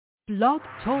Blog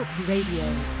Talk Radio.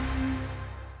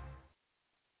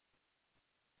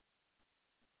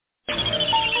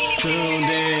 Tuned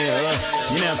in,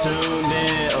 you now tuned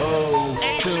in, oh,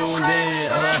 tuned in,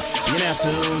 you now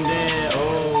tuned in,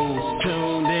 oh,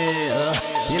 tuned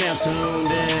in, you now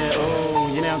tuned in,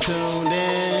 oh, you now tuned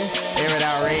in, Air It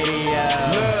Out Radio.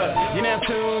 Look, you now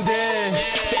tuned in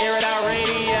to Air It Out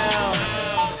Radio.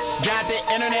 Got the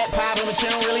internet poppin', but you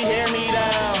don't really hear me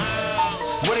though.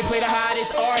 Where they play the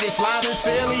hottest artists live in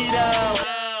Philly though,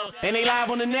 and they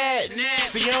live on the net,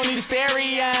 so you don't need a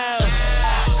stereo.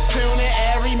 Tune in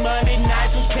every Monday night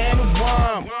from 10 to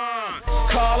 1.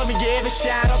 Call them and give a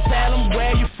shout out, tell them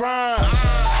where you from.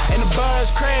 And the buzz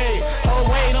crazy, oh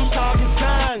wait, I'm talking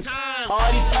tons.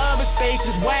 All these other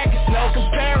stations whack, it's no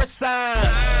comparison.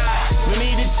 We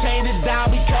need to change it down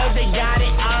because they got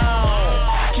it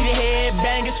on. Keep the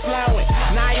headbangers flowing,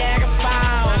 Niagara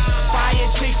Falls.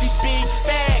 Fiyachick, she speak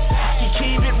facts, she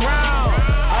keep it wrong.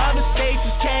 Other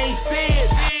stations can't see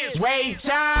it, Ray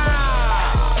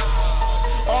Charles.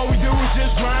 All we do is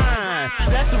just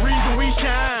grind, that's the reason we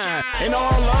shine. And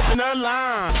all up in the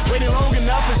line, waiting long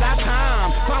enough is our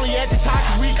time. Finally at the top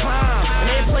as we climb. And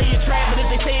they play your track, but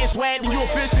if they say it's whack, then you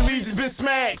officially just been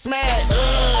smacked. You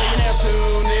now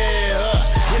tuned in,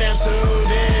 you now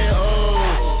tuned in,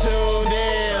 oh, tuned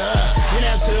in, you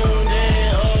now tuned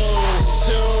in, oh,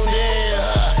 tuned in,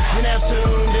 you now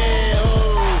tuned in, oh,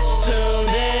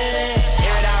 tuned in,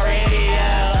 Air It Out Radio,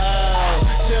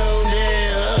 tuned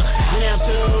in, you now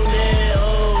tuned in, oh,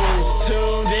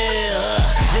 tuned in,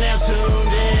 you now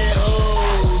tuned in, oh,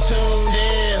 tuned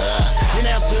in, you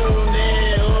now tuned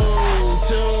in, oh,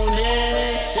 tuned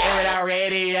in, Air It Out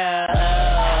Radio.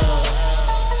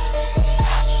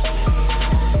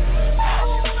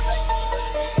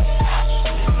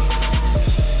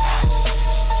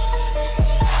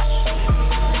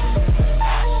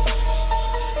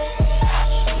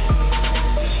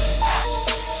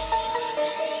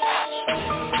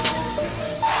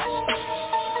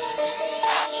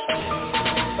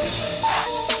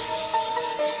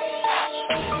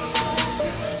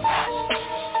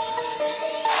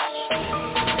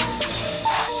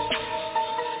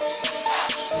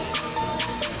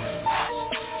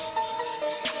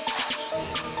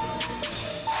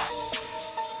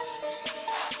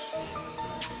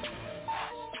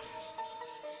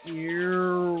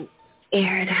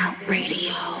 Air It Out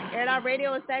Radio. Air It Out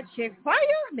Radio is that chick fire.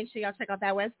 Make sure y'all check out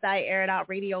that website,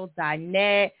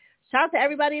 airitoutradio.net. Shout out to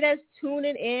everybody that's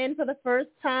tuning in for the first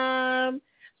time.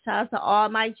 Shout out to all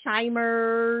my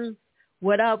chimers.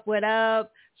 What up, what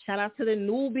up? Shout out to the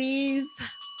newbies.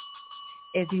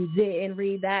 If you didn't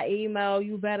read that email,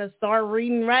 you better start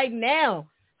reading right now.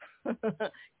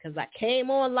 Because I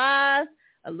came on live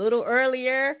a little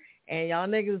earlier, and y'all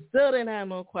niggas still didn't have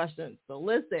no questions. So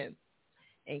listen.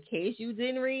 In case you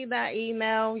didn't read that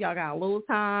email, y'all got a little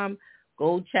time.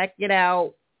 Go check it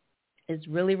out. It's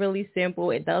really, really simple.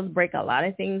 It does break a lot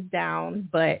of things down,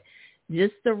 but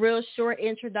just a real short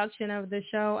introduction of the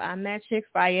show. I'm that chick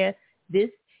fire.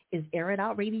 This is Air It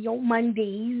Out Radio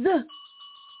Mondays.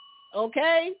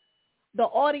 Okay? The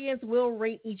audience will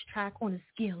rate each track on a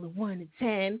scale of 1 to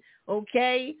 10.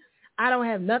 Okay? I don't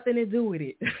have nothing to do with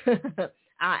it.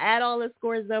 I'll add all the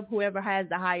scores up. Whoever has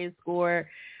the highest score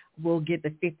will get the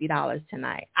 $50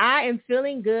 tonight. I am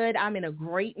feeling good. I'm in a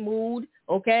great mood.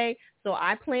 Okay. So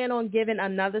I plan on giving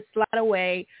another slot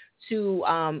away to,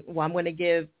 I'm going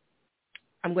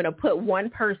to put one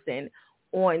person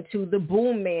onto the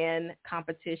Boom Man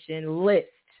competition list.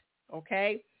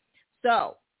 Okay.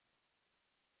 So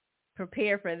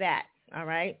prepare for that. All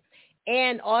right.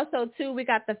 And also too, we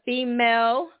got the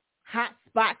female hot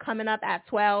spot coming up at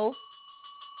 12.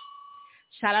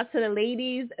 Shout out to the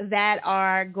ladies that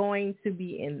are going to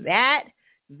be in that.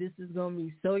 This is going to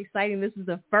be so exciting. This is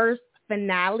the first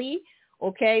finale,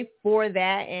 okay, for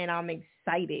that, and I'm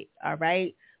excited, all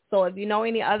right? So if you know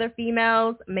any other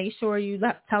females, make sure you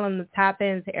tell them to tap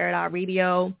into Air It Out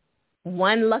Radio.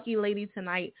 One lucky lady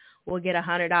tonight will get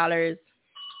 $100,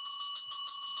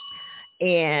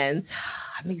 and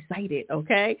I'm excited,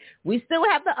 okay? We still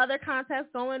have the other contests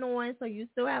going on, so you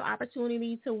still have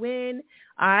opportunity to win,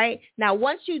 all right? Now,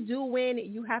 once you do win,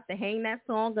 you have to hang that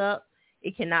song up.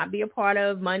 It cannot be a part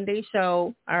of Monday's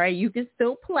show, all right? You can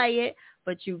still play it,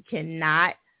 but you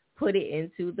cannot put it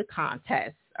into the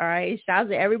contest, all right? Shout out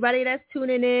to everybody that's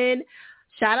tuning in.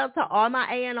 Shout out to all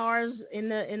my A&Rs in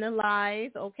the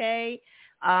live, okay?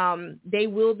 They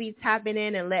will be tapping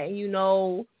in and letting you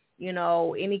know,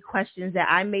 any questions that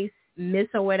I may miss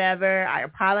or whatever. I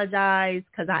apologize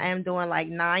because I am doing like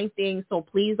 9 things, so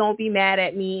please don't be mad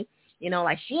at me.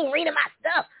 Like, she ain't reading my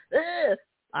stuff. Ugh.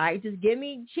 All right, just give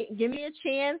me a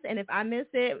chance, and if I miss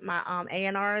it, my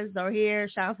A&Rs are here.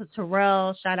 Shout out to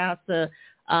Terrell. Shout out to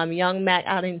Young Mac.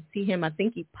 I didn't see him. I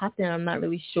think he popped in. I'm not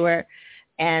really sure.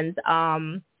 And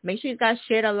make sure you guys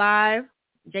share the live.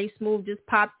 J Smooth just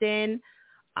popped in.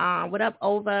 What up,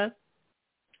 Ova?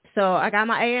 So I got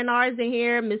my A&Rs in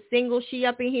here. Miss Single, she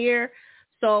up in here.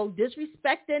 So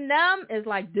disrespecting them is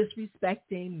like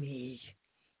disrespecting me.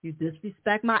 You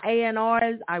disrespect my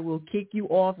A&Rs, I will kick you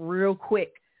off real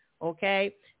quick,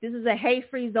 okay? This is a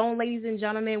hate-free zone, ladies and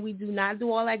gentlemen. We do not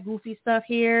do all that goofy stuff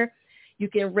here. You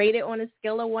can rate it on a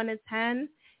scale of 1 to 10.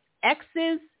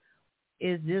 X's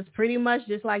is just pretty much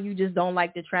just like you just don't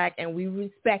like the track, and we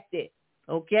respect it,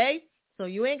 okay? So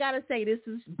you ain't got to say this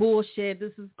is bullshit,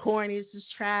 this is corny, this is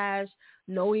trash,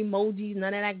 no emojis,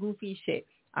 none of that goofy shit,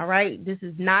 all right? This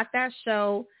is not that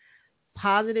show.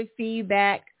 Positive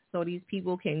feedback so these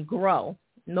people can grow.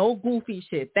 No goofy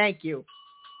shit. Thank you.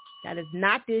 That is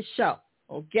not this show,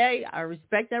 okay? I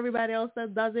respect everybody else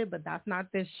that does it, but that's not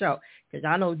this show, because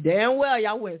I know damn well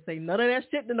y'all wouldn't say none of that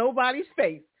shit to nobody's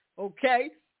face, okay?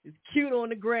 It's cute on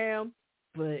the gram,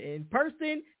 but in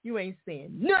person, you ain't saying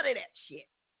none of that shit.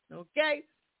 Okay,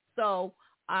 so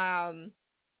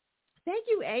thank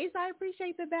you, Ace. I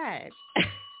appreciate the badge.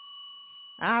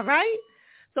 All right.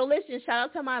 So listen, shout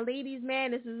out to my ladies,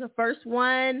 man. This is the first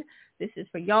one. This is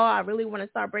for y'all. I really want to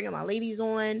start bringing my ladies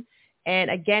on. And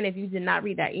again, if you did not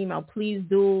read that email, please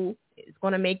do. It's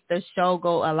going to make the show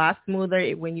go a lot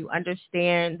smoother when you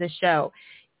understand the show.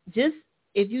 Just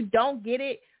if you don't get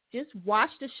it, just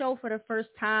watch the show for the first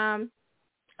time,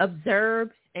 observe,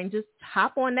 and just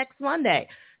hop on next Monday.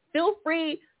 Feel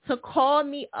free to call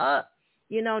me up,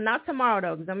 not tomorrow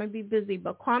though, because I'm going to be busy,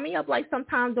 but call me up like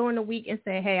sometime during the week and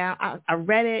say, hey, I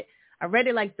read it. I read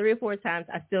it like 3 or 4 times.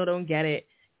 I still don't get it.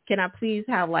 Can I please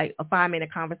have like a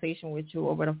 5-minute conversation with you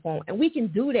over the phone? And we can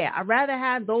do that. I'd rather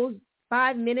have those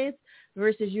 5 minutes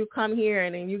versus you come here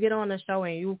and then you get on the show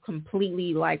and you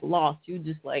completely like lost. You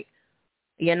just like,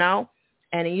 and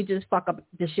then you just fuck up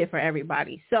the shit for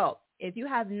everybody. So if you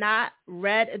have not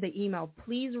read the email,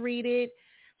 please read it.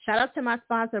 Shout out to my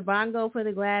sponsor, Bongo, for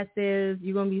the glasses.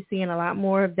 You're going to be seeing a lot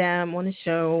more of them on the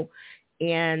show.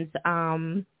 And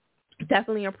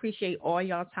definitely appreciate all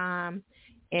y'all time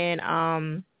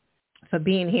and for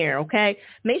being here, okay?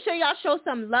 Make sure y'all show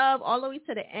some love all the way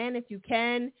to the end if you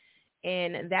can.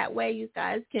 And that way you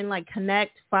guys can, like,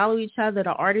 connect, follow each other.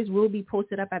 The artists will be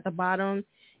posted up at the bottom.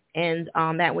 And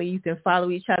that way you can follow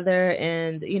each other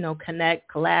and,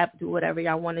 connect, collab, do whatever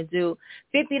y'all want to do.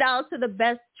 $50 to the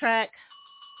best track.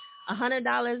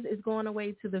 $100 is going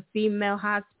away to the female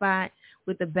hotspot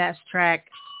with the best track.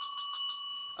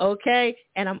 Okay?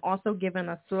 And I'm also giving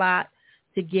a slot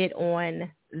to get on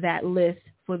that list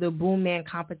for the Boom Man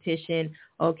competition.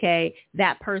 Okay?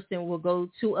 That person will go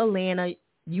to Atlanta.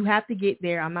 You have to get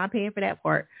there. I'm not paying for that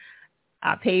part.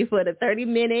 I paid for the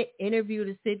 30-minute interview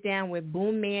to sit down with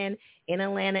Boom Man in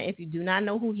Atlanta. If you do not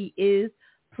know who he is,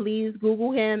 please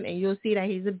Google him and you'll see that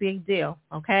he's a big deal,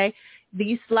 okay?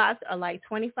 These slots are like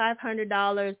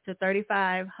 $2,500 to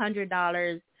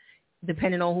 $3,500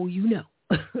 depending on who you know.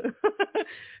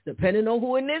 Depending on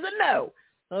who it is or know,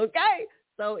 okay?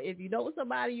 So if you know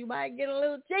somebody, you might get a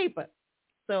little cheaper.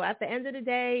 So at the end of the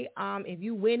day, if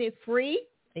you win it free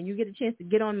and you get a chance to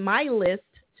get on my list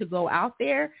to go out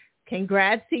there,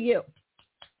 congrats to you.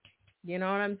 You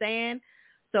know what I'm saying?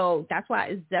 So that's why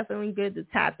it's definitely good to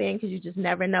tap in because you just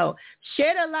never know.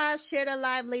 Share the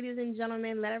live, ladies and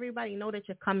gentlemen. Let everybody know that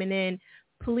you're coming in.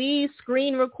 Please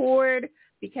screen record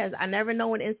because I never know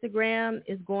when Instagram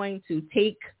is going to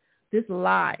take this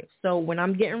live. So when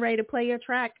I'm getting ready to play your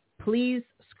track, please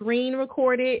screen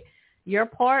record it, your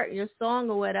part, your song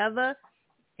or whatever,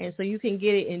 and so you can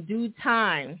get it in due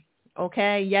time.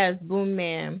 Okay? Yes, Boom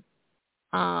Man.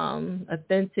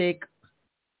 Authentic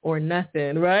or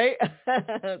nothing, right?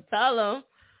 Tell him.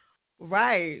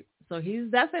 Right. So he's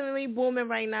definitely booming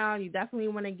right now. You definitely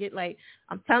want to get, like,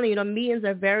 I'm telling you, the meetings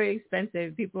are very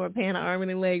expensive. People are paying an arm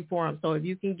and a leg for them. So if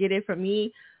you can get it from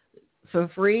me for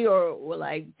free or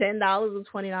like $10 or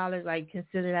 $20, like,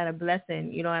 consider that a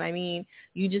blessing. You know what I mean?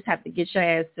 You just have to get your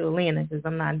ass to Atlanta because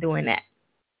I'm not doing that.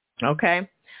 Okay?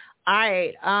 All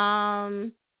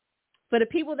right. For the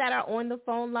people that are on the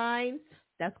phone lines,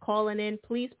 that's calling in,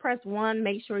 please press 1.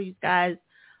 Make sure you guys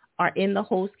are in the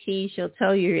host key. She'll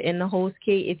tell you you're in the host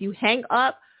key. If you hang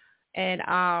up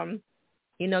and,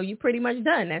 you're pretty much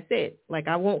done. That's it. Like,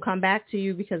 I won't come back to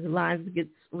you because the lines get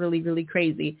really, really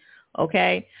crazy.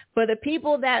 Okay? For the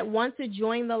people that want to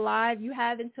join the live, you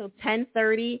have until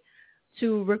 10:30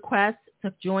 to request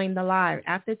to join the live.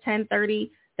 After 10:30,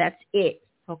 that's it.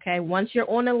 Okay? Once you're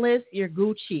on the list, you're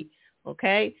Gucci.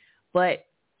 Okay? But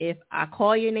If I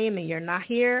call your name and you're not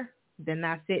here, then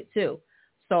that's it too.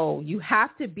 So you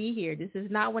have to be here. This is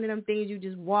not one of them things you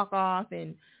just walk off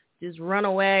and just run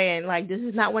away. And like, this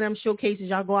is not one of them showcases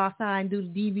y'all go outside and do the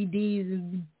DVDs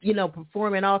and, you know,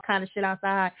 performing all kind of shit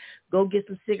outside. Go get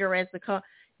some cigarettes to come.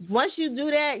 Once you do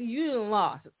that, you done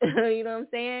lost. You know what I'm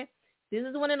saying? This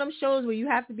is one of them shows where you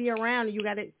have to be around and you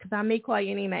got to, because I may call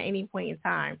your name at any point in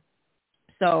time.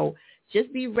 So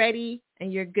just be ready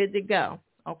and you're good to go.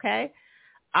 Okay?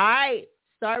 All right.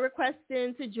 Start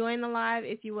requesting to join the live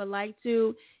if you would like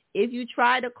to. If you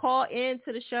try to call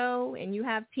into the show and you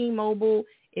have T-Mobile,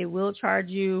 it will charge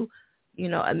you, you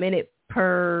know, a minute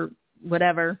per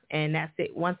whatever, and that's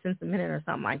it, 1 cent a minute or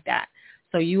something like that.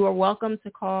 So you are welcome to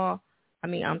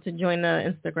to join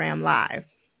the Instagram live.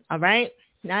 All right?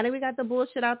 Now that we got the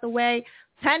bullshit out the way,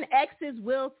 10 X's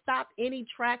will stop any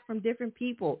track from different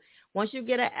people. Once you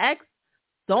get an X,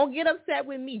 don't get upset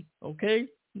with me, okay?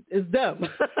 It's them.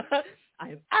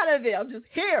 I'm out of it. I'm just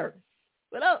here.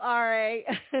 What up, RA?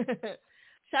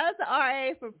 Shout out to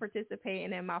RA for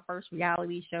participating in my first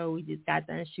reality show. We just got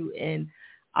done shooting.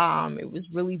 It was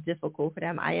really difficult for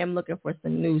them. I am looking for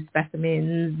some new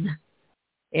specimens,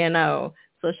 you know.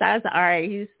 So shout out to RA.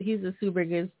 He's a super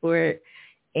good sport,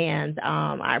 and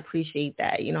I appreciate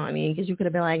that. You know what I mean? Because you could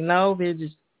have been like, no,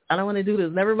 bitch, I don't want to do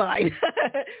this. Never mind.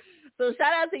 So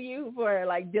shout out to you for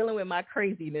like dealing with my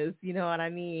craziness. You know what I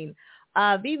mean?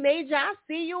 V Major, I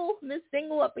see you. Miss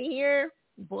Single up in here.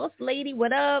 Boss Lady,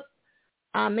 what up?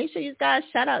 Make sure you guys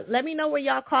shout out. Let me know where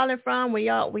y'all calling from, where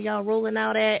y'all rolling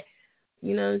out at.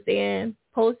 You know what I'm saying?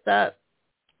 Post up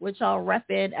what y'all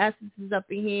repping. Essence is up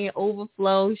in here.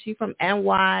 Overflow. She from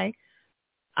NY.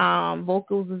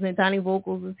 Vocals is in. Donnie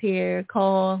Vocals is here.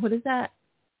 Call. What is that?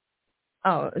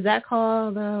 Oh, is that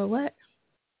called what?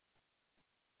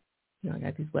 No, I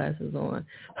got these glasses on.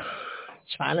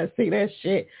 Trying to see that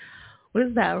shit. What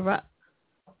is that?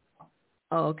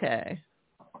 Oh, okay.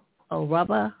 Oh,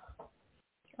 Rubber.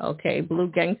 Okay, Blue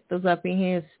Gangsters up in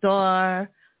here.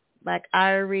 Star, Black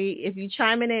Irie. If you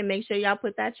chiming in, make sure y'all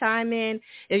put that chime in.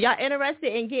 If y'all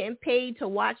interested in getting paid to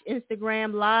watch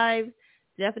Instagram live,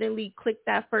 definitely click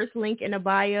that first link in the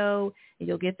bio and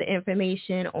you'll get the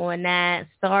information on that.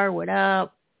 Star, what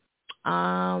up?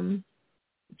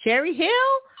 Cherry Hill?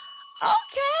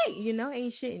 Okay. You know,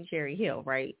 ain't shit in Cherry Hill,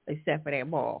 right? Except for that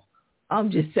mall.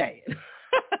 I'm just saying.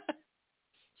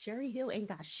 Cherry Hill ain't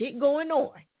got shit going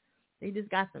on. They just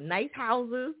got some nice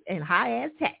houses and high-ass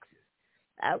taxes.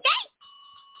 Okay.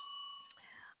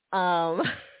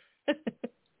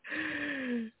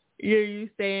 You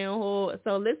staying whole.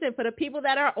 So listen, for the people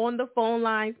that are on the phone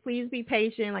lines, please be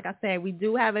patient. Like I said, we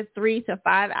do have a 3 to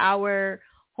 5 hour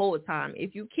hold time.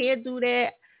 If you can't do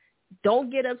that, don't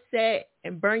get upset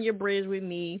and burn your bridge with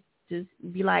me. Just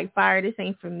be like, fire, this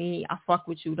ain't for me. I fuck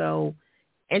with you though.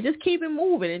 And just keep it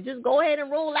moving and just go ahead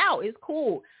and roll out. It's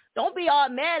cool. Don't be all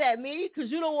mad at me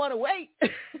because you don't want to wait.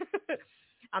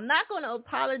 I'm not going to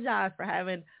apologize for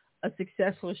having a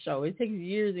successful show. It takes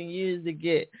years and years to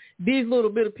get these little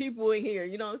bit of people in here.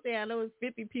 You know what I'm saying? I know it's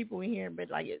 50 people in here, but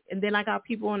like, and then I got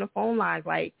people on the phone lines.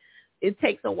 Like, it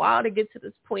takes a while to get to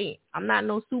this point. I'm not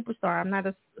no superstar. I'm not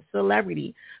a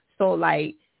celebrity. So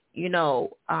like, you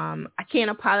know, I can't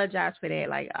apologize for that.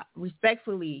 Like,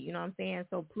 respectfully, you know what I'm saying?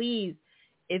 So please,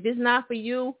 if it's not for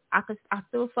you, I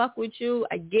still fuck with you.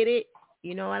 I get it.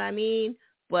 You know what I mean?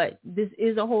 But this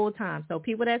is a whole time. So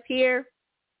people that's here,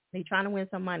 they trying to win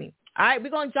some money. All right, we're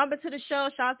going to jump into the show.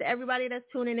 Shout out to everybody that's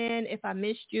tuning in. If I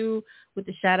missed you with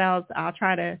the shout outs, I'll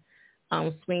try to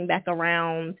swing back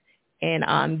around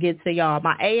and get to y'all.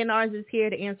 My A&Rs is here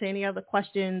to answer any other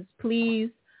questions. Please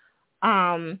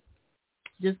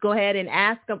just go ahead and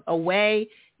ask away.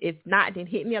 If not, then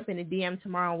hit me up in the DM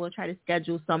tomorrow. We'll try to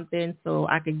schedule something so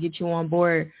I could get you on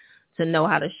board to know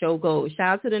how the show goes. Shout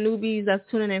out to the newbies that's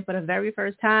tuning in for the very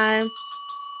first time.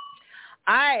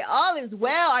 All right, all is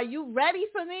well. Are you ready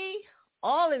for me?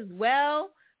 All is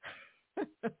well.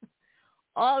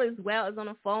 All is well is on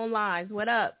the phone lines. What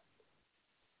up?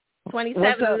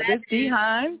 2711. What's up? This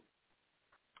Behind.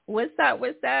 What's up?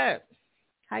 What's up?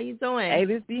 How you doing? Hey,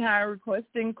 this Behind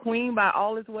requesting Queen by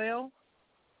All Is Well.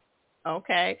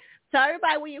 Okay. Tell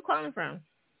everybody where you calling from.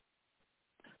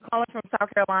 Calling from South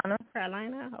Carolina.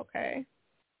 Carolina? Okay.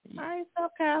 All right, South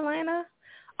Carolina.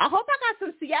 I hope I got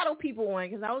some Seattle people on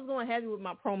because I was going heavy with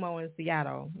my promo in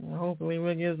Seattle. Hopefully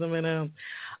we'll get some of them.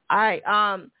 All right.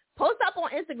 Post up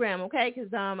on Instagram, okay?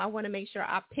 Because I want to make sure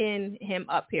I pin him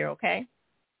up here, okay?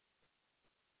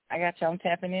 I got you. I'm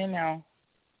tapping in now.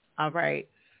 All right.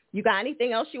 You got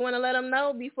anything else you want to let him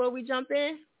know before we jump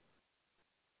in?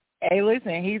 Hey,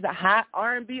 listen, he's a hot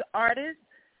R&B artist.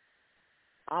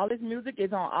 All his music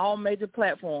is on all major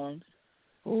platforms.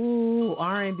 Ooh,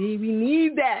 R&B, we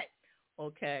need that.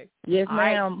 Okay. Yes,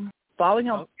 ma'am. Right. Follow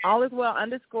him, okay.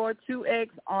 alliswell_2X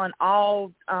on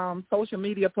all social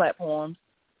media platforms.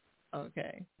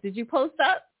 Okay. Did you post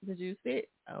up? Did you see it?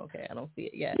 Okay, I don't see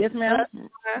it yet. Yes, ma'am.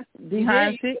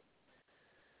 Behind it.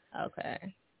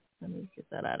 Okay. Let me get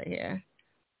that out of here.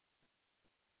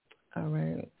 All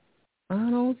right. I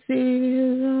don't see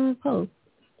his post.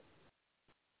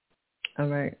 All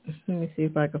right. Let me see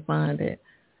if I can find it.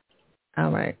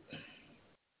 All right.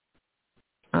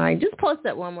 All right. Just post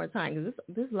that one more time because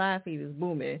this live feed is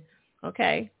booming.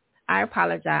 Okay. I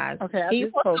apologize. Okay. Can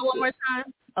you post it one more time?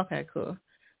 Okay, cool.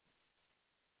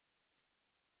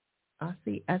 I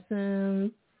see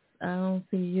Essence. I don't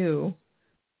see you.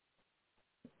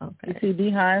 Okay. You see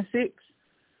Behind 6?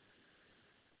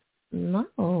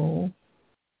 No.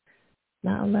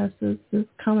 Not unless it's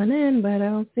coming in, but I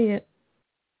don't see it.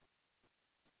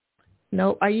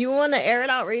 No. Are you on the Air It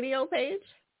Out Radio page?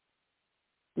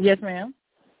 Yes, ma'am.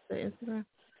 The Instagram?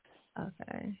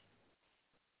 Okay.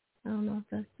 I don't know if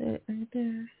that's it right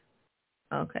there.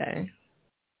 Okay.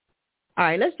 All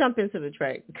right, let's jump into the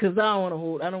track because I don't want to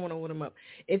hold him up.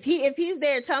 If he's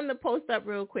there, tell him to post up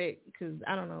real quick because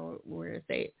I don't know where it's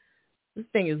at. This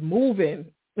thing is moving.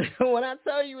 When I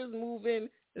tell you it's moving,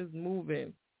 it's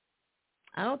moving.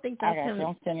 I don't think that's him.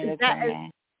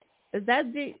 Is that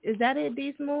it,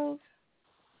 D Smooth?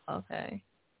 Okay.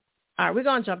 All right, we're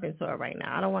gonna jump into it right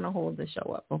now. I don't want to hold the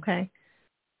show up, okay?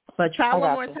 But try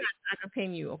one more time. I can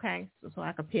pin you, okay? So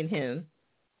I can pin him.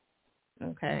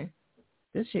 Okay.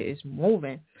 This shit is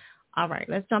moving. All right,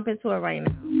 let's jump into it right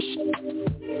now.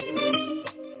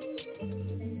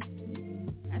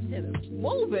 That shit is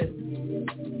moving.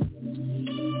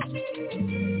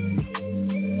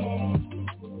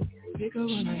 Pick up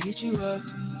when I hit you up.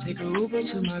 Take a Uber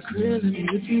to my crib, let me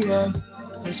lift you up.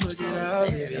 Let's work it out,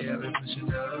 baby, I've been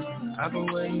pushing up. I've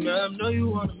been waiting up, know you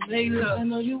wanna make love. I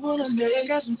know you wanna make, I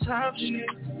got some time for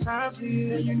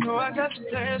you. And you know I got some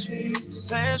plans for you.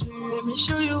 Let me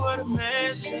show you what a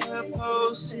man's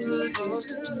supposed to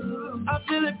do. I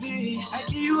feel it be, I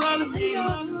give you all of me.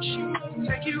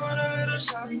 Take you on a little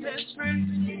shopping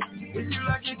spree. If you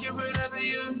like it, get whatever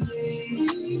you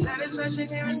need. Satisfaction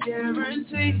here is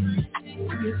guaranteed.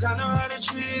 Cause I know how to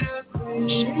treat a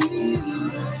queen.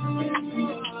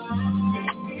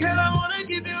 Girl, I wanna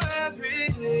give you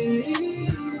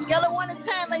everything. Scale of 1 to 10,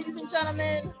 ladies and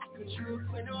gentlemen.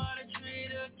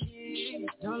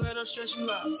 Don't let them stress you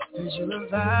out, cause you love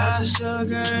vibes,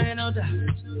 sugar, ain't no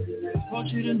doubt. Want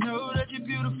you to know that you're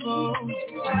beautiful.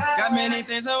 Got many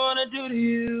things I wanna do to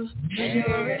you, and you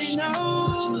already know.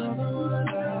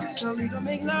 So we gon'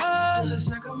 make love, let's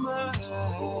not come up.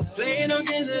 Playing no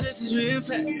games, that this is real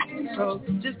fact. So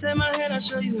just take my hand, I'll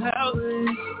show you how it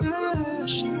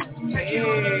is. Take you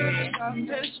on a stop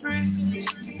best free.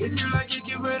 If you like it,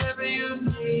 get whatever you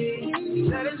need.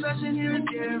 Satisfaction here is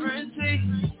guaranteed.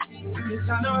 Cause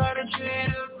I know how to treat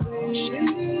a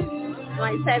queen.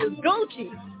 Like I said, it's Gucci.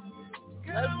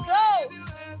 Let's go.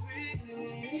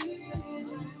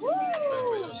 Woo.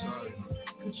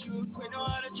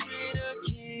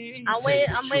 I'm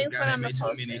waiting for them to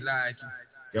post it.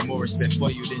 Got more respect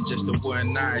for you than just a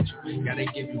one night. Gotta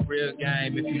give you real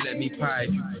game if you let me pipe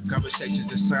you. Conversations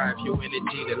aside, your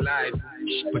energy to life.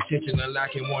 Potential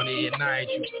unlocking, wanna ignite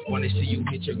you. Wanna see you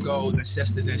hit your goals,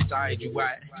 ancestors inside you.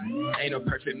 I ain't a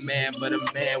perfect man, but a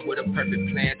man with a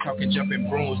perfect plan. Talking, jumping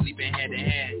brooms, leaping hand in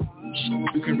hand.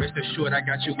 You can rest assured I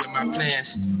got you with my plans.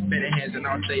 Better hands and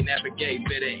all they navigate,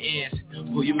 better ends.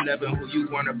 Who you love and who you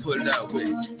wanna pull up with.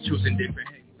 Choosing different.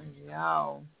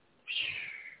 Yo.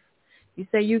 You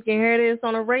say you can hear this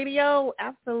on the radio?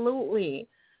 Absolutely.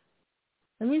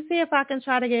 Let me see if I can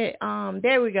try to get,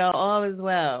 there we go, all is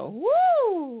well.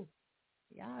 Woo!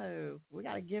 Yo, we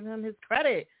got to give him his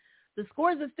credit. The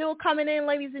scores are still coming in,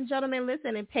 ladies and gentlemen.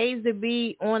 Listen, it pays to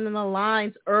be on the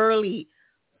lines early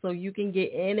so you can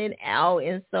get in and out.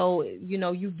 And so, you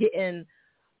know, you get in,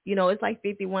 you know, it's like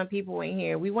 51 people in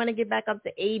here. We want to get back up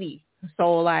to 80.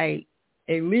 So, like,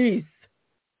 at least.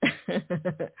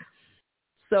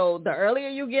 So the earlier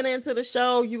you get into the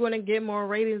show, you're going to get more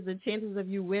ratings. The chances of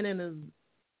you winning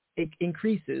it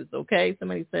increases, okay?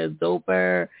 Somebody says,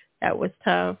 doper, that was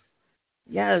tough.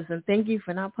 Yes, and thank you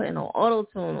for not putting no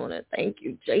auto-tune on it. Thank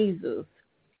you, Jesus.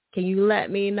 Can you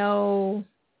let me know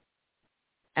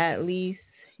at least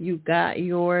you got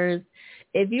yours?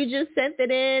 If you just sent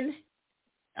it in,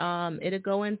 it'll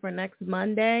go in for next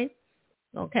Monday.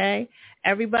 Okay,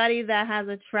 everybody that has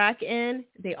a track in,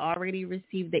 they already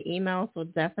received the email, so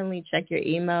definitely check your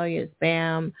email, your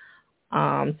spam,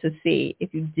 to see.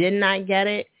 If you did not get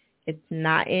it, It's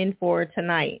not in for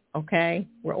tonight, okay?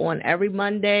 We're on every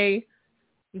Monday.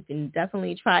 You can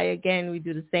definitely try again. We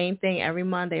do the same thing every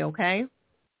Monday, okay?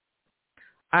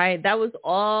 All right, that was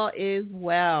All Is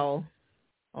Well,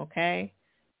 okay?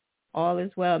 All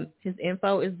Is Well. His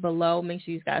info is below. Make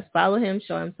sure you guys follow him.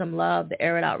 Show him some love, the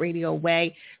Air It Out Radio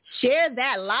way. Share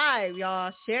that live,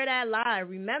 y'all. Share that live.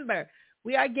 Remember,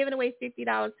 we are giving away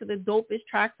 $50 to the dopest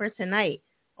track for tonight,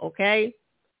 okay?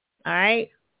 All right?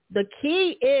 The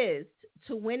key is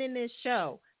to winning this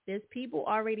show. There's people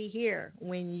already here.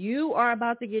 When you are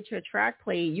about to get your track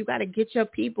played, you got to get your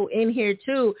people in here,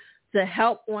 too, to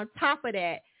help on top of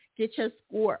that, get your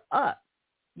score up.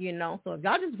 You know, so if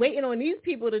y'all just waiting on these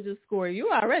people to just score,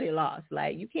 you already lost.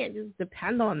 Like, you can't just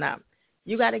depend on them.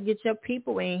 You got to get your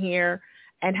people in here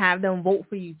and have them vote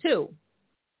for you too.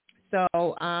 So,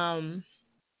 all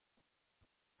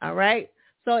right.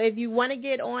 So if you want to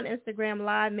get on Instagram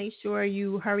Live, make sure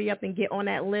you hurry up and get on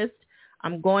that list.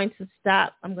 I'm going to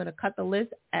stop. I'm going to cut the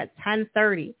list at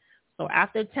 10:30. So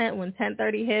after 10, when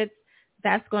 10:30 hits,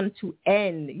 that's going to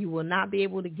end. You will not be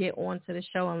able to get onto the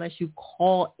show unless you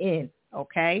call in.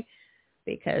 Okay,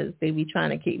 because they be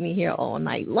trying to keep me here all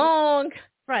night long.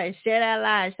 Right, share that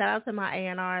live. Shout out to my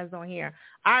A&Rs on here.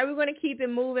 All right, we're going to keep it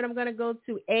moving. I'm going to go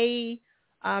to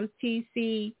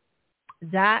ATC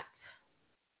dot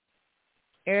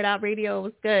Air It Out Radio.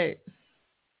 What's good?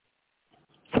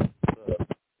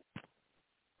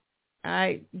 All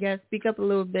right, you guys speak up a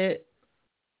little bit.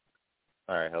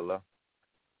 All right, hello.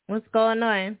 What's going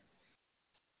on?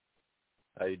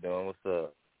 How you doing? What's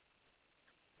up?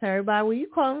 Everybody, where you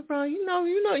calling from? You know,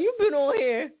 you've been on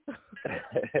here.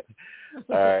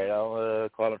 All right, I'm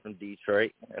calling from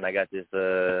Detroit, and I got this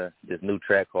new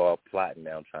track called Plotting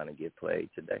that I'm trying to get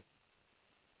played today.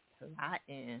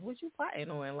 Plotting? What you plotting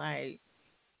on? Like,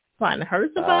 plotting to hurt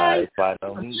somebody? They plotting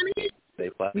on me. They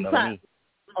plotting on me.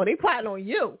 Oh, they plotting on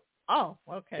you. Oh,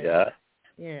 okay. Yeah.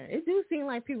 Yeah, it do seem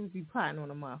like people be plotting on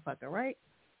a motherfucker, right?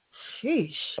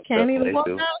 Sheesh. Can't even walk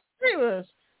down the street with us.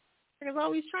 Niggas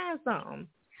always trying something.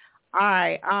 All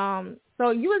right.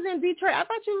 So you was in Detroit. I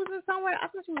thought you was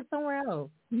somewhere else.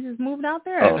 You just moved out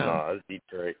there? Oh, no, it's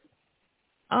Detroit.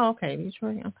 Oh, okay.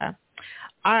 Detroit. Okay.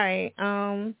 All right.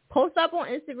 Post up on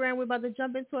Instagram. We're about to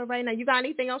jump into it right now. You got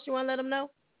anything else you want to let them know?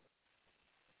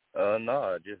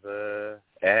 No, just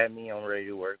add me. I'm ready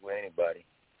to work with anybody.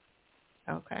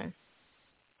 Okay.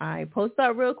 All right. Post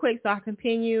up real quick so I can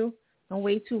pin you. Don't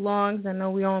wait too long because I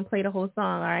know we don't play the whole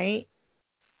song, all right?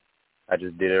 I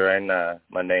just did it right now.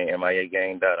 My name, MIA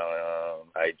Gang Dot on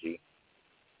IG.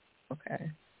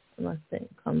 Okay. Let's see.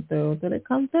 Come through. Did it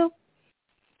come through?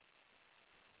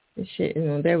 This shit,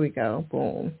 there we go.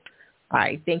 Boom. All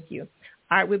right. Thank you.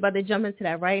 All right. We're about to jump into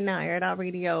that right now. Air It Out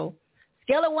Radio.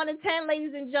 Scale of 1 to 10,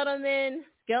 ladies and gentlemen.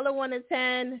 Scale of 1 to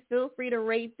 10. Feel free to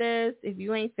rate this. If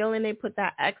you ain't feeling it, put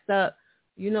that X up.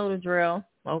 You know the drill.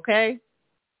 Okay?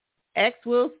 X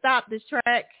will stop this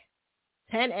track.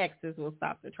 10 X's will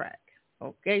stop the track.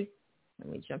 Okay? Let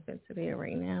me jump into there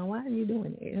right now. Why are you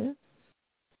doing it?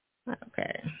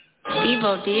 Okay.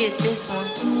 Evo did this one.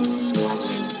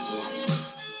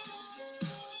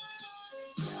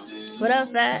 What else,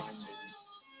 that?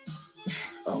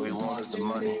 All we want is the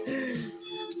money.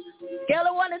 Scale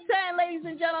of 1 to 10, ladies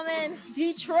and gentlemen.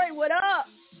 Detroit, what up?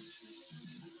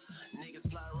 Niggas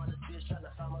fly around the bitch trying to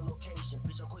find my location.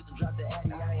 Bitch, I'm quick to drop the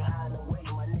addy, I ain't hiding away.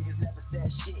 My niggas never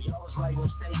said shit, y'all was right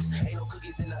on stage. Ain't no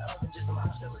cookies in the oven, just some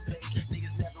ops that was baked.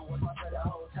 Niggas never was my friend the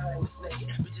whole time was snake.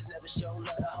 Bitches never showed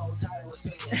love the whole time was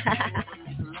fake.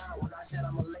 When I said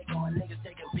I'm a lake, my niggas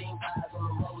taking bean pies on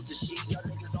the road to sheep. Y'all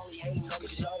niggas only hating on me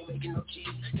cause y'all ain't making no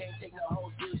cheese. Can't take no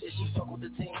whole dude if she fuck with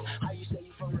the team. How you say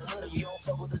you from the hood if you don't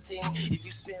fuck with the team? If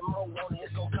you spend more on it,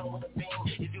 it's gon' come with a beam.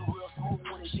 If you real smooth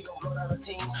with it, she gon' blow down the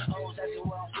team. Hoes asking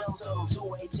where I'm from, so I'm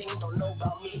 218. Don't know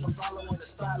about me, I'm following the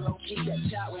spot low key. That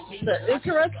chat with me.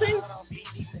 Interesting.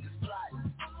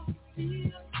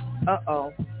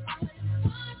 Uh-oh.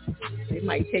 They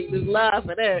might take this live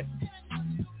for that.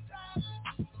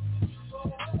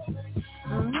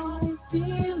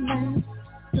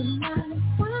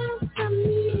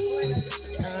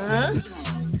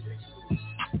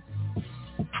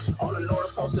 On the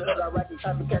north coast of the Iraqi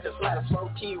trying to catch a flat. Slow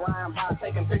key, rhyme by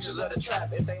taking pictures of the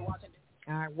trap. If they watching.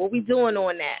 All right, what we doing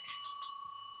on that?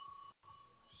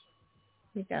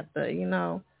 We got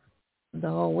the, the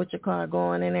whole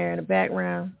going in there in the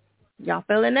background. Y'all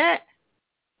feeling that?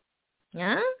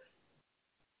 Yeah?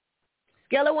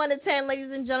 Scale of 1 to 10,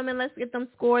 ladies and gentlemen. Let's get them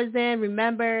scores in.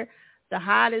 Remember, the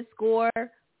hottest score,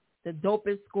 the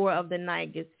dopest score of the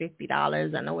night gets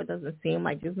 $50. I know it doesn't seem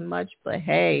like it's much, but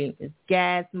hey, it's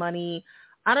gas money.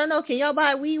 I don't know. Can y'all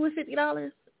buy weed with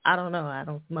 $50? I don't know. I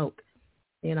don't smoke.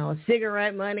 You know,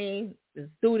 cigarette money, the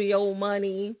studio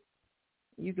money.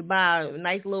 You could buy a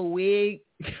nice little wig.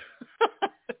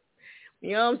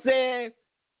 You know what I'm saying?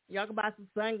 Y'all can buy some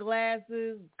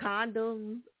sunglasses,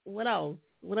 condoms. What else?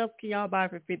 What else can y'all buy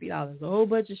for $50? A whole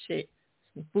bunch of shit.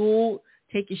 Some food.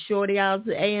 Take your shorty out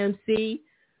to AMC.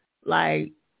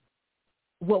 Like,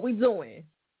 what we doing?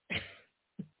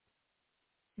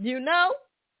 You know?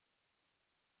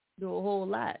 Do a whole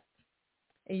lot.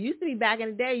 It used to be back in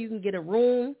the day, you can get a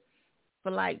room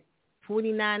for like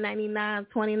 $49.99,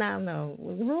 $29. No,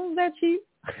 was the room that cheap?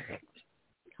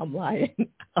 I'm lying.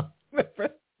 I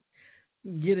remember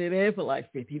get it in for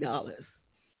like $50. You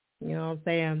know what I'm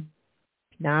saying?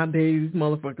 Nowadays,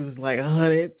 motherfuckers is like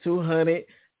 $100, $200.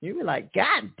 You be like,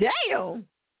 God damn,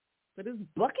 for this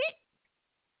bucket?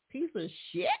 Piece of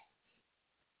shit?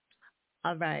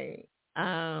 All right.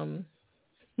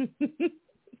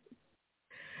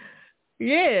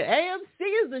 Yeah, AMC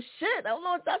is the shit. I don't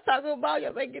know what y'all talking about.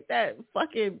 Y'all may get that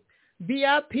fucking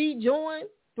VIP joint,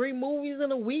 3 movies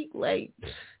in a week. Like,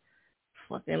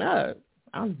 fucking up.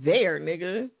 I'm there,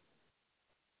 nigga.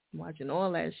 I'm watching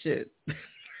all that shit.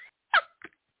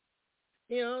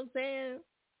 You know what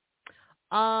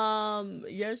I'm saying?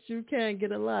 Yes, you can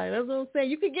get a line. That's what I'm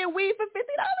saying. You can get weed for $50.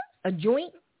 A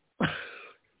joint.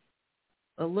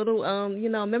 A little, you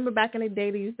know, remember back in the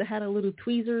day they used to have a little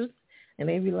tweezers and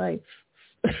they'd be like,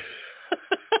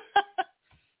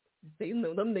 you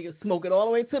know, them niggas smoke it all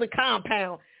the way to the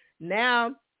compound.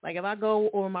 Now, like if I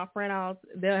go over my friend's house,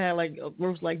 they'll have like a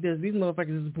roast like this. These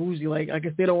motherfuckers is bougie. Like I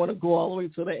guess they don't want to go all the way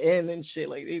to the end and shit.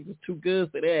 Like they just too good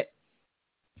for that.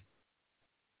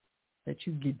 That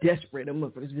you get desperate. Them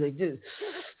motherfuckers be like this.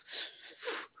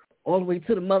 All the way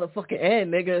to the motherfucking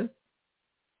end, nigga.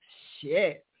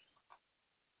 Shit.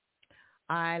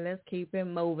 All right, let's keep it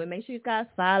moving. Make sure you guys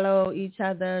follow each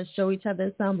other, show each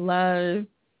other some love.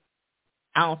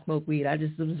 I don't smoke weed. I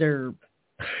just observe.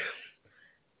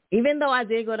 Even though I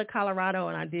did go to Colorado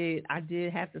and I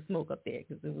did have to smoke up there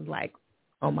because it was like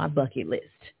on my bucket list.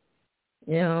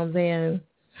 You know what I'm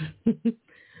saying?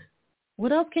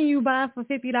 What else can you buy for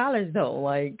 $50 though?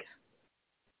 Like,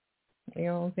 you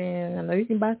know what I'm saying? I know you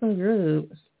can buy some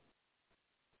drugs.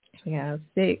 Yeah,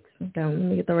 6. Okay, let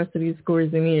me get the rest of these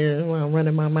scores in here while I'm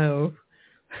running my mouth.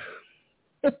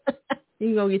 You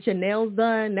can go get your nails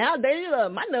done. Nowadays,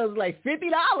 my nails are like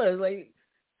 $50. Like,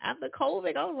 after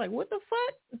COVID, I was like, what the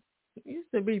fuck? It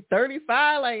used to be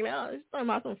 $35. Like, now it's talking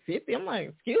about some $50. I'm like,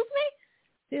 excuse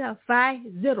me? Yeah,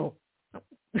 50.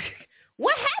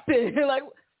 What happened? Like,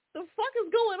 what the fuck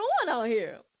is going on out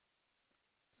here?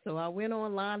 So I went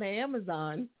online to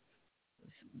Amazon.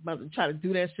 About to try to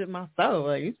do that shit myself.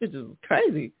 Like, this bitch is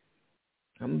crazy.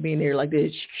 I'm being there like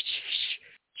this.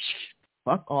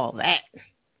 Fuck all that.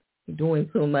 You're doing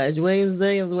too much. Williams,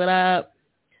 what up?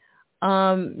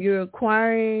 You're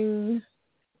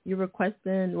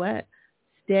requesting what?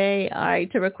 Stay. All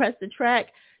right, to request a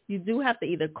track, you do have to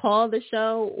either call the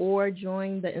show or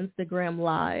join the Instagram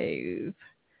Live.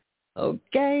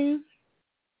 Okay.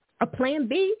 A plan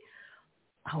B?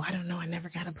 Oh, I don't know. I never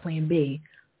got a plan B.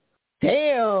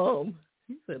 Damn.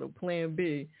 He said a plan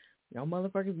B. Y'all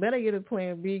motherfuckers better get a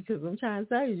plan B because I'm trying to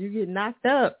tell you, you get knocked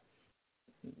up.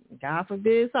 God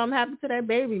forbid something happens to that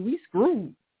baby. We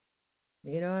screwed.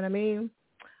 You know what I mean?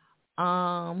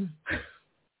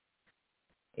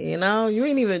 You know, you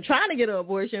ain't even trying to get an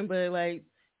abortion, but like,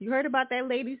 you heard about that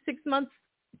lady 6 months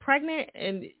pregnant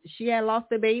and she had lost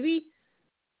the baby.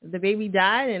 The baby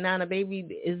died and now the baby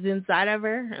is inside of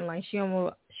her and like she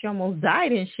almost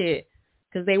died and shit.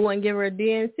 Because they wouldn't give her a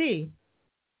DNC.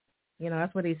 You know,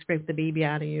 that's where they scrape the baby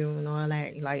out of you and all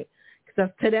that. Like,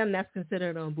 because to them, that's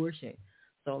considered an abortion.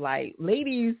 So, like,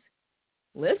 ladies,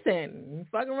 listen, you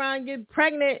fuck around and get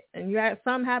pregnant and you have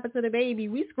something happen to the baby,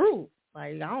 we screwed.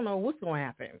 Like, I don't know what's going to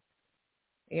happen.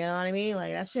 You know what I mean?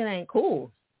 Like, that shit ain't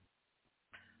cool.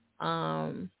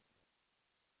 Yeah,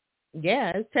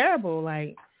 it's terrible.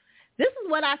 Like, this is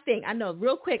what I think. I know,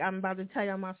 real quick, I'm about to tell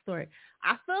y'all my story.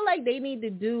 I feel like they need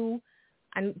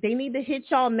to hit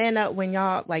y'all men up when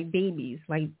y'all like babies,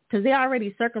 like, because they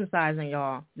already circumcising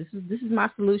y'all. This is my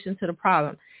solution to the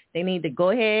problem. They need to go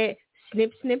ahead,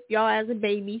 snip y'all as a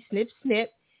baby, snip,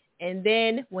 and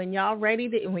then when y'all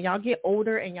when y'all get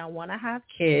older and y'all want to have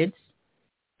kids,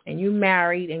 and you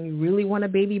married and you really want a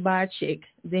baby by a chick,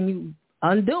 then you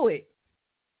undo it.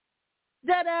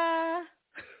 Da-da!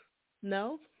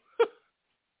 No?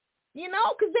 You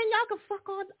know, because then y'all can fuck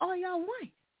all y'all want.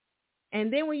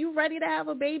 And then when you're ready to have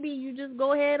a baby, you just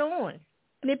go ahead on.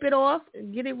 Snip it off,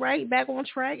 get it right, back on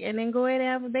track, and then go ahead and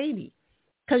have a baby.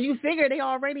 Because you figure they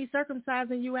already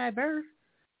circumcising you at birth.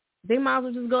 They might as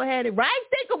well just go ahead and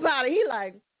think about it. He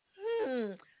like,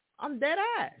 I'm dead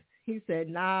ass. He said,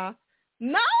 nah,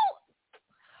 no.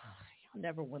 I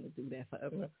never want to do that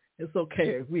forever. It's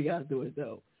okay if we got to do it,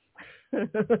 though. All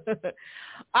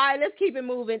right, let's keep it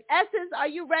moving. Essence, are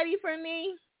you ready for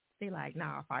me? They like,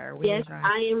 nah, Fire. Yes,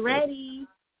 I am ready.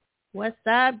 What's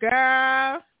up,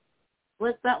 girl?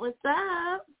 What's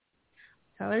up?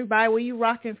 Tell everybody where you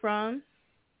rocking from.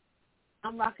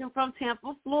 I'm rocking from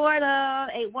Tampa, Florida,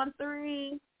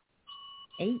 813.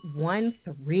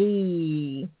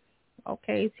 813.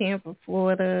 Okay, Tampa,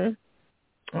 Florida.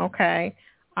 Okay.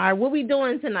 All right, what we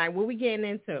doing tonight? What we getting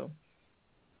into?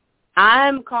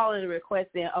 I'm calling and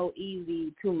requesting Oh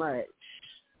Easy Too Much.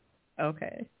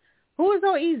 Okay. Who is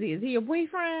So Easy? Is he your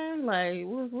boyfriend? Like,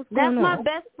 what's going That's on? my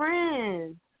best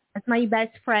friend. That's my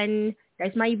best friend.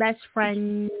 That's my best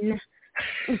friend.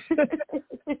 Did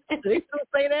they still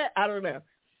say that? I don't know.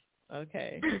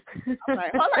 Okay. All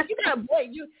right. Hold on. You got a boy.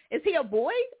 Is he a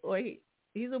boy? Or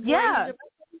he's a boy? Yeah.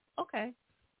 Okay.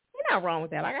 You're not wrong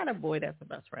with that. I got a boy that's a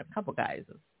best friend. A couple guys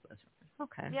is best friend.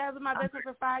 Okay. Yeah, I've been my best friend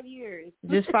for 5 years.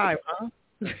 Just 5, huh?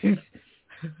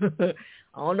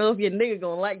 I don't know if your nigga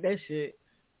gonna like that shit.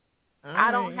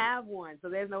 I don't have one, so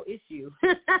there's no issue.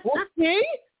 Okay.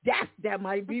 That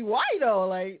might be why though.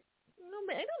 Like,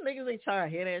 man, them niggas ain't trying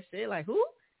to hear that shit. Like, who?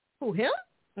 Who, him?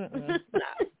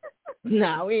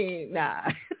 Nah, we ain't. Nah.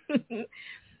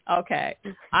 Okay.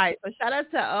 All right. So shout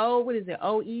out to what is it?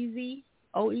 Oh Easy.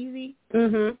 Oh Easy.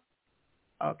 Mhm.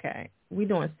 Okay. We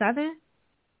doing 7?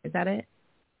 Is that it?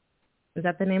 Is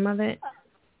that the name of it?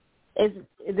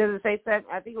 It doesn't say 7.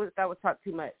 I think that would talk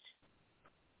too much.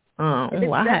 If it's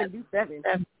well, 7, do 7.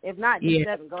 If not, do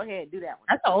 7. Go ahead and do that one.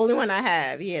 That's the only one I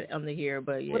have. He had under here,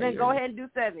 but yeah. Well, then go ahead and do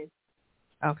 7.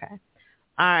 Okay.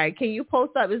 All right. Can you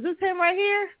post up? Is this him right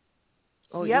here?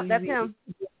 Oh, yep, Easy. that's him.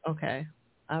 Okay.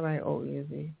 All right. Oh,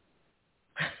 Easy.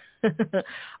 All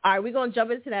right. We're going to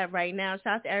jump into that right now.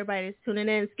 Shout out to everybody that's tuning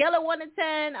in. Scale of 1 to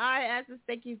 10. All right, Ashes,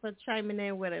 thank you for chiming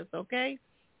in with us, okay?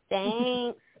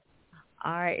 Thanks.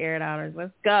 All right, Air It Outers,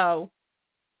 let's go.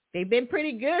 They've been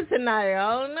pretty good tonight.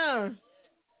 I don't know.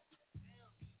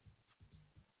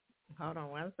 Hold on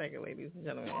 1 second, ladies and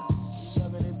gentlemen.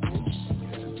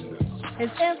 His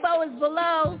info is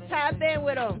below. Tap in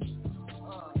with him.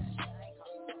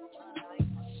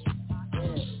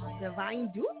 Divine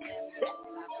Duke.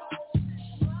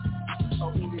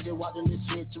 Oh, easy to walk in this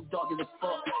shit, too dark as a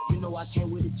fuck. You know I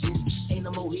came with a jit. Ain't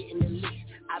no more hitting the lick.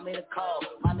 I made a call,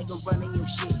 my nigga running your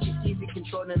shit. Easy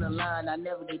controlling the line, I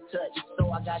never get touched.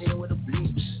 So I got in with a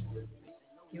blitz.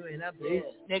 You ain't up there. Yeah.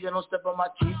 Nigga, don't step on my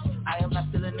kick. I am not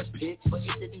still in the pit. But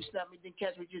if they do snap me, then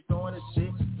catch me just throwing a shit.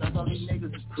 Like all these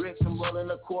niggas is pricks. I'm rolling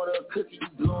a quarter of cookie, you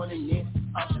blowing in it.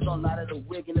 I'm just on out of the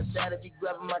wig. And the Saturday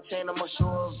grabbing my chain, I'm gonna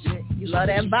show a bit. You love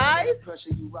that vibe?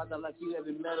 Pressure, you rock out like you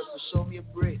heavy metal, so show me a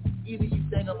brick. Either you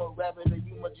think I'm a rapper or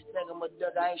you must just think I'm a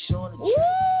duck. I ain't showing the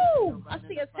Woo! I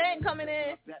see a 10 coming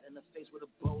in. Bat in the face with a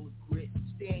bowl of grit.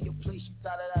 Stay in your place, you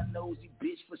thought that I nosy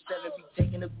bitch. For 7 be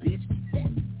taking a bitch.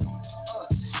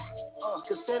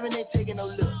 Cause 7 ain't taking no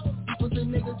look. People the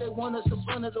niggas that want us up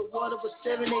under the water, but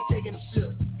 7 ain't taking a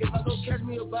flip. If I go catch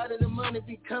me about it, the money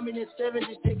be coming in 7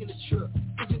 just taking a trip.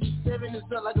 If it's 7,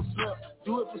 it's up like a flip.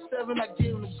 Do it for 7, I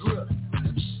give him the grip.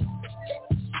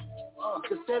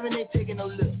 Cause 7 ain't taking no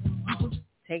look.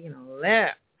 Taking a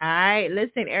look. All right,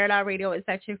 listen, Air It Out Radio is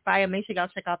Fiyachick Fire. Make sure y'all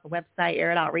check out the website,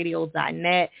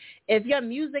 airitoutradio.net. If your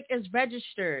music is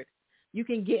registered, you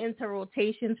can get into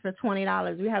rotations for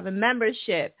 $20. We have a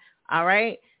membership, all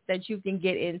right, that you can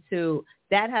get into.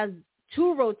 That has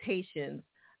 2 rotations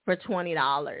for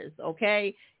 $20,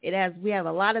 okay? We have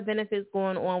a lot of benefits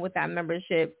going on with that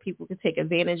membership. People can take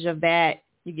advantage of that.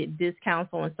 You get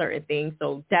discounts on certain things.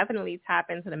 So definitely tap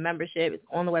into the membership. It's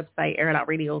on the website,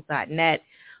 airitoutradio.net.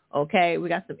 Okay, we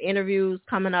got some interviews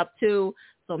coming up too.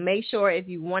 So make sure if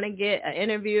you want to get an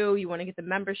interview, you want to get the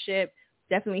membership,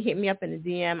 definitely hit me up in the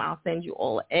DM. I'll send you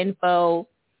all the info.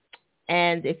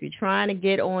 And if you're trying to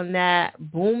get on that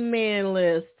Boom Man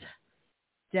list,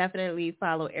 definitely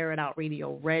follow Air It Out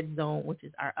Radio Red Zone, which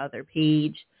is our other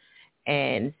page,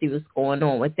 and see what's going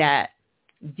on with that.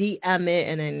 DM it,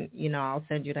 and then, I'll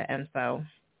send you the info.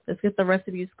 Let's get the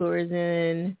recipe scores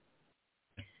in.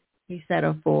 He said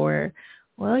a 4.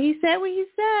 Well, he said what he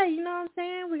said. You know what I'm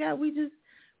saying? We just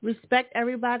respect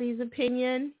everybody's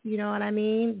opinion. You know what I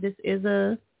mean? This is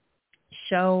a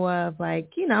show of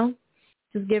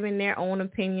just giving their own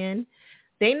opinion.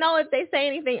 They know if they say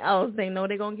anything else, they know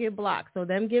they're going to get blocked. So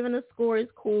them giving a score is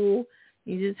cool.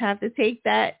 You just have to take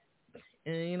that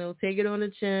and, take it on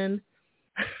the chin.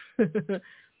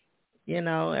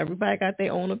 Everybody got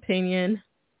their own opinion.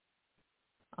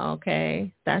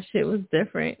 Okay, that shit was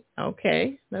different.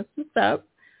 Okay, that's what's up.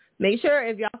 Make sure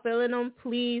if y'all feeling them,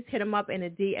 please hit them up in a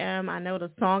DM. I know the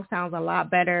song sounds a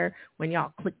lot better when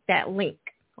y'all click that link.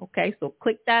 Okay, so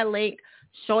click that link.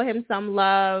 Show him some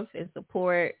love and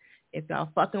support. If y'all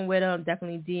fucking with him,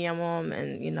 definitely DM him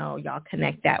and, y'all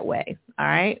connect that way. All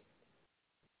right?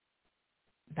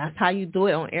 That's how you do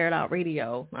it on Air It Out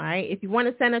Radio. All right? If you want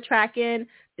to send a track in,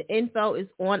 the info is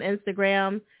on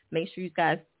Instagram. Make sure you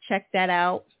guys check that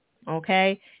out.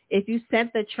 Okay? If you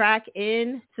sent the track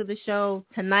in to the show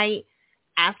tonight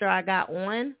after I got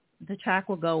on, the track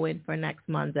will go in for next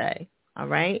Monday. All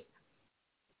right?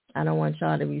 I don't want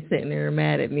y'all to be sitting there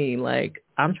mad at me like,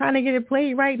 I'm trying to get it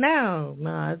played right now.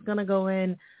 No, it's going to go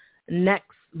in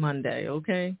next Monday,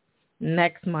 okay?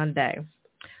 Next Monday.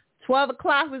 12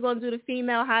 o'clock, we're going to do the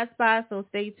female hot spot, so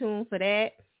stay tuned for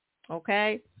that,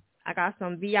 okay? I got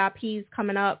some VIPs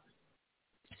coming up,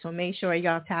 so make sure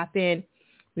y'all tap in.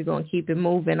 We're going to keep it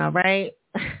moving, all right?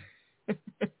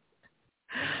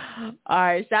 All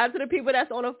right, shout out to the people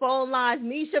that's on the phone lines.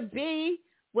 Nisha B,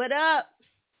 what up?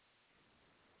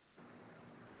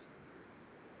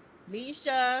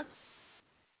 Nisha,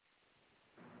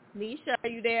 are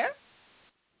you there?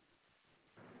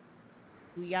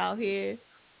 We out here.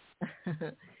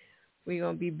 We're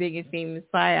going to be big and famous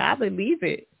fire. I believe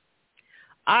it.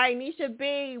 All right, Nisha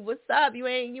B, what's up? You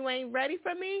ain't ready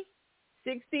for me?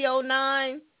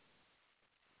 6009.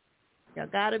 Y'all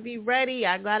got to be ready.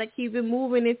 I got to keep it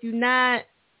moving if you're not.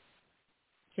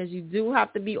 Because you do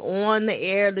have to be on the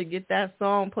air to get that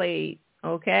song played,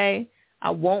 okay? I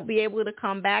won't be able to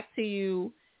come back to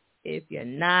you if you're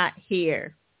not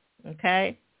here,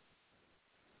 okay?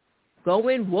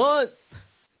 Going once.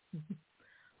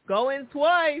 Going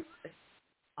twice.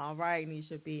 All right,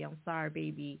 Nisha B. I'm sorry,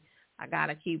 baby. I got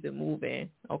to keep it moving,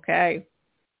 okay?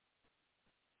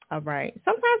 All right.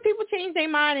 Sometimes people change their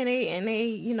mind and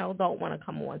they don't want to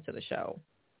come on to the show.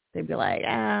 They be like,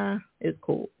 it's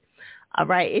cool. All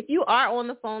right. If you are on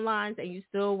the phone lines and you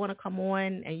still want to come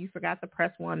on and you forgot to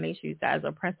press 1, make sure you guys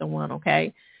are pressing 1,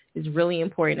 okay? It's really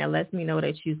important. It lets me know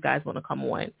that you guys want to come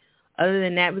on. Other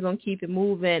than that, we're going to keep it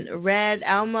moving. Red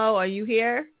Elmo, are you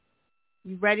here?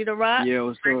 You ready to rock? Yeah,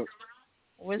 what's up?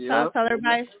 What's up? Tell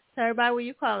everybody where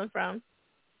you calling from.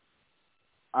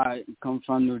 I come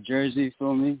from New Jersey,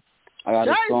 feel me? I got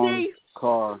a song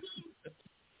called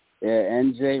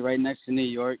NJ, right next to New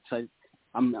York. Type.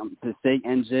 I'm Passaic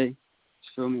NJ,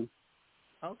 feel me?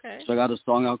 Okay. So I got a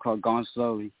song out called Gone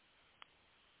Slowly.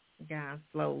 Gone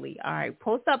Slowly. All right.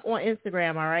 Post up on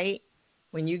Instagram, all right?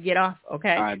 When you get off,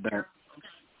 okay? All right, bet.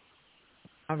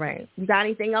 All right. You got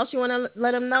anything else you want to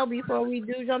let them know before we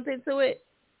do jump into it?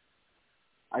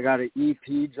 I got an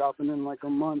EP dropping in like a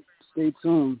month. Stay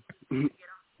tuned.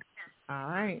 All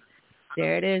right.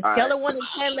 There it is. All Scale right. of 1 to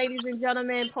 10, ladies and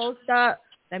gentlemen. Post up.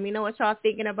 Let me know what y'all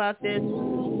thinking about this.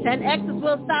 10 X's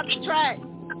will stop the track.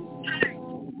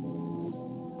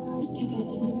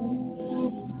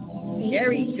 There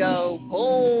we go.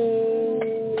 Boom.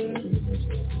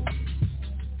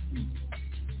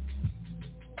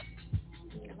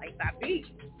 I like that beat.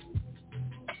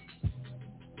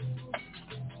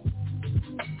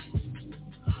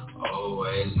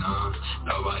 Always on,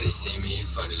 nobody see me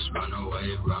if I just run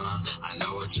away, run. I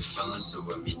know what you're feeling, so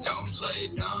with me don't play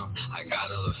dumb. I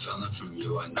got a little feeling from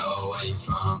you, I know where you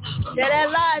from. Get that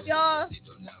live, y'all.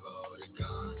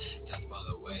 Death by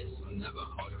the way, so never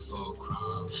hold it for a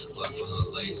crime. Blood full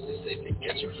of laces, they can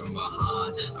get you from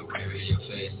behind. I'm craving your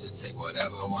face to take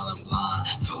whatever while I'm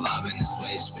blind. Feel alive in this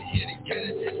place, but here to get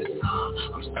it takes the time.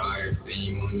 I'm scarred,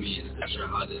 being with me is such a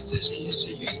hard decision. You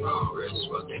should use my own wrist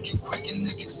while thinking quick and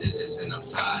nicking scissors. And I'm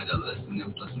tired of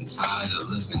listening, plus I'm tired of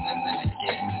living. And then it's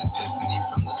getting an epiphany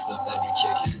from the stuff that be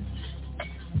kicking.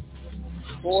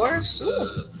 Or?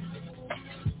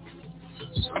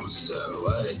 Someone said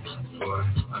wait for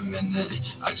a minute,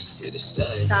 I just here to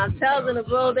say Chantel's in the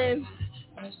building.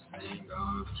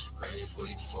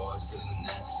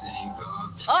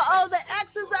 Uh-oh, the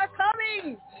X's are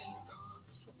coming.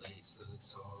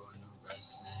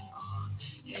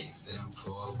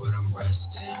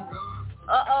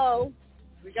 Uh-oh,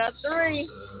 we got 3.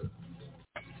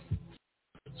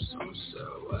 Someone said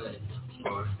wait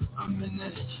for a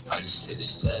minute, I just hit it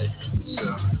say, so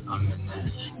I'm in that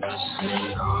next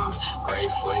thing gone, grade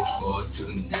 44 to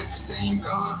the next thing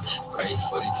gone, grade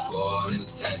 44 to the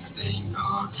next thing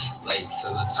gone, late to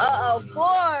the top.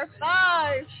 4,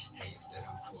 5. Hate that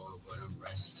I'm poor, but I'm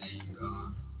resting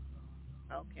gone.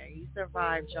 Okay, he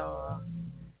survived, y'all.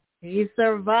 He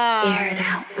survived. Air It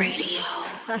Out Radio.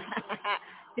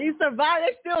 He survived.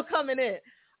 They're still coming in.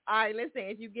 All right, listen,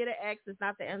 if you get an X, it's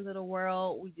not the end of the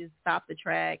world. We just stop the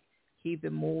track. keep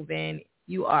it moving.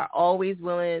 You are always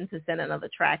willing to send another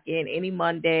track in any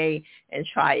Monday and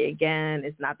try again.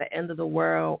 It's not the end of the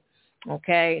world.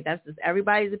 Okay, that's just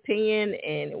everybody's opinion.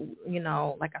 And,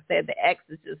 like I said, the X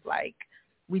is just like,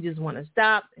 we just want to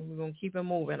stop and we're going to keep it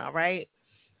moving. All right.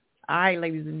 All right,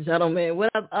 ladies and gentlemen.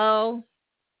 What up, O?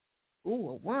 Ooh,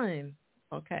 a 1.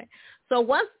 Okay. So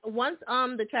once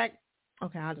the track,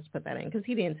 okay, I'll just put that in because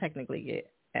he didn't technically get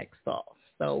X'd off.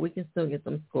 So we can still get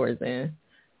some scores in.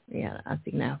 Yeah, I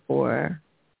think now 4.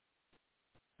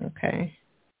 Okay.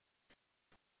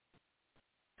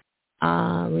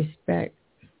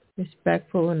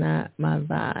 Respectful, not my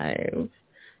vibe.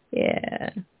 Yeah.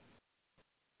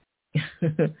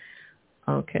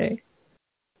 Okay.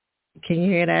 Can you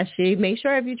hear that, She? Make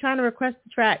sure if you're trying to request the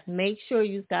track, make sure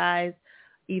you guys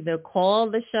either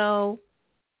call the show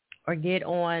or get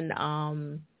on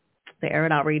the Air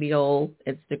It Out Radio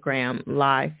Instagram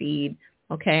live feed.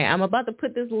 Okay, I'm about to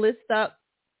put this list up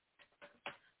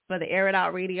for the Air It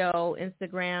Out Radio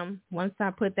Instagram. Once I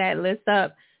put that list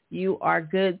up, you are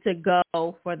good to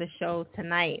go for the show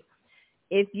tonight.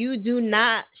 If you do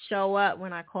not show up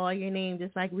when I call your name,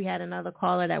 just like we had another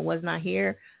caller that was not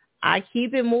here, I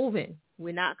keep it moving.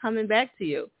 We're not coming back to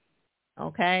you.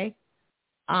 Okay?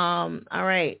 All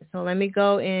right. So let me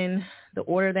go in the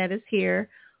order that is here.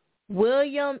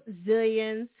 William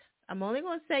Zillions. I'm only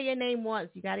going to say your name once.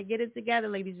 You got to get it together,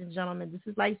 ladies and gentlemen. This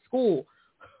is like school.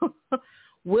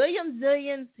 William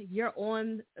Zillions, you're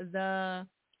on the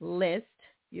list.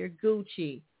 You're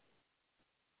Gucci.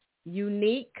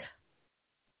 Unique,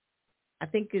 I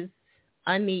think is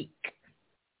Unique.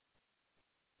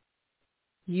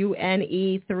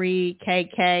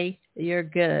 UNE3KK, you're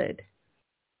good.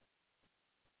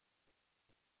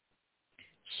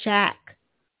 Shack,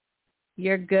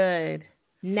 you're good.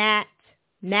 Nat,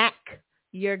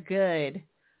 you're good.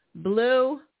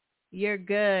 Blue, you're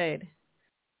good.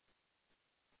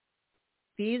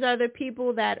 These are the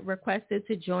people that requested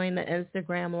to join the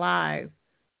Instagram Live.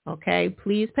 Okay,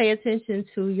 please pay attention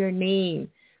to your name.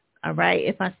 All right,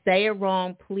 if I say it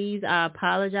wrong, please, I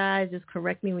apologize. Just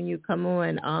correct me when you come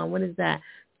on. What is that?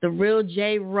 The Real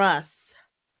J. Russ.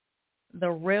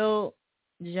 The Real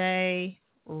J.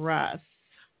 Russ.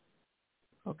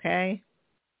 Okay.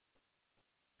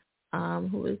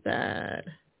 Who is that?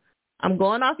 I'm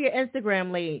going off your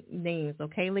Instagram names,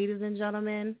 okay, ladies and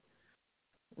gentlemen?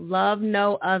 Love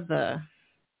No Other.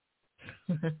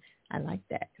 I like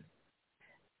that.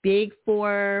 Big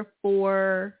 4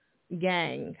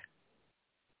 Gang.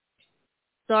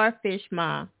 Starfish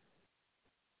Ma.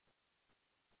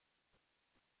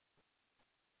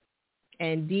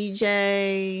 And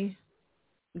DJ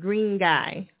Green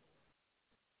Guy.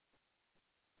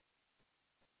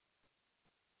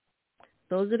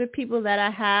 Those are the people that I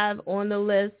have on the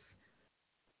list.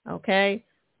 Okay?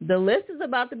 The list is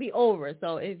about to be over.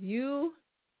 So if you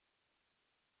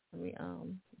it's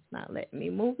not letting me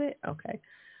move it. Okay.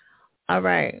 All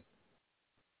right.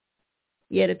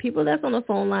 Yeah, the people that's on the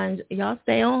phone line, y'all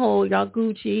stay on hold. Y'all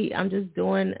Gucci. I'm just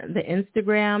doing the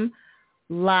Instagram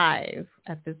live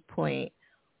at this point.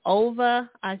 Over,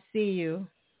 I see you.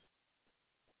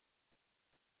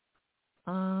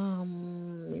 Let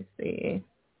me see.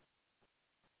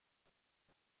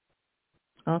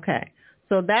 Okay.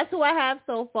 So that's who I have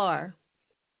so far.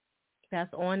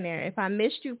 That's on there. If I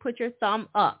missed you, put your thumb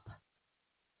up.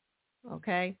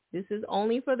 Okay? This is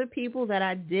only for the people that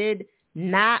I did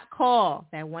not call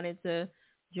that wanted to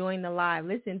join the live.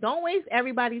 Listen, don't waste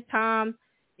everybody's time.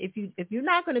 If you're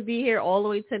not going to be here all the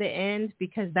way to the end,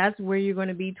 because that's where you're going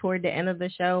to be toward the end of the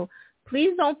show,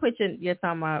 please don't put your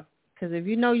thumb up, because if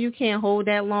you know you can't hold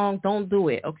that long, don't do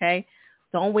it, okay?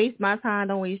 Don't waste my time.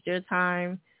 Don't waste your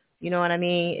time. You know what I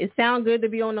mean? It sounds good to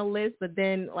be on the list, but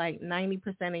then like 90%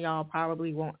 of y'all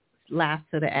probably won't last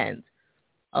to the end.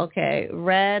 Okay,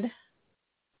 Redhead,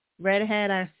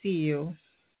 I see you.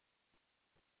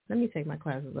 Let me take my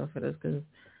glasses off for this, because,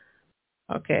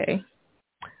 okay.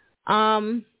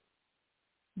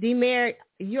 D-Mary,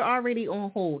 you're already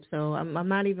on hold, so I'm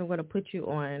not even going to put you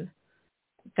on.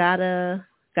 Got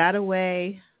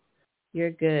away,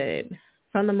 you're good.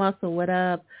 From the Muscle, what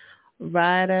up?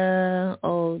 Ryder,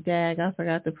 oh, dag, I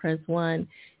forgot to press 1.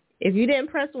 If you didn't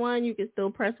press 1, you can still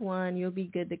press 1. You'll be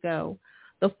good to go.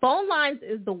 The phone lines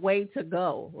is the way to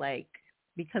go,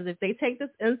 because if they take this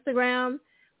Instagram,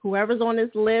 whoever's on this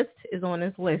list is on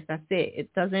this list. That's it. It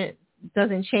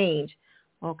doesn't change,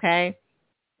 okay?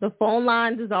 The phone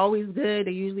lines is always good.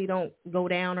 They usually don't go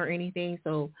down or anything,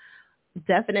 so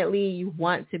definitely you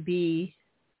want to be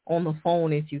on the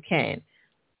phone if you can,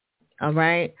 all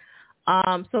right?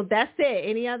 So that's it.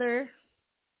 Any other?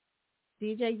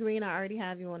 DJ Green, I already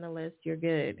have you on the list. You're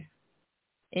good.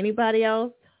 Anybody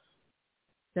else?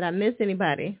 Did I miss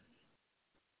anybody?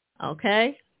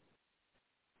 Okay.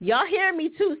 Y'all hear me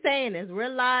too saying this. We're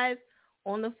live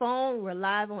on the phone. We're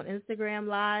live on Instagram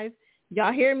Live.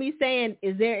 Y'all hear me saying,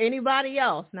 is there anybody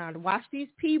else? Now, to watch these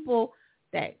people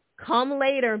that come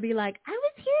later and be like, I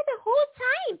was here the whole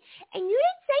time and you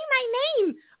didn't say my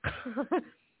name.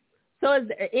 So is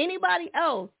there anybody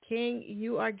else? King,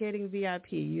 you are getting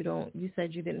VIP. You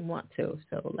said you didn't want to.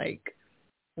 So, like,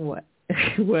 what?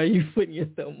 Where are you putting your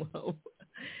thumb up?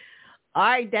 All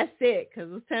right, that's it, because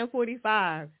it's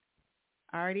 10:45.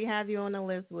 I already have you on the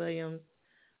list, William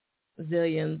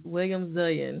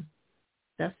Zillion.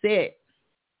 That's it.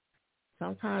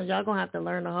 Sometimes y'all going to have to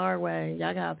learn the hard way.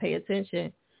 Y'all got to pay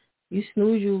attention. You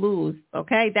snooze, you lose.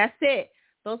 Okay, that's it.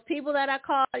 Those people that I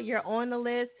called, you're on the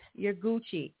list. You're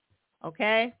Gucci.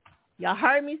 Okay? Y'all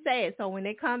heard me say it. So when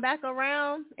they come back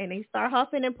around and they start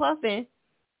huffing and puffing,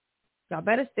 y'all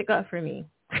better stick up for me.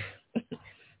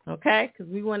 Okay?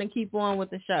 Because we want to keep on with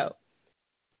the show.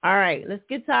 All right, let's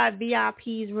get to our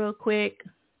VIPs real quick.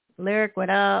 Lyric, what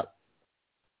up?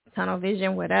 Tunnel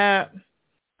Vision, what up?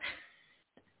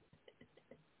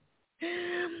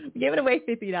 Giving away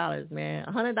 $50, man.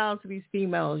 $100 to these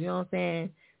females, you know what I'm saying?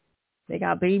 They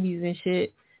got babies and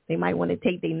shit. They might want to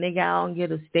take their nigga out and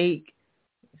get a steak,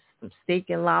 some steak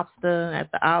and lobster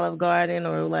at the Olive Garden,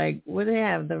 or like, what do they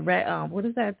have? What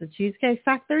is that? The Cheesecake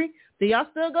Factory? Do y'all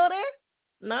still go there?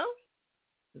 No?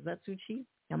 Is that too cheap?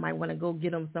 Y'all might want to go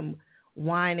get them some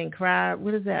wine and crab.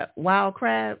 What is that? Wild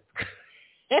crab?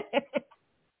 You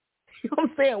know what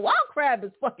I'm saying? Wild crab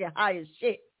is fucking high as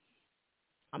shit.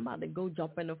 I'm about to go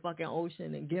jump in the fucking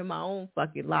ocean and get my own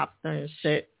fucking lobster and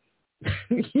shit.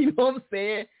 You know what I'm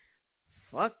saying?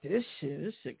 Fuck this shit.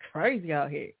 This shit crazy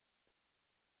out here.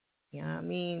 You know what I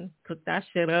mean? Cook that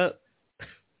shit up.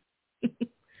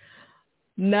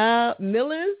 Nah,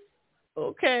 Miller's?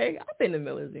 Okay. I've been to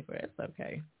Miller's before. It's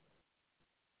okay.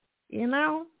 You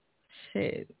know?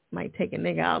 Shit. Might take a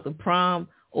nigga out to prom,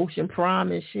 Ocean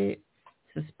Prom and shit.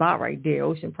 It's a spot right there.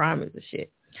 Ocean Prom is the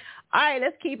shit. All right,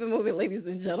 let's keep it moving, ladies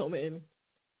and gentlemen.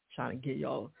 Trying to get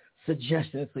y'all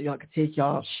suggestions so y'all can take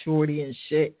y'all shorty and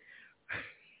shit.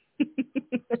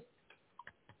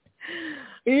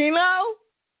 You know?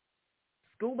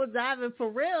 Scuba diving for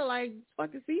real, like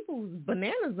fucking seafood's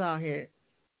bananas out here.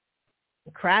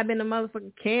 Crab in the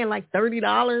motherfucking can, like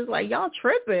 $30. Like, y'all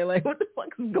tripping. Like, what the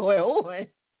fuck is going on?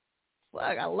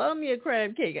 Fuck, I love me a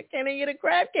crab cake. I can't even get a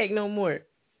crab cake no more.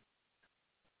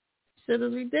 Shit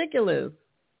is ridiculous.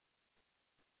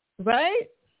 Right?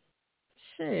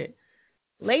 Shit.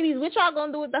 Ladies, what y'all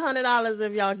gonna do with the $100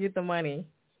 if y'all get the money?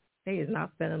 They is not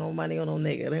spending no money on no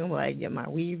nigga. They gonna like, get my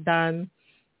weave done,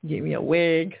 get me a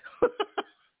wig, put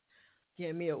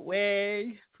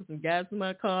some gas in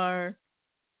my car,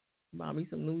 buy me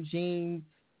some new jeans,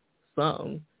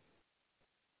 something.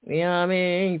 You know what I mean?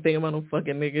 I ain't thinking about no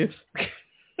fucking niggas.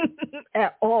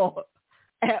 At all.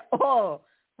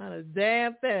 Not a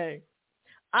damn thing.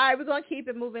 All right, we're going to keep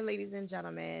it moving, ladies and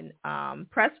gentlemen.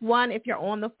 Press 1 if you're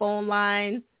on the phone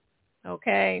lines,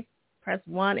 okay? Press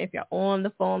 1 if you're on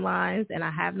the phone lines, and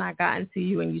I have not gotten to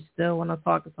you and you still want to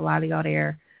talk. There's a lot of y'all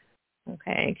there,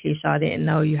 okay? In case y'all didn't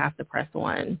know, you have to press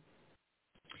 1.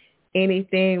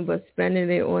 Anything but spending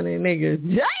it on the niggas.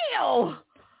 Damn!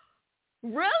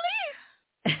 Really?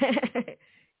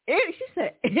 She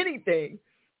said anything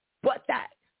but that.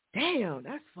 Damn,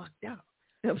 that's fucked up.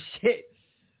 Oh, shit.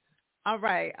 All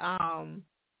right.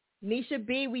 Nisha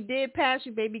B, we did pass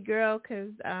you, baby girl,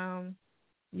 because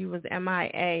you was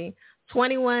MIA.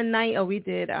 21 night. Oh, we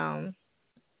did. Well,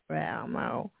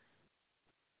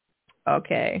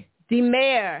 okay.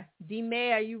 D-Mare,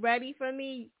 you ready for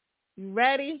me? You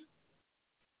ready?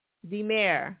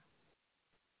 D-Mare.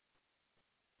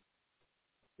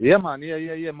 Yeah, man.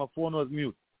 Yeah. My phone was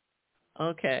mute.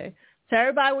 Okay. Tell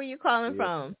everybody where you calling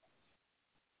from.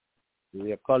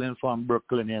 We're calling from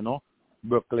Brooklyn, you know.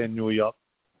 Brooklyn, New York.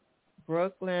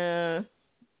 Brooklyn.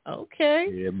 Okay.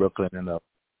 Yeah, Brooklyn enough.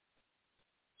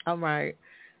 All right.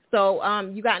 So,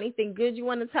 you got anything good you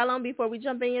want to tell them before we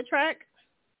jump in your track?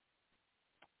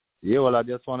 Yeah, well, I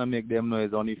just want to make them know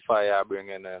it's only fire I bring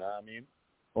in, you know what I mean?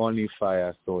 Only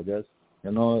fire. So just,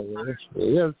 you know,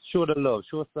 just show the love.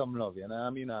 Show some love, you know what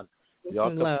I mean? And you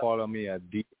have to follow me at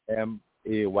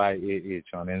DMAYAH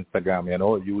on Instagram, you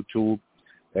know, YouTube.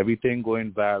 Everything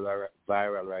going viral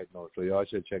right now. So y'all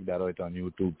should check that out on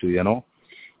YouTube too, you know?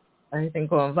 Everything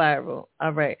going viral.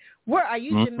 All right. Where are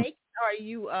you, Jamaican, or are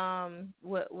you,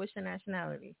 what's your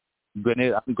nationality? I'm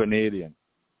Grenadian.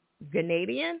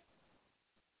 Grenadian?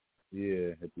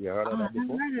 Yeah. You heard of that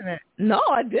before? I heard of that. No,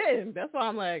 I didn't. That's why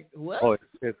I'm like, what? Oh,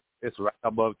 it's It's right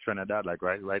above Trinidad, like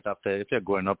right after. If you're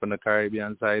going up in the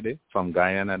Caribbean side, from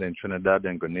Guyana, then Trinidad,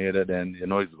 then Grenada, then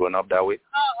it's going up that way.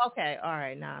 Oh, okay, all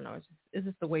right. No, it's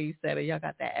just the way you said it. Y'all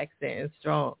got that accent. It's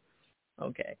strong.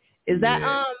 Okay, is that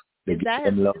his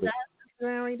Instagram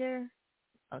right there?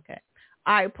 Okay,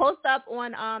 all right. Post up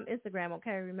on Instagram.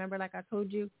 Okay, remember, like I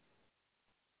told you,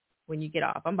 when you get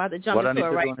off, I'm about to jump into it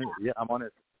right now. Yeah, I'm on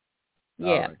it.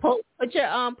 Yeah, right. Put your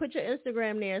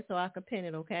Instagram there so I can pin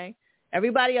it. Okay.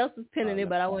 Everybody else is pinning it,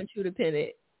 but I want you to pin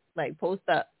it. Like, post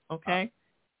up, okay?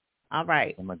 All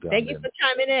right. Oh my God, thank you for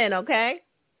chiming in, okay?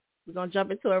 We're going to jump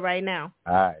into it right now.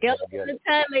 All right. Scale up to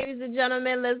 10, ladies and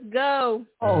gentlemen. Let's go.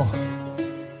 Oh.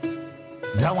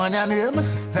 That one and him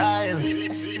style.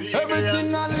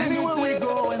 Everything and anywhere we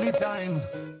go anytime.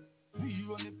 We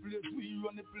run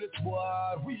the place,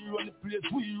 boy. We run the place,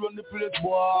 boy. We run the place,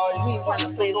 boy.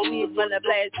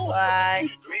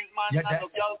 Yeah,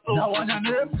 that one and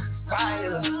him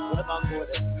style.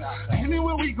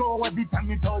 Anywhere we go, every time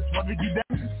we touch, what we give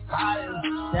them style.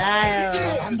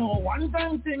 I know one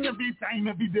time thing every time,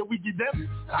 every day we give them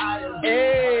style.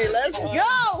 Hey, let's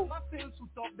go.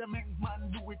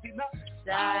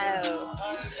 Style.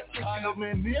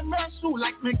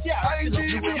 Like me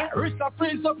wrist a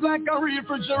freeze up like a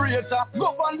refrigerator. Go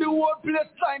on the whole place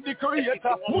like the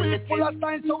creator. We full of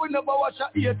signs so we never watch a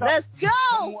eater. Let's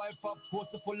go. Wipe up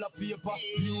poster full of paper.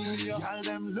 Tell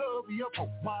them love you up.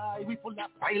 Why we full of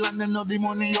file and then know the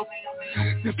money up.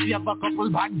 If you have a couple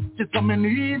bags, just come in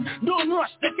need. Don't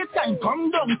rush, take your time,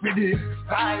 come down for the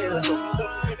style.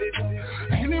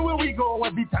 Anywhere we go,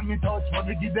 every time we touch, what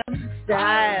we give them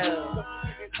style.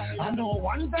 I know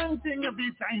one damn thing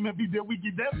every time, every day we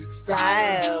give them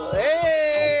style.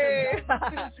 Hey.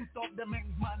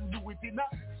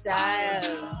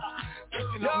 Style.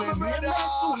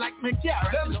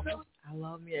 I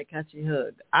love me a catchy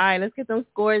hook. All right, let's get them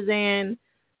scores in.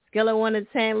 Scale of 1 to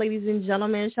 10, ladies and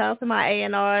gentlemen. Shout out to my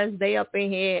A&Rs. They up in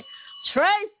here.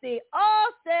 Tracy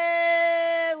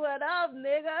Austin, what up,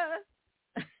 nigga?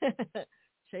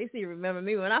 Tracy, remember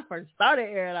me when I first started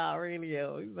Airing Out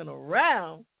Radio. We've been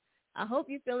around. I hope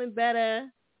you're feeling better.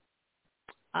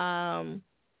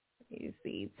 You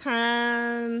see,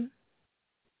 time.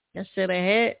 I should have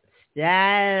hit.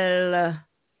 Style.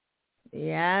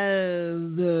 Yes.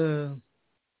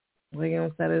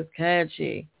 William said it's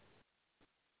catchy.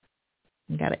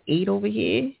 Got an 8 over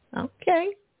here. Okay.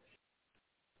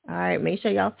 All right. Make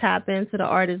sure y'all tap into the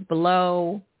artists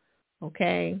below.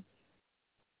 Okay.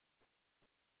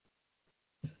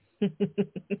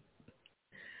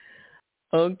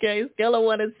 Okay. Scale of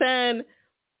 1 to 10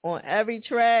 on every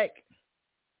track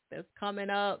that's coming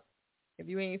up. If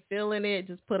you ain't feeling it,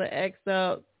 just put an X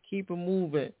up. Keep it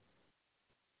moving.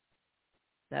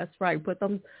 That's right. Put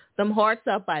them hearts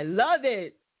up. I love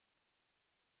it.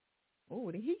 Oh,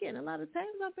 he getting a lot of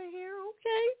tags up in here.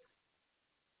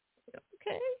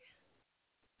 Okay.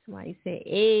 Somebody said,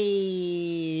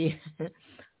 hey.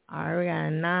 All right, we got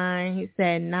a 9. He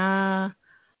said, nah.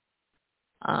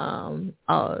 One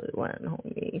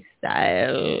homie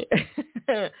style.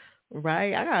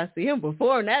 Right? I gotta see him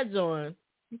before that joint.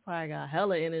 He probably got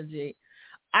hella energy.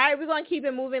 All right, we're gonna keep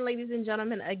it moving, ladies and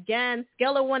gentlemen. Again,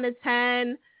 scale of 1 to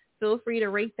 10. Feel free to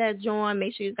rate that joint.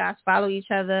 Make sure you guys follow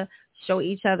each other, show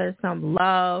each other some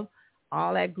love,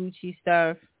 all that Gucci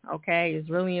stuff. Okay, it's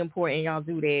really important y'all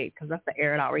do that because that's the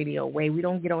Air It Out Radio way. We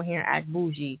don't get on here and act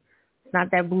bougie. It's not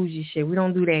that bougie shit. We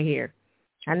don't do that here.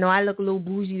 I know I look a little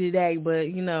bougie today, but,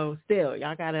 still,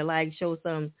 y'all got to, show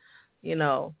some,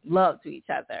 love to each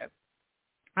other.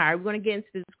 All right, we're going to get into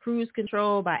this Cruise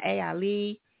Control by A.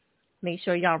 Ali. Make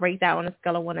sure y'all rate that on a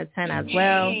scale of 1 to 10 as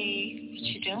well. Hey, what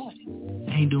you doing?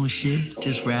 I ain't doing shit,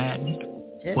 just riding.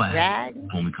 Just riding?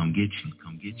 Homie, come get you,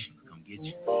 come get you, come get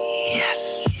you. Yes.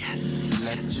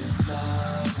 Let your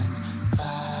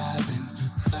vibin',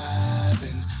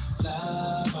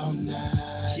 love all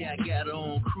night. Yeah, I got her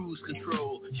on cruise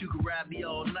control. You can ride me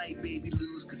all night, baby,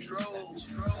 lose control.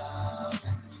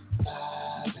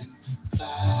 Vibin',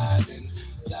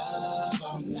 love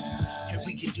all night. And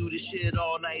we can do this shit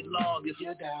all night long if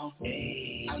you're down.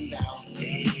 Hey, I'm down.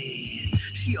 Hey.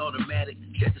 She automatic,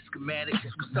 check the schematics, we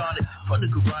started from the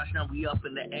garage, now we up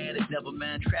in the attic. Never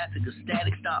mind traffic or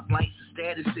static, stop lights and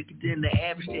status, thicker than the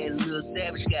average. Daddy, little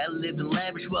savage, gotta live in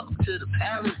lavish. Welcome to the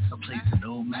palace, a place of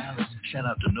no malice. Shout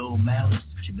out to No Malice.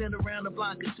 She been around the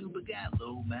block or two, but got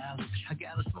low mileage. I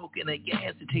got her smoking that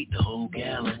gas to take the whole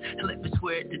gallon, and let me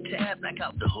swear at the tab, knock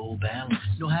out the whole balance.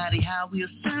 Know how we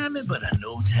assignment, but I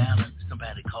know talent.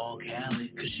 Somebody call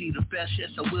Callie, cause she the best, yes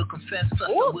I will confess. Plus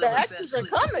ooh, I will the extras are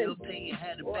coming.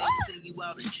 Had a bank, send you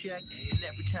out a check, and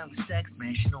every time we stack relax,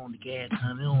 mashing on the gas,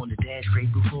 honey on the dash,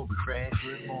 right before we crash.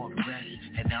 We're more the rest,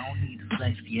 and I don't need to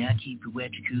flex. Yeah, I keep it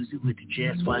wet, jacuzzi with the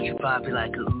jets. Watch you pop it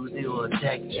like a Uzi or a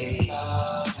tech.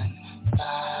 Yeah.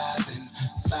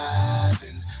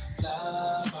 She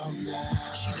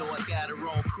know I got her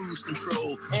on cruise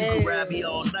control. You can ride me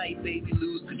all night, baby,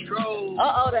 lose control.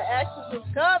 Uh-oh, the exes is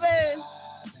coming.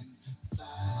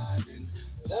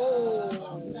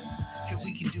 Oh. And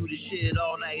we can do this shit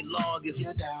all night long if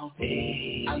you're down.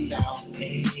 Hey, I'm down.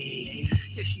 Hey,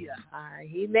 yeah. All right,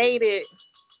 he made it.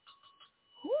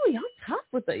 Ooh, y'all tough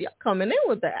with it. Y'all coming in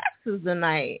with the exes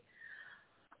tonight.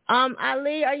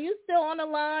 Ali, are you still on the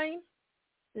line?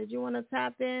 Did you want to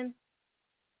tap in?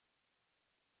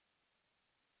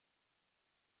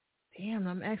 Damn,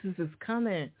 them exes is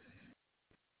coming.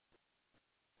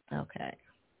 Okay.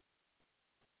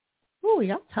 Ooh,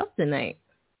 y'all tough tonight.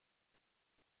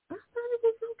 I thought it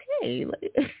was okay.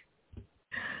 Like,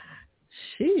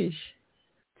 sheesh.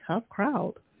 Tough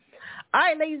crowd. All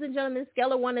right, ladies and gentlemen,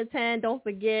 scale of 1 to 10. Don't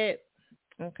forget.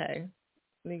 Okay.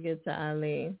 Let me get to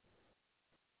Ali.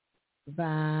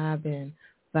 Vibing.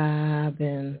 I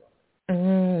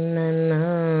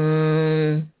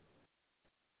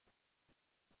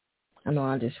know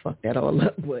I just fucked that all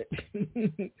up, but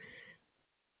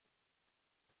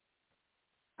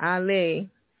Ali.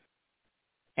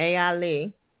 Hey,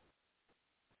 Ali.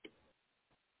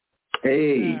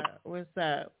 Hey. What's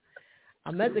up?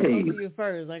 I meant to come to you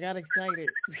first. I got excited.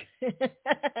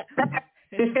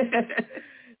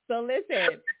 So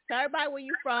listen, tell everybody where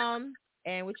you from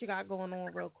and what you got going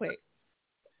on real quick.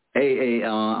 Hey,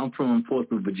 I'm from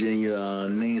Portsmouth, Virginia.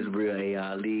 Name's real. Hey,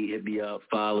 Ali, hit me up,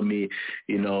 follow me.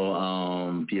 You can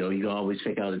always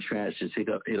check out the tracks. Just hit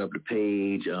up the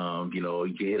page. You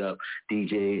can hit up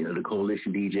DJ, the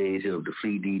Coalition DJs, hit up the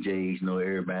Fleet DJs.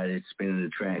 Everybody that's spinning the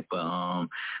track.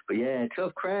 But yeah,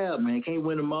 tough crowd, man. Can't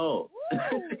win them all.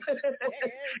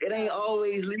 It ain't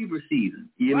always Libra season,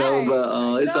 right.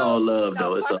 But it's all love,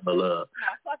 though. It's all love.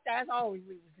 Fuck that. It's always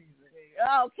Libra season.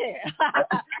 I don't care.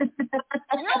 We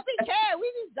don't be care.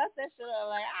 We just dust that shit up.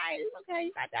 Like, all right, it's okay.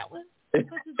 You got that one.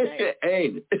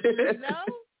 Hey.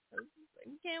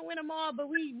 We can't win them all, but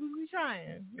we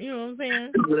trying. You know what I'm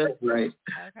saying? That's right.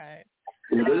 Okay.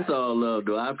 Yeah, but it's all love,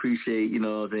 though. I appreciate,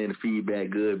 the feedback,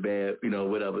 good, bad,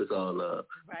 whatever. It's all love.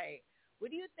 Right. What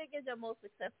do you think is your most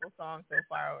successful song so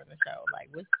far on the show? Like,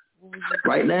 what was your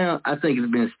right now, I think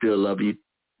it's been Still Love You.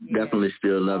 Yeah. Definitely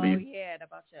Still Love You. Oh, yeah,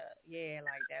 about your,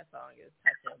 like that song is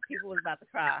touching. People was about to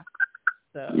cry.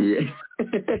 So. Yeah.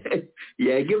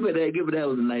 Yeah, give it that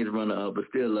was a nice runner-up, but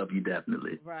Still Love You,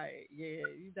 definitely. Right, yeah,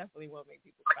 you definitely want to make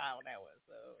people cry on that one.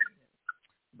 So,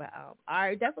 but,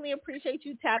 I definitely appreciate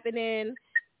you tapping in.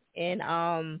 And,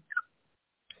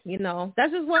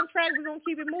 that's just one track. We're going to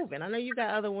keep it moving. I know you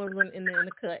got other ones in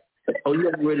the cut. Oh, you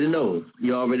already know.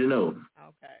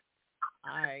 Okay.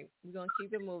 All right. We're going to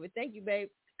keep it moving. Thank you, babe.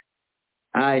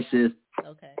 All right, sis.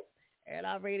 Okay.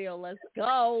 Airitoutradio, let's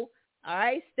go. All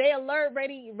right. Stay alert,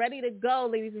 ready to go,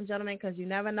 ladies and gentlemen, because you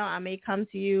never know. I may come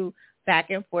to you back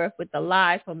and forth with the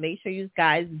live, so make sure you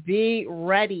guys be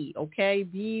ready, okay?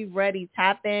 Be ready.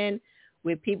 Tap in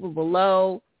with people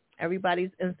below.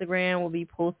 Everybody's Instagram will be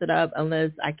posted up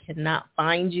unless I cannot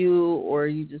find you or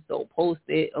you just don't post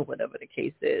it or whatever the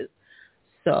case is.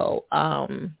 So,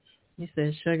 you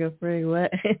said sugar-free,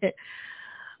 what?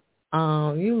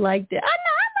 You liked it. I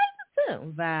liked it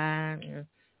too. Vibe,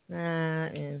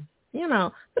 and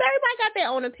but everybody got their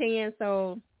own opinion.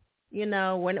 So,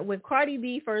 when Cardi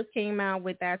B first came out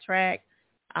with that track,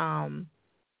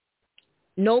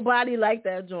 nobody liked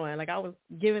that joint. Like, I was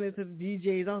giving it to the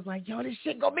DJs. I was like, yo, this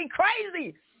shit gonna be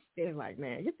crazy. They was like,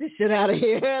 man, get this shit out of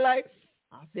here. Like,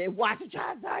 I said, watch it,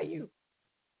 try to tell you.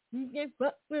 You get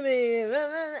fucked with me.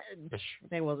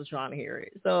 They wasn't trying to hear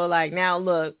it. So, like, now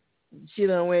look, she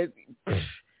done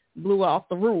blew off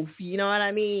the roof. You know what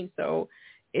I mean? So,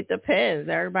 it depends.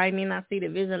 Everybody may not see the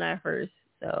vision at first.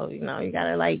 So, you got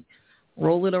to, like,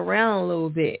 roll it around a little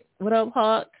bit. What up,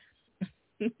 Hawk?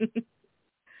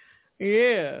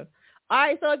 Yeah. All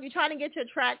right, so if you're trying to get your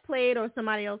track played or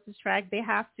somebody else's track, they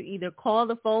have to either call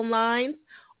the phone lines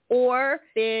or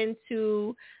send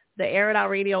to the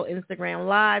Airitoutradio Instagram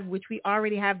Live, which we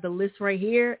already have the list right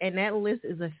here, and that list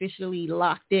is officially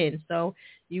locked in. So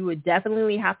you would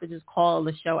definitely have to just call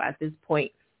the show at this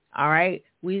point. All right?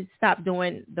 We stopped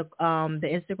doing the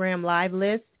Instagram Live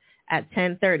list at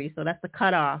 10:30, so that's the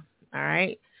cutoff. All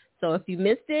right? So if you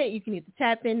missed it, you can either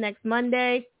tap in next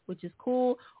Monday, which is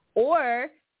cool,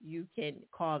 or you can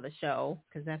call the show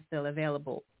because that's still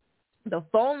available. The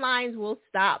phone lines will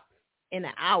stop in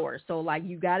an hour. So, like,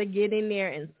 you got to get in there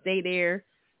and stay there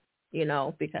you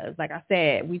know, because like I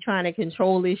said, we trying to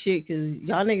control this shit because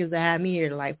y'all niggas have me here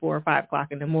to like 4 or 5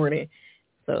 o'clock in the morning.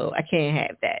 So I can't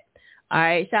have that. All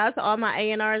right. Shout out to all my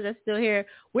A&Rs that's still here.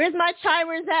 Where's my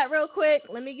chimers at real quick?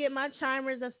 Let me get my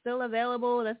chimers that's still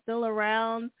available, that's still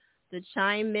around to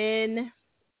chime in.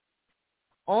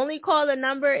 Only call the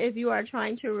number if you are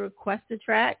trying to request a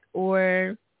track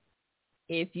or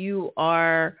if you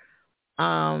are,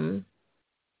 the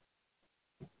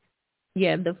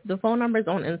phone number is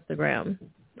on Instagram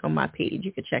on my page.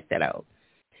 You can check that out.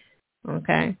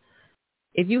 Okay.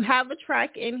 If you have a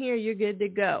track in here, you're good to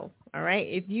go. All right.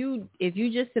 If you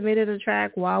just submitted a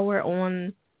track while we're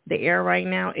on the air right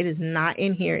now, it is not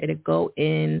in here. It'll go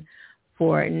in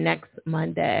for next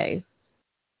Monday.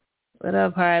 What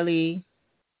up, Harley?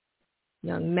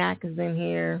 Young Mac is in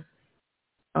here.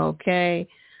 Okay.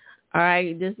 All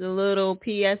right. Just a little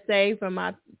PSA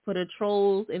for the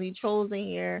trolls. Any trolls in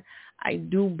here, I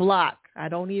do block. I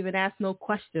don't even ask no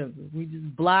questions. We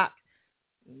just block.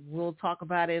 We'll talk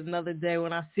about it another day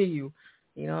when I see you.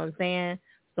 You know what I'm saying?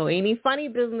 So any funny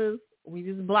business, we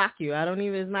just block you.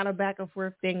 It's not a back and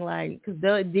forth thing, like, because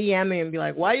they'll DM me and be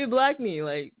like, why you block me?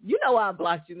 Like, you know why I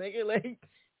blocked you, nigga. Like,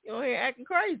 you know, here acting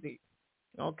crazy.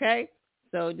 Okay?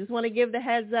 So just want to give the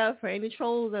heads up for any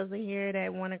trolls that's in here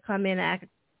that want to come in and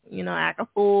act a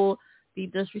fool, be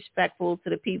disrespectful to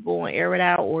the people and air it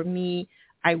out or me.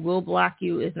 I will block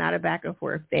you. It's not a back and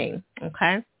forth thing.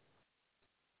 Okay?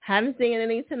 Haven't seen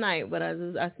any tonight, but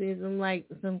I see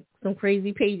some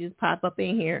crazy pages pop up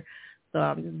in here. So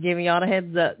I'm just giving y'all the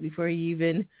heads up before you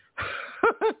even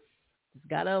just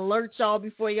gotta alert y'all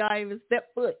before y'all even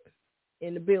step foot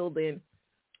in the building.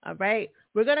 All right.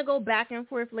 We're gonna go back and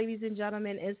forth, ladies and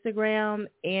gentlemen, Instagram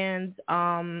and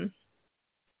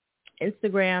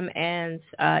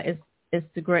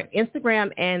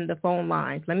the phone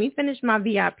lines. Let me finish my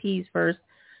VIPs first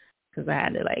because I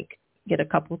had to get a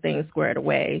couple things squared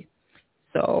away.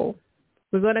 So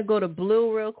we're going to go to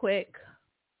Blue real quick.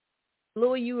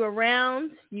 Blue, are you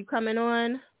around? You coming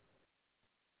on?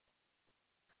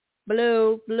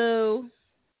 Blue.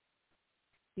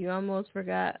 You almost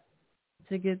forgot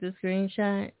to get the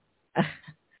screenshot.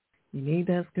 You need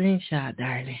that screenshot,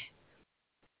 darling.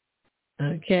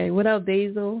 Okay, what up,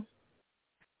 Basil?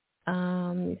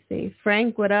 Let me see.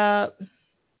 Frank, what up?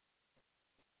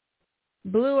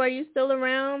 Blue, are you still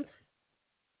around?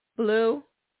 Blue?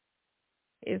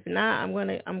 If not, I'm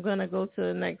gonna go to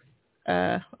the next.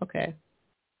 Okay.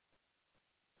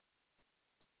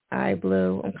 All right,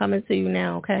 Blue. I'm coming to you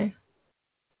now. Okay.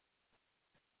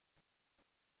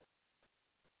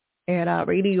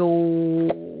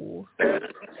 Airitoutradio.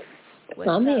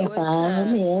 I'm here,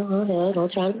 I'm here.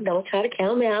 Don't try to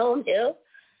count me out. I'm here.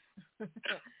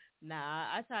 Nah,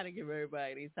 I try to give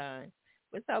everybody time.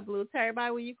 What's up, Blue? Tell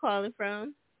everybody where you calling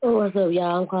from. Oh, what's up,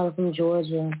 y'all? I'm calling from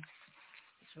Georgia.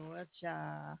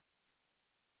 Georgia.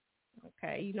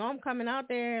 Okay, you know I'm coming out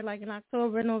there in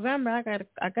October, November.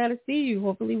 I gotta see you.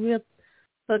 Hopefully we'll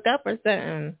hook up or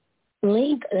something.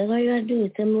 Link. That's all you gotta do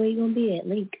is tell me where you gonna be at.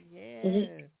 Link.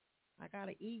 Yeah. I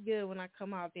gotta eat good when I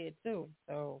come out there too.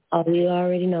 So. Oh, you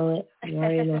already know it. You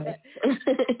already know it.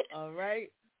 All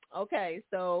right. Okay.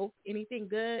 So, anything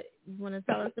good you want to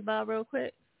tell us about real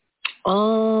quick?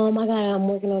 I'm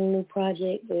working on a new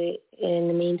project, but in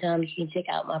the meantime, you can check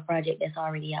out my project that's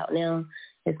already out now.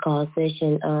 It's called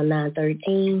Session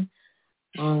 913.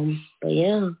 But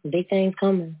yeah, big things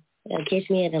coming. Catch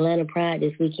me at Atlanta Pride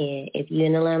this weekend. If you're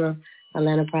in Atlanta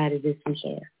Pride is this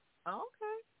weekend.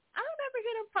 Okay. I don't ever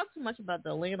hear them talk too much about the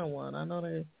Atlanta one. I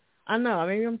know.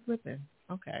 Maybe I'm flipping.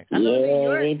 Okay. I know yeah, New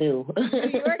York, they do.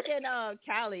 New York and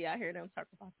Cali, I hear them talk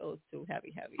about those two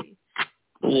heavy.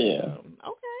 Yeah.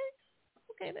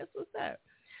 Okay, that's what's up.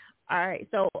 All right.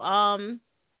 So,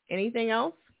 anything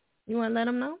else you want to let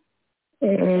them know?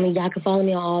 Y'all can follow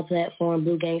me on all platforms.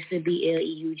 Blue Gangsta,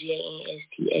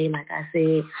 BLEUJANSTA. Like I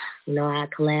said, I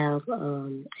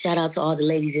collab. Shout out to all the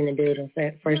ladies in the building.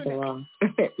 First of all,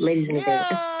 ladies in the building.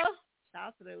 Shout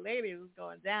out to the ladies. It's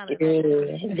going down. Yeah,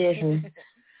 definitely.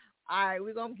 All right,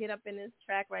 we're gonna get up in this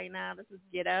track right now. This is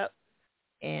Get Up,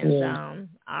 and all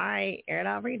right,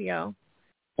 Airitoutradio.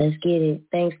 Let's get it.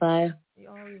 Thanks, Fire. You're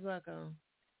always welcome.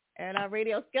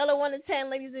 Airitoutradio. Scale of 1 to 10,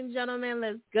 ladies and gentlemen.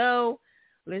 Let's go.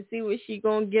 Let's see what she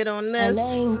gonna get on this.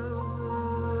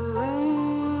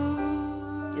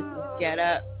 This is Get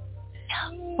Up.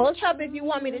 Hold up if you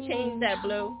want me to change that,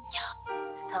 Blue.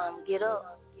 It's time to get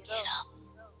up.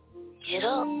 Get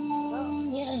up.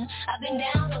 Yeah. I've been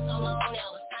down for so long,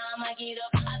 now it's time I get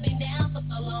up. I've been down for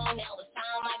so long, now it's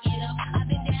time I get up. I've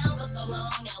been down for so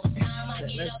long, now it's time I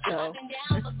get up. I've been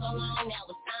down for so long, now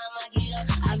it's time I get up.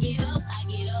 I get up, I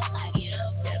get up, I get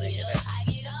up, I get up, I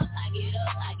get up, I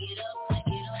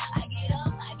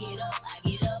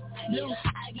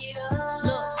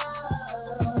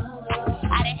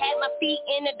I done had my feet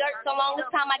in the dirt so long, this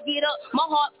time I get up. My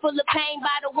heart full of pain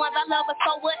by the ones I love, but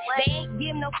so what? They ain't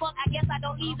give no fuck, I guess I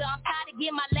don't either. I'm tired of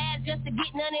getting my last just to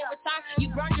get none in return. You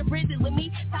burned your bridges with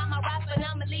me, time I rise, but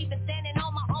I'ma leave and standing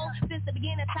on my own since the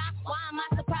beginning of time. Why am I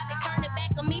surprised they turned it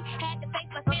back on me? Had to face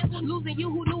my fears, losing you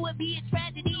who knew it'd be a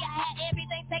tragedy. I had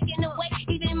everything taken away,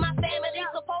 even my family,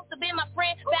 supposed to be my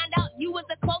friend. Found out you was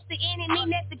the closest enemy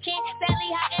next to kin. Sadly,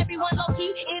 how everyone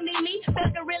low-key envy me.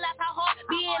 Failed to realize how hard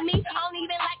being me. I don't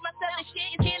even like myself, the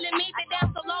shit is killing me. Been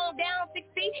down so long, down 6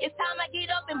 feet. It's time I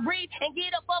get up and breathe and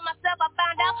get up for myself. I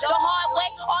found out the hard way.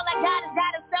 All I got is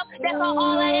God himself. That's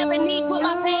all I ever need. Put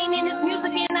my pain in this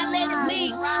music and I let it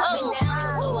bleed. I've been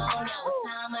down for so long, now it's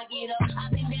time I get up.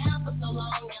 I've been down for so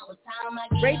long, now it's time I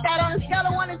get up. Rate that on a scale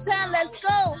of 1 to 10. Let's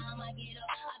go.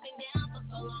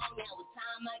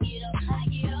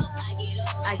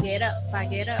 I get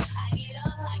up.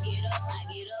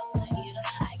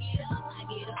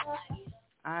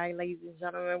 All right, ladies and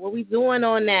gentlemen, what we doing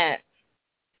on that?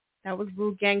 That was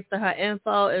Blue Gangsta. Her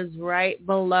info is right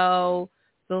below.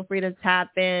 Feel free to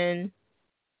tap in.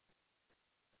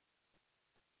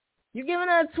 You giving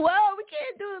her a 12? We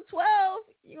can't do a 12.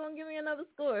 You gonna give me another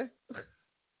score?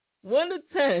 1 to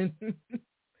 10.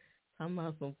 Talking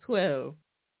about some 12.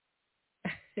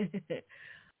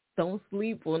 Don't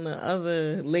sleep on the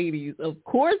other ladies. Of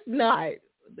course not.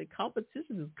 The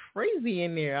competition is crazy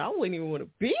in there. I wouldn't even want to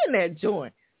be in that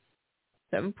joint.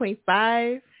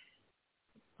 7.5.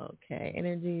 Okay.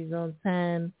 Energy is on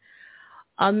 10.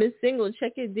 Miss Single,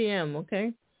 check your DM,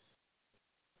 okay?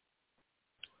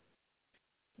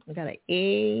 I got an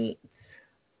 8.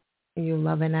 You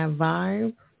loving that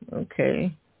vibe?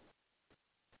 Okay.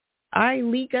 All right,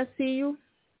 Leek, I see you.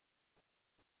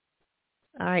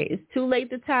 All right, it's too late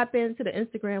to tap into the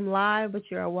Instagram Live, but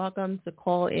you are welcome to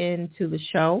call in to the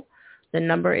show. The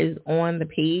number is on the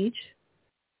page.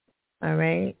 All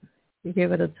right, you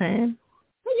give it a 10.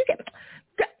 Well, you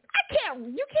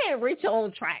can't reach your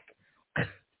own track.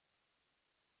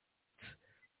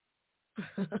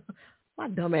 My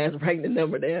dumb ass writing the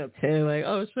number down 10. Like,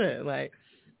 oh shit, like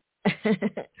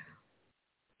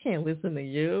can't listen to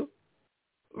you,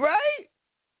 right?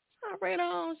 I write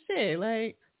our own shit,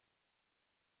 like.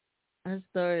 I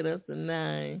started us a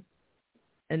 9.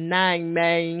 A 9,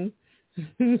 man.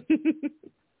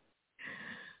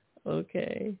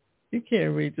 Okay. You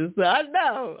can't read this. I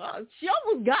know. She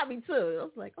almost got me too. I was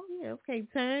like, oh yeah, okay,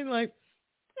 10. Like,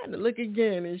 I had to look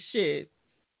again and shit.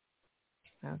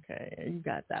 Okay, you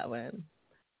got that one.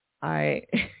 All right.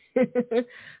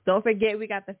 Don't forget, we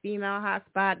got the female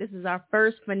hotspot. This is our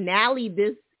first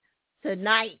finale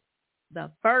tonight.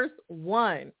 The first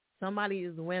one. Somebody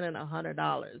is winning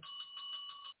 $100.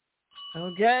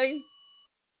 Okay?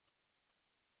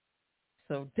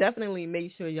 So definitely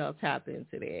make sure y'all tap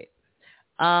into that.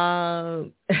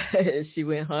 She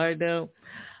went hard though.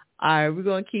 All right, we're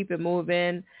going to keep it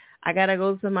moving. I got to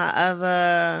go to my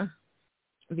other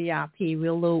VIP. We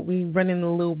running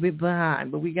a little bit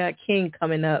behind, but we got King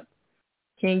coming up.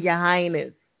 King, Your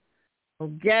Highness.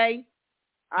 Okay?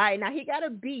 All right, now he got a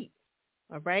beat.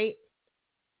 All right?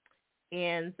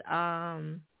 And,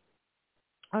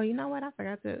 oh, you know what? I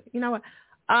forgot to, you know what?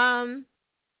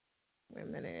 Wait a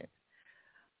minute.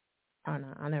 Oh, no,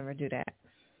 I'll never do that.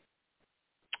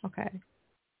 Okay.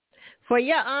 For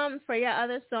your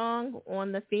other song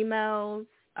on the female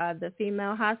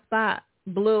hotspot,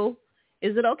 Blue,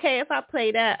 is it okay if I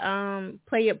play that,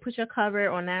 put your cover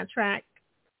on that track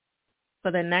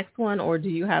for the next one, or do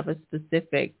you have a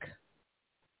specific,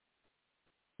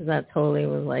 because I totally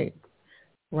was like,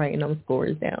 writing them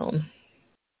scores down.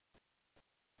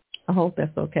 I hope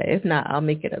that's okay. If not, I'll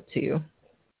make it up to you.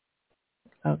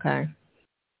 Okay.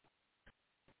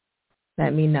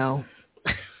 Let me know.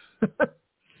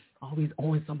 Always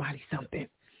owing somebody something.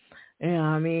 You know what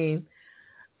I mean?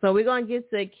 So we're going to get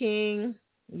to King,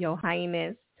 Your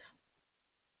Highness.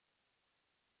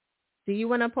 Do you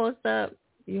want to post up?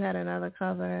 You had another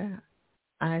cover.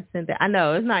 I sent it. I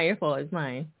know. It's not your fault. It's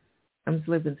mine. I'm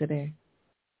slipping today.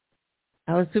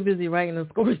 I was too busy writing the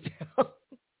scores down.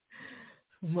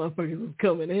 Motherfuckers was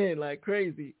coming in like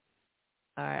crazy.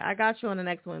 All right, I got you on the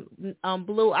next one.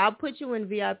 Blue, I'll put you in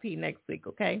VIP next week,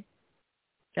 okay?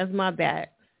 That's my bad.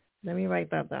 Let me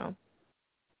write that down.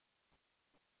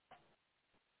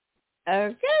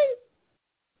 Okay.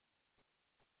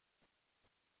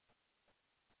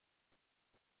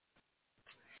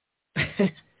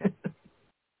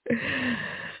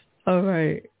 All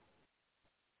right.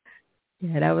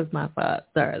 Yeah, that was my fault,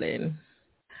 darling.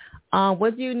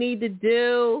 What do you need to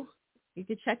do? You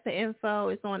can check the info.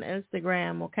 It's on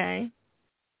Instagram, okay?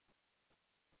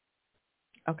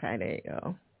 Okay, there you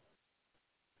go.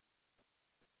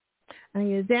 I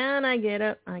get down, I get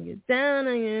up. I get down,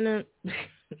 I get up.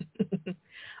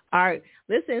 All right.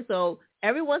 Listen, so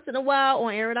every once in a while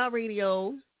on Air It Out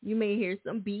Radio, you may hear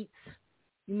some beats.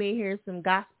 You may hear some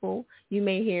gospel. You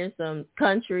may hear some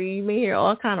country. You may hear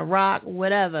all kind of rock,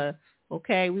 whatever.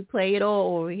 Okay? We play it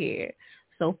all over here.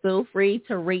 So feel free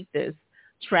to rate this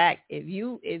track. If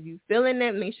you feeling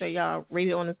it, make sure y'all rate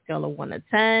it on a scale of 1 to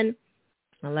 10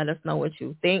 and let us know what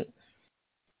you think.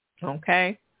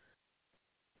 Okay?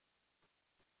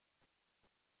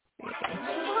 I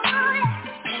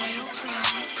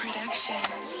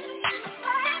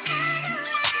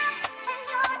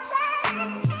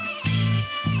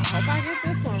hope I get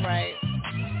this one right.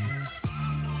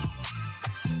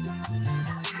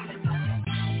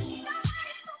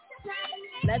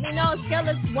 Let me know. Scale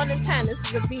is 1 to 10. This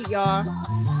is a beat, y'all.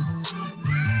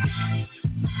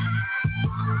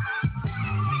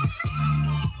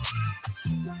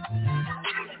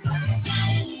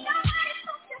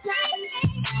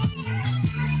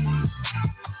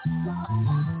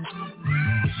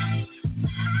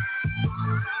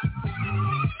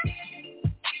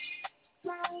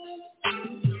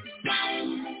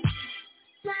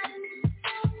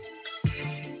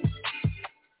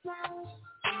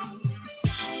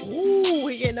 Ooh,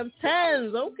 we getting them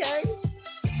 10s. Okay.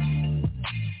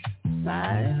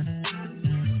 5.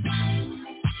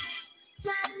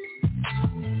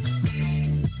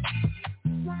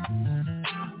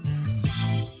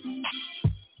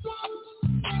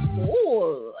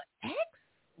 Ooh, X?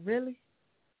 Really?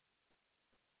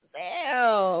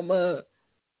 Damn.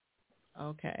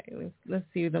 Okay, let's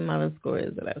see what the other score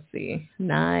is that I see.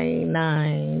 9,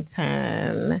 9,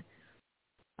 10.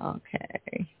 Okay.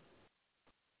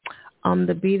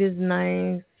 The beat is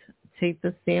nice. Take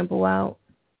the sample out.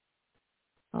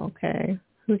 Okay.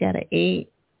 We got an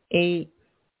 8, 8,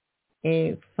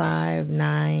 8, 5,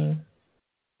 9.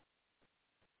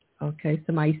 Okay,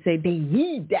 somebody said they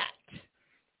need that.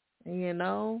 You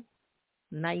know?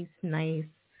 Nice. We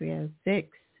have 6,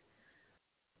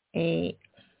 8,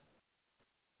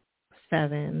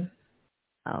 7.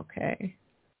 Okay.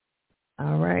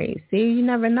 All right. See, you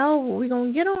never know what we're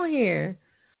going to get on here.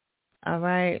 All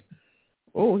right.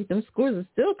 Oh, them scores are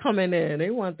still coming in. They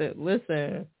want to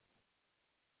listen.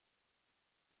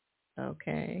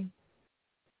 Okay.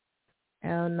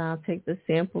 And now take the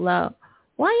sample out.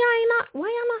 Why y'all not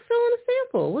feeling the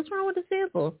sample? What's wrong with the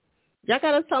sample? Y'all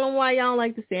gotta tell them why y'all don't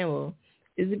like the sample.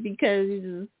 Is it because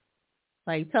you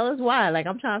just tell us why?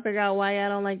 I'm trying to figure out why y'all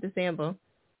don't like the sample.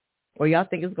 Or y'all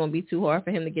think it's gonna be too hard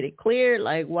for him to get it cleared?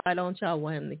 Why don't y'all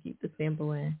want him to keep the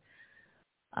sample in?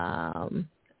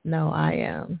 No, I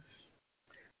am.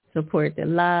 Support the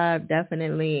live,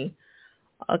 definitely.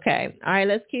 Okay. All right,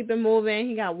 let's keep it moving.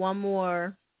 He got one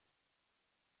more.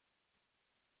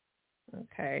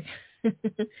 Okay.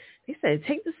 He said,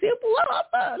 take the sample off.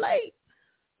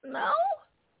 No?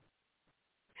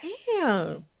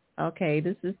 Damn. Okay,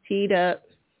 this is teed up.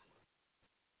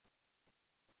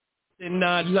 And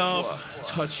I love,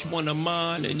 touch one of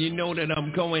mine, and you know that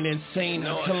I'm going insane.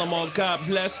 I tell them all God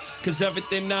bless, cause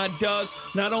everything I does,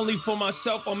 not only for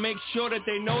myself, I'll make sure that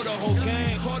they know the whole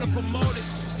game. Call the promoters,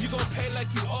 you gon' pay like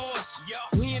you owe us.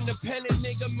 We independent,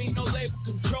 nigga, me no label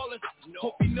controllers.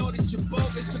 Hope you know that you're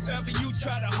bogus if ever you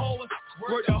try to hold us.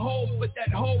 Word to hold, but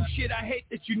that whole shit I hate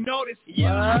that you notice.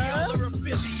 Yeah, y'all are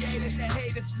affiliated, the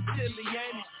haters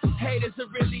conciliated. Haters are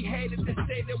really hated to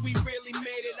say that we really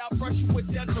made it. I'll brush you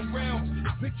with death around.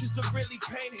 Pictures are really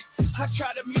painted. I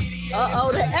try to mediate.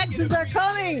 Uh-oh, the X's are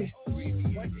coming. Ooh,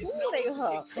 they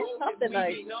huff. It's tough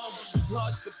tonight.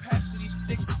 Large capacity,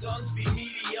 6 guns be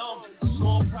medium.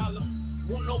 Small problem.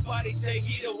 Won't nobody take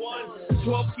either one.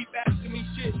 12 keep asking me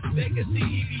shit. They can see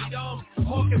he be dumb.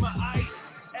 Hawking my eyes.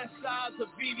 S-size of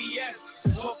BBS.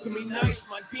 Talk to me nice.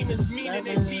 My demons meaning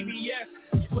they TBS.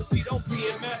 Pussy don't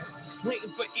PMS.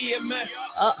 Waiting for EMS.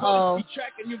 Uh-oh. Be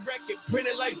tracking your record.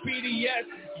 Printed like BDS.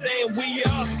 Saying we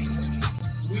up.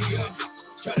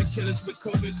 Try to kill us with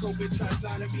COVID try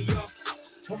signing me up.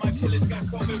 All my killers got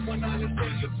COVID. One honest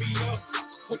day you'll be up.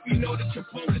 Hope you know that your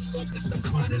phone is focused. I'm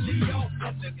finally up.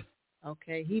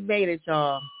 Okay, he made it,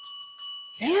 y'all.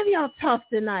 Damn, y'all tough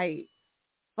tonight.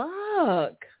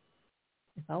 Fuck.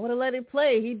 If I would have let it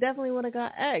play, he definitely would have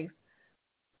got X.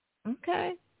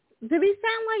 Okay. Did he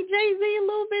sound like Jay-Z a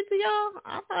little bit to y'all?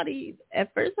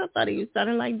 At first I thought he was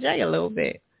sounding like Jay a little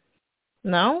bit.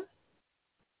 No?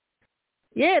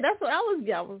 Yeah, that's what I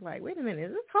was like, wait a minute,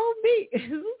 is this whole beat?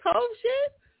 Is this whole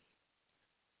shit?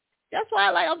 That's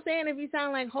why, I'm saying if he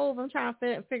sound like Hov, I'm trying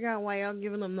to figure out why y'all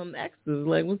giving him them X's.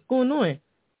 What's going on?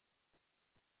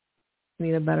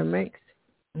 Need a better mix?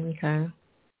 Okay.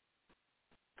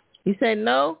 He said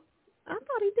no? I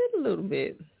thought he did a little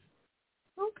bit.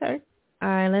 Okay. All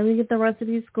right, let me get the rest of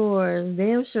these scores.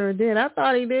 Damn sure did. I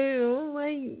thought he did.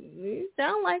 Like, he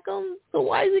sound like him. So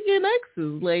why is he getting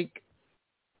X's? Like,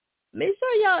 make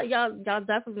sure y'all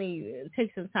definitely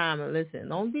take some time and listen.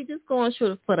 Don't be just going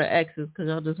short for the X's because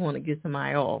y'all just want to get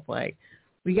somebody off. Like,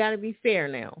 we got to be fair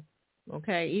now.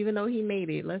 Okay? Even though he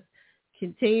made it, let's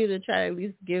continue to try to at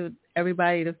least give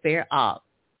everybody the fair op,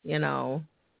 you know.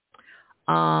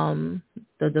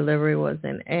 The delivery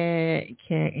wasn't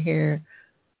can't hear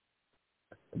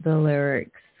the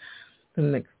lyrics. The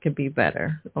mix could be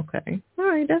better. Okay. All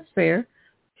right, that's fair.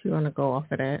 If you want to go off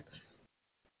of that.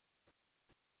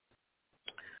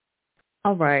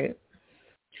 All right.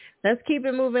 Let's keep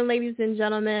it moving, ladies and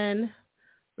gentlemen.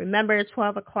 Remember, at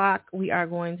 12 o'clock, we are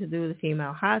going to do the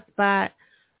female hotspot.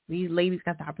 These ladies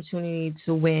got the opportunity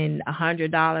to win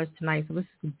 $100 tonight, so this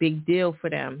is a big deal for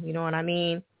them. You know what I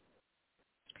mean?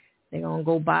 They're going to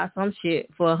go buy some shit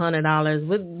for $100.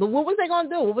 What was they going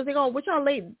to do? What y'all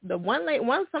late?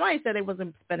 Somebody said they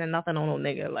wasn't spending nothing on no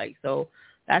nigga. Like, so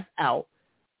that's out.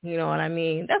 You know what I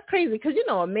mean? That's crazy because, you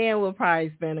know, a man will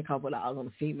probably spend a couple dollars on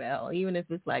a female, even if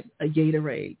it's like a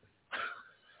Gatorade.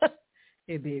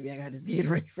 Hey, baby, I got this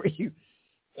Gatorade for you.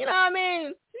 You know what I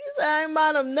mean? She said, I ain't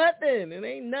buying them nothing. It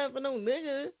ain't nothing for no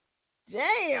nigga.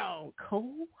 Damn,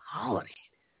 cold-hearted.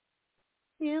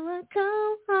 You're a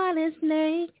cold-hearted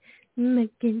snake.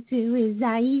 Look into his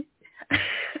eyes.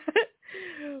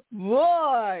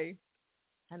 Boy.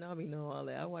 I know I be knowing all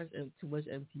that. I watch too much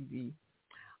MTV.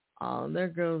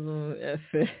 That girl's on F.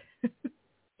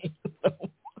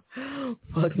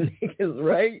 Fuck niggas,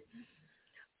 right?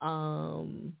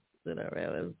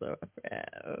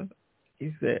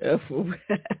 He said F. All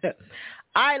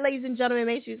right, ladies and gentlemen,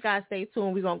 make sure you guys stay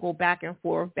tuned. We're going to go back and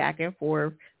forth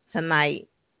tonight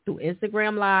through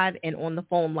Instagram Live and on the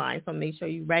phone line. So make sure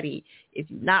you're ready. If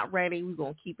you're not ready, we're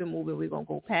going to keep it moving. We're going to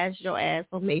go past your ass.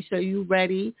 So make sure you're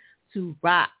ready to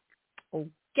rock.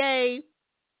 Okay.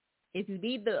 If you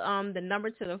need the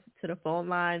number to the phone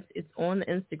lines, it's on the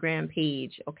Instagram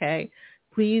page. Okay.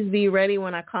 Please be ready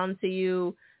when I come to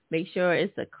you. Make sure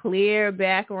it's a clear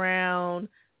background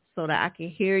so that I can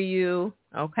hear you.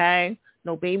 Okay.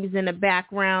 No babies in the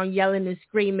background yelling and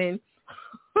screaming.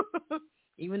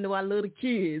 Even though I love the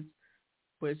kids,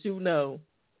 but you know.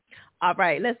 All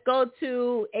right, let's go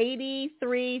to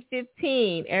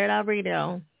 8315.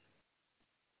 Airitoutradio.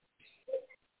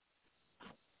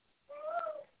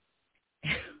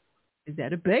 Is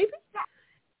that a baby?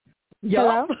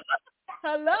 Hello?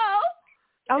 Hello?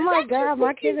 Oh, my God,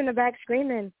 my kid's in the back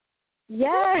screaming.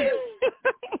 Yes.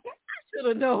 Should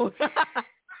have known.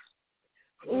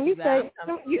 You said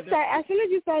as soon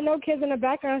as you said no kids in the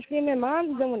background screaming,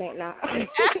 mom's doing it now. Look,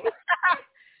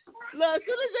 as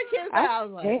soon as your kids out, I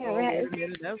was like,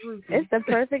 it's the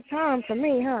perfect time for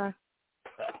me, huh?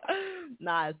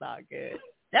 Nah, it's all good.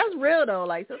 That's real though.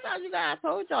 Like sometimes you guys, I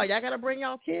told y'all gotta bring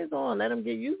y'all kids on, let them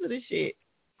get used to this shit.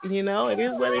 You know, it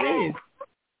is what it is.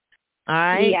 All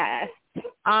right. Yes.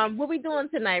 What we doing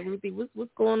tonight, Ruthie?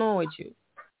 What's going on with you?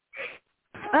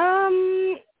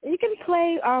 You can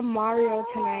play Mario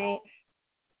tonight.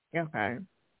 Okay.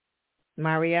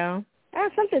 Mario?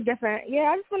 Something different.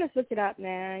 Yeah, I just want to switch it up,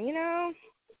 man. You know?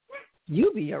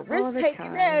 You be a risk-taking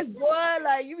ass, boy.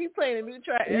 Like, you be playing a new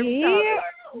track every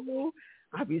time.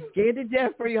 I'll be scared to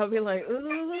death for you. I'll be like,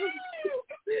 ooh.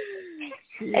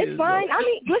 It's fine. I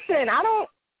mean, listen,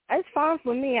 it's fine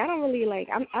for me. I don't really,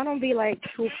 I don't be,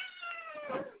 too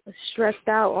stressed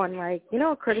out on,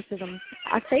 criticism.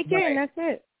 I take it and that's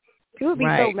it. People be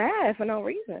so mad for no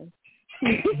reason.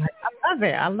 I love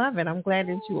it. I'm glad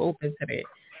that you open to that.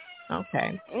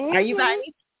 Okay. Mm-hmm. Are you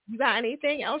got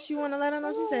anything else you want to let her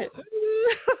know? She said.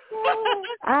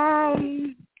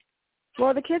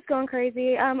 Well, the kid's going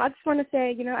crazy. I just want to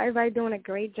say, everybody doing a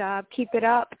great job. Keep it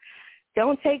up.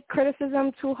 Don't take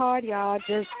criticism too hard, y'all.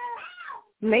 Just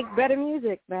make better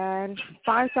music, man.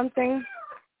 Find something.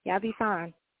 Y'all be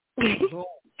fine.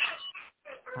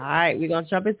 All right, we're going to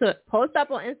jump into it. Post up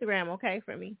on Instagram, okay,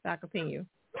 for me, so I can ping you.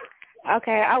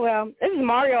 Okay, I will. This is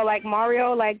Mario,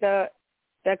 the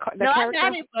no, character. I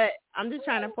got it, but I'm just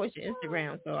trying to post your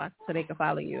Instagram so they can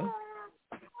follow you.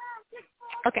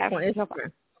 Okay. On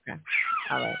Instagram. Okay.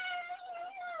 All right.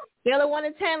 Scale of 1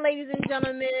 to 10, ladies and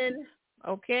gentlemen.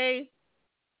 Okay.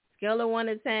 Scale of 1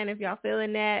 to 10. If y'all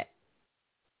feeling that,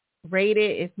 rate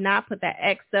it. If not, put that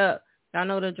X up. Y'all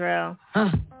know the drill.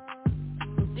 Run.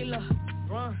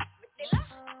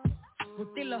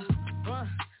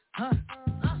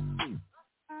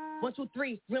 1, 2,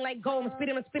 3, ring like gold, I'm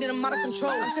spitting, I'm out of control.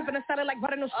 I'm sipping and started like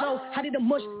water no snow. I need a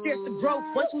mush, stairs to grow.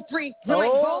 1, 2, 3, ring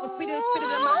like gold, I'm spitting,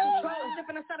 I'm out of control. I'm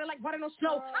sipping I started like water no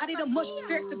slow. I need a mush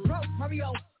fierce to grow.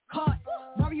 Mario Kart,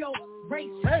 Mario race,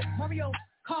 Mario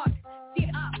Kart, see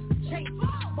it up, chase,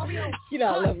 Mario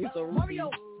Kart,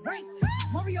 Mario race,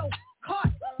 Mario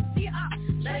Kart, see it up.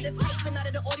 None of the tape and none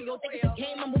of the audio. Think it's a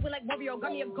game. I'm moving like Mario.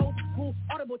 Got me a gold school,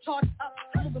 audible, charge up.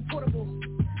 I'm moving portable.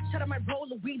 Shut up my roll,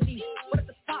 Luigi. What is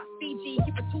the spot? Fiji.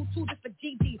 Keep a 2-2 just for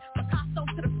GG. Picasso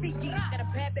to the Fiji. Got a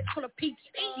bad bitch full of peeps.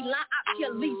 She line up, she a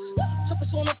leash. Took us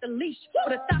on off the leash.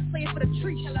 With a thought playing for the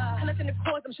tree. Collecting the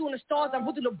chords, I'm shooting the stars. I'm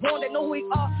rooting LeBron, they know who we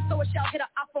are. So a shell hit her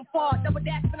out from far. Double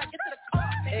dash when I get to the car.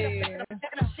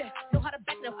 Back it up, shit. Know how to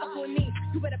back it up, fuck with me.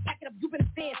 You better pack it up, you been a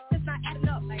fan. It's not adding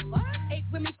up. Like what? 8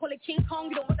 women call it King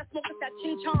Kong. You don't want that smoke, it's that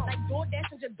ching chong. Like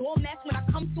DoorDash and your door match. When I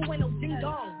come through, ain't no ding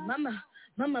dong.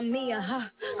 Mamma mia, huh?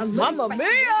 I'm Mamma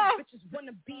mia! Bitches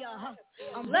wanna be huh?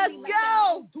 Let's really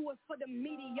go! Do it for the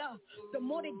media. The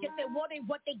more they get,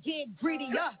 what they get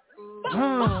greedier.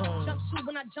 Jump shoot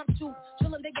when I jump shoot.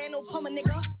 Chillin', they ain't no plumber,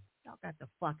 nigga. Y'all got to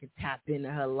fucking tap into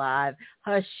her live,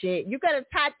 her shit. You gotta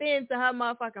tap into her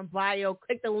motherfucking bio.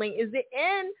 Click the link. Is it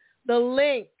in the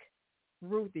link,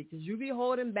 Ruthie? Because you be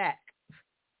holding back.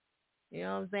 You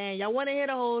know what I'm saying? Y'all want to hear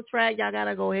the whole track, y'all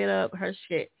gotta go hit up her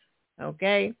shit.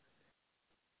 Okay?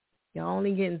 Y'all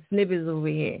only getting snippets over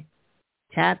here.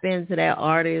 Tap into that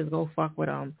artist. Go fuck with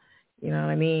them. You know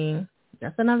what I mean?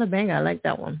 That's another banger. I like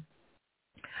that one.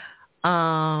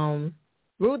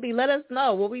 Ruthie, let us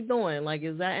know what we doing. Like,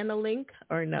 is that in the link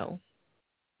or no?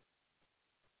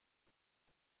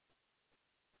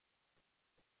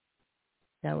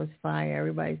 That was fire.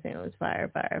 Everybody's saying it was fire,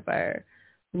 fire, fire.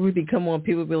 Ruthie, come on.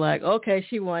 People be like, okay,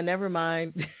 she won. Never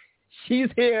mind. She's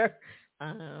here.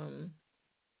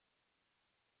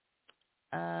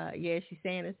 Yeah, she's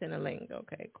saying it's in a link.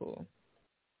 Okay, cool.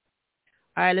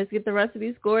 All right, let's get the rest of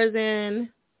these scores in.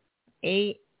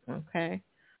 8. Okay.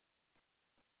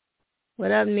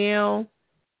 What up, Neil?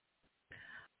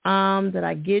 Did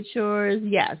I get yours?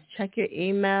 Yes. Check your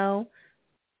email.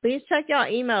 Please check your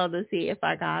email to see if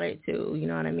I got it too. You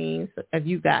know what I mean? So if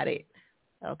you got it.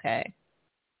 Okay.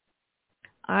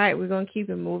 All right, we're going to keep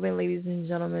it moving, ladies and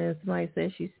gentlemen. Somebody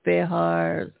says she spit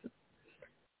hard.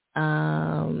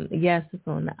 Yes, it's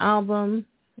on the album.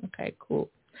 Okay, cool.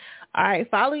 All right,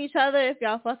 follow each other if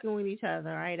y'all fucking with each other.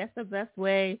 All right, that's the best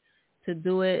way to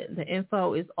do it. The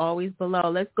info is always below.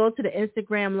 Let's go to the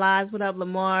Instagram lives. What up,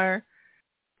 Lamar?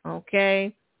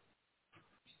 Okay,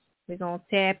 we're gonna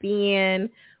tap in.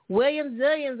 William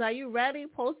Zillions, are you ready?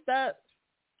 Post up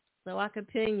so I can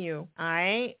pin you. All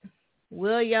right,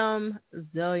 William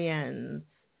Zillions.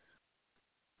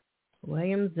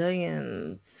 William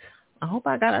Zillions. I hope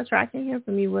I got a track in here for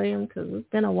me, William, because it's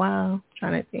been a while. I'm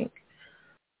trying to think.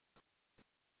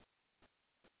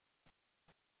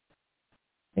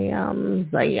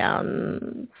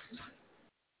 Zillions.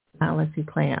 Unless he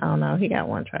playing. I don't know. He got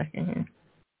one track in here.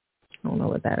 I don't know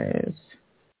what that is.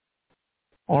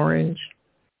 Orange.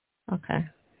 Okay.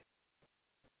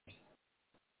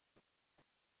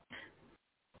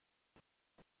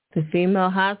 The female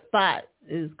hotspot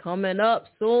is coming up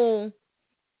soon.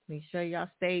 Make sure y'all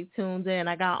stay tuned in.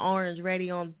 I got Orange ready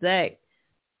on deck.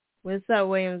 What's up,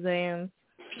 William James?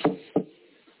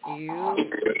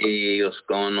 Hey, what's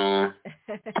going on?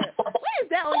 What is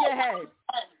that on your head?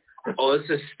 Oh, it's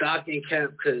a stocking cap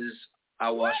because I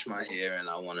wash my hair and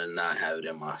I want to not have it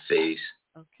in my face.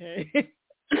 Okay.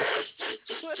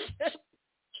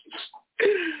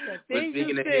 But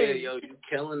speaking of hair, yo, you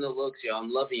killing the looks, yo.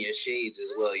 I'm loving your shades as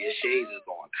well. Your shades is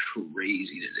going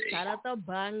crazy today. Shout out to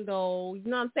Bango. You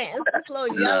know what I'm saying? It's this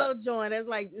little yellow joint. It's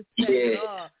like, it's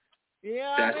off. You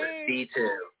know That's what I mean? a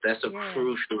detail. That's a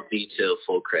crucial detail.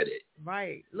 Full credit.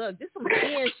 Right. Look, this some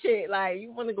skin shit. Like,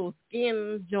 you want to go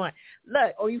skin this joint.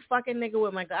 Look, you fucking nigga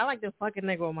with my glasses. I like to fucking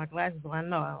nigga with my glasses, so I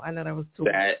know that was too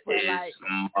That much. is like,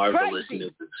 marvelous crazy.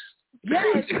 news.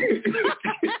 Yes.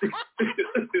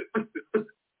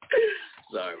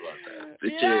 Sorry about that. But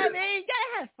you know what I mean? You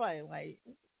gotta have fun. Like,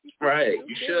 right.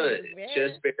 You should.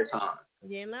 Just spare time.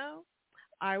 You know?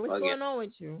 All right, what's going on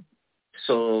with you?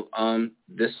 So,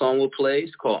 this song we'll play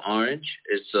is called Orange.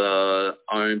 It's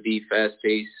R&B,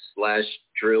 fast-paced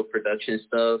 / drill production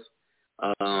stuff.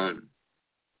 I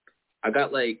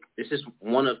got this is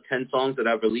one of 10 songs that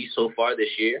I've released so far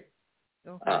this year.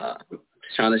 Okay.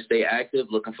 Trying to stay active,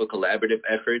 looking for collaborative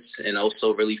efforts, and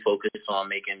also really focus on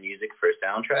making music for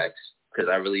soundtracks because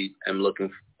I really am looking.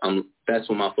 That's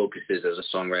what my focus is as a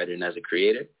songwriter and as a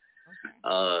creator.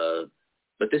 Okay.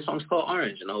 But this song's called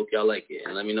Orange, and I hope y'all like it.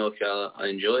 And let me know if y'all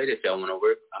enjoy it. If y'all want to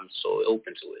work, I'm so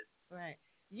open to it. Right.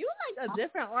 You like a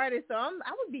different artist, so I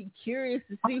would be curious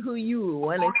to see who you would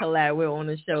want to collab with on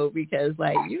the show because,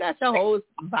 you got your whole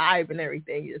vibe and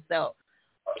everything yourself.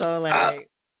 So like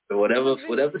whatever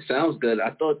sounds good.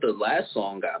 I thought the last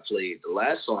song got played. The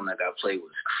last song that got played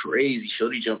was crazy.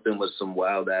 Shorty jumped in with some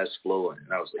wild ass flow, and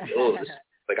I was like, yo, this.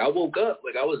 Like I woke up,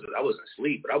 like I wasn't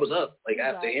asleep, but I was up. Like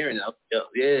after hearing it,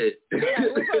 yeah.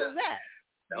 What was that?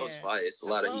 That was fire. It's a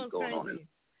lot of heat going on.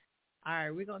 All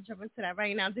right, we're gonna jump into that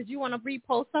right now. Did you want to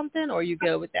repost something, or are you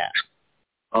good with that?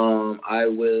 I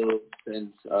will,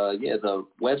 since the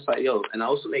website, and I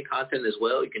also make content as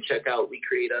well. You can check out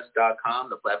WeCreateUs.com.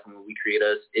 The platform where We Create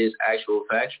Us is Actual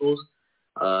Factuals.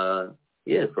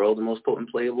 For all the most potent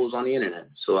playables on the internet.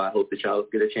 So I hope that y'all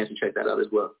get a chance to check that out as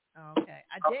well. Okay.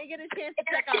 I didn't get a chance to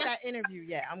check out that interview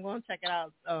yet. I'm going to check it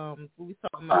out. We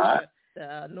talking about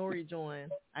the Nori join.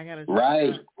 I got to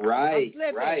Right.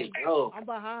 Oh. I'm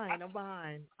behind.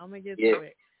 I'm going to get to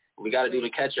it. We got to do the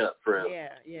catch up for real.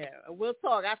 Yeah. We'll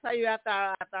talk. I'll tell you after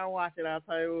I watch it. I'll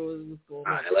tell you what's going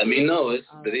on. All right, let me know.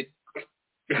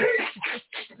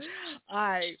 All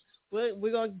right.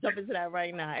 We're going to jump into that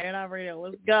right now. Airitoutradio.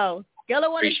 Let's go. Scale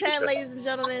of 1 to 10, ladies and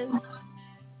gentlemen.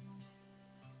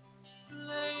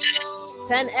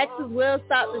 10 X's will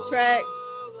stop the track.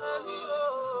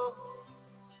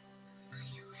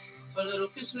 A little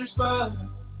kiss in the spot,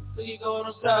 so you go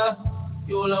on stop.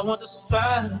 You all I want to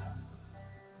survive.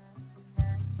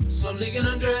 So I'm leaking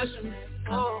undressing me.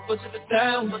 But if it's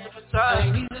down, I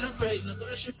ain't easy to break. No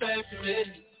good shit back to me.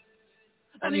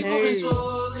 I need more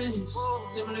controlling.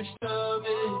 Similar stuff,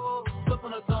 flip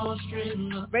on a thorn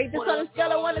string. Rate this on a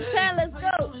scale of 1 to 10. Let's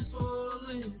go.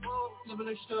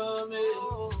 Similar stuff,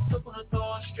 flip on a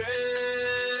thorn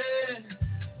string.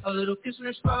 A little kiss in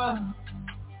her spot.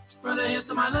 Run her hands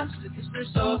to my lips to kiss her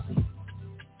softly.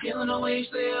 Feeling the way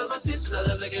she lay up my tits, I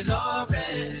love like an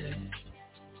orange.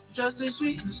 Just as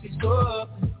sweet and speaks to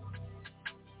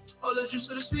all the juice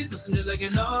for the sweet, looking just like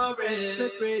an orange. So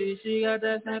pretty, she got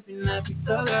that snappy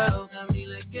thug out. Got me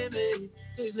like it, baby.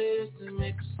 Six layers to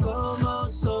make a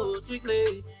slow-mo, so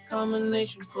quickly.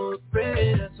 Combination for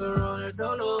bread, that's her on her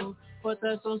dolo. But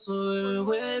that's also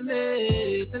with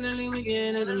me. Suddenly we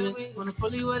get intimate. Wanna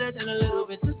fully with it and a little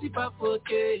bit to see pop for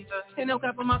cake. Ain't no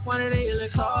cap on my quantity, it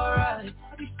looks alright.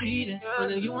 I be speeding, but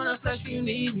then you wanna flash, you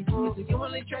need me. So you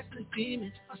only tracks to see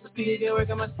me. I'm speedy, get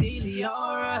work on my steely,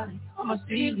 alright. On my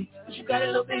steely, but you got it,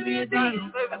 little baby, a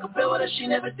demon. I can play with her, she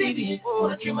never deviant.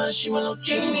 Wanna dream of her, she want a little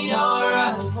genie,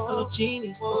 alright. A little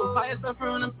genie, fire stuff her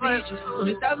on the features.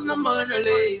 20,000 a month her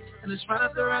legs, and it's right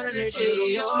up the right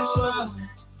energy, alright.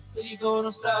 So you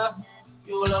gonna stop?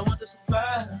 You all I want to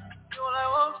survive. You all I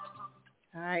want.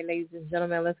 All right, ladies and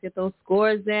gentlemen, let's get those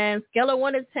scores in. Scale of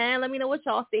 1 to 10. Let me know what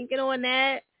y'all thinking on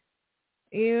that.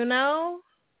 You know,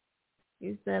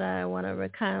 you said I want to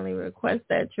kindly request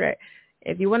that track.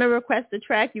 If you want to request the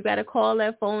track, you got to call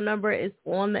that phone number. It's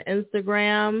on the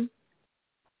Instagram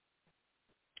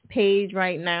page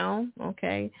right now,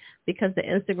 okay? Because the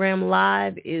Instagram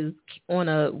live is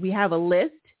we have a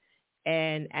list.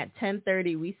 And at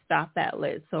 10:30, we stop that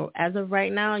list. So as of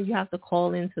right now, you have to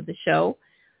call into the show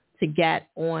to get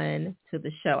on to the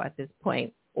show at this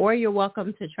point. Or you're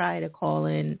welcome to try to call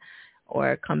in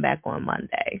or come back on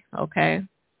Monday, okay?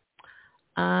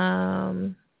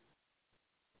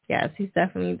 Yes, he's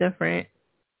definitely different,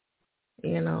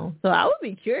 you know. So I would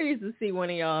be curious to see one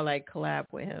of y'all, like, collab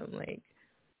with him. Like,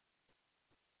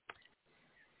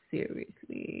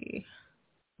 seriously.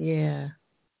 Yeah.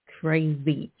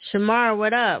 Crazy. Shamar,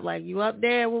 what up? Like, you up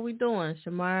there? What we doing,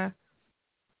 Shamar?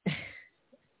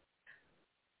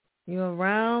 You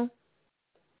around?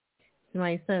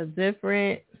 Somebody said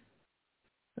different.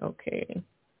 Okay.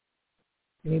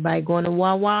 Anybody going to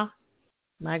Wawa?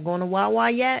 Not going to Wawa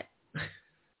yet?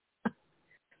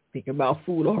 Thinking about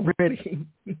food already.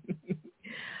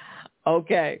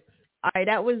 Okay. All right,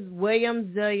 that was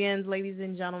William Zillions, ladies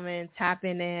and gentlemen. Tap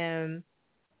into him.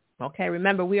 Okay,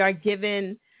 remember, we are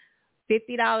giving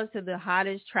 $50 to the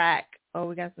hottest track. Oh,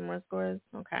 we got some more scores?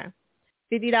 Okay.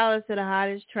 $50 to the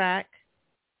hottest track.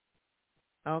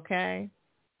 Okay.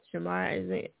 Shamar, is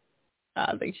it?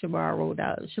 I think Shamar rolled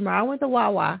out. Shamar, I went to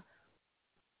Wawa.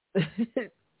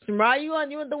 Shamar, you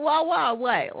went to Wawa or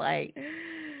what? Like,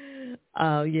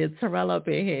 oh, yeah, Terrell up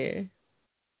in here.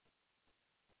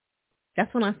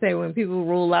 That's when I say when people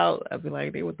roll out, I'll be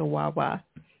like, they went to Wawa.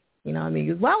 You know what I mean?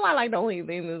 Because Wawa, like, the only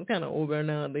thing that's kind of over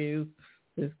nowadays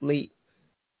is late.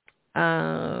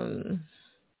 You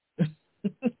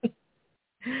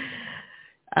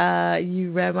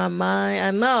read my mind.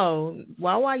 I know.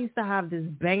 Wawa used to have this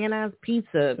banging ass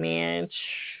pizza, man.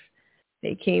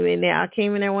 They came in there. I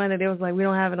came in there one day. They was like, we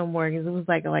don't have it no more because it was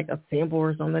like a sample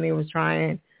or something they was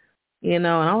trying, you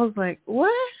know. And I was like,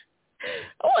 what?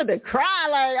 I wanted to cry.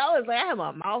 Like, I was like, I had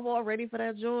my mouth all ready for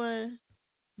that joint.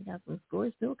 You got some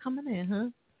scores still coming in, huh?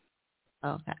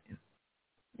 Okay.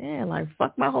 Yeah, like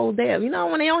fuck my whole day up. You know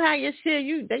when they don't have your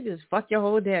shit, they just fuck your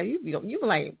whole day up. You be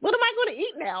like, what am I gonna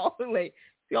eat now? Like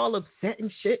you all upset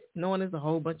and shit, knowing there's a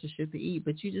whole bunch of shit to eat,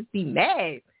 but you just be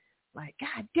mad. Like,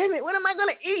 God damn it, what am I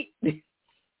gonna eat?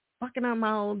 Fucking up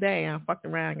my whole day. I fucked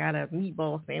around, got a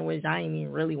meatball sandwich. I ain't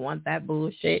even really want that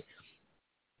bullshit.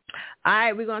 All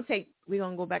right, we're gonna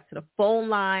go back to the phone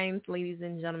lines, ladies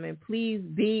and gentlemen. Please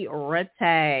be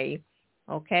ready.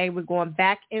 Okay, we're going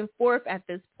back and forth at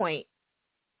this point.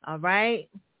 All right.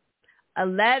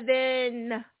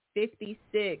 11:56,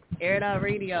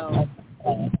 Airitoutradio.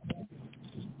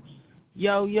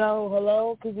 Yo,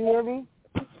 hello, can you hear me?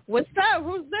 What's up?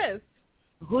 Who's this?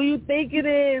 Who you think it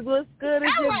is? What's good?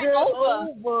 It's your girl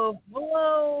Over.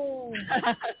 Whoa.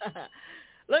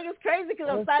 Look, it's crazy because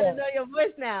I'm starting to know your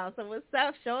voice now. So what's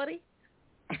up, shorty?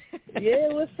 Yeah,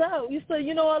 what's up? You say,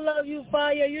 I love you,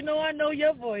 Fire. I know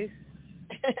your voice.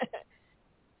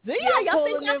 Do y'all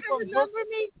think y'all can remember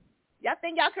me? Y'all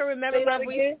think y'all can remember my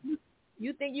voice?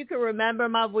 You think you can remember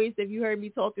my voice if you heard me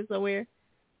talking somewhere?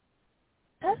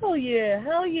 Hell yeah.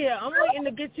 I'm waiting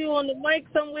to get you on the mic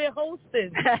somewhere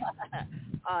hosting.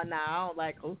 Oh, no, I don't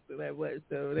like hosting that much,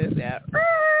 so that's that.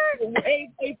 Hey,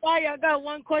 Fire, I got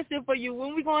one question for you.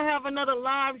 When we going to have another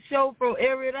live show from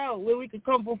Air It Out where we can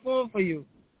come perform for you?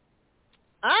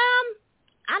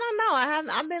 I don't know.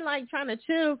 I've been like trying to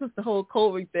chill since the whole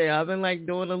COVID thing. I've been like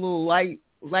doing a little light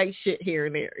shit here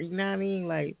and there. You know what I mean?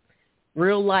 Like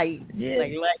real light,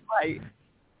 like light.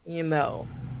 So,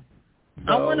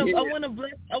 I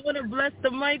wanna bless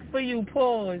the mic for you.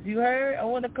 Pause. You heard? I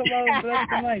wanna come out and bless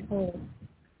the mic. Pause.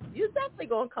 You definitely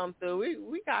gonna come through.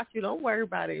 We got you. Don't worry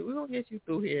about it. We gonna get you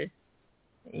through here.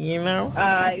 All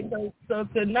right. So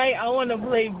tonight I wanna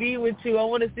play B with you. I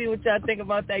wanna see what y'all think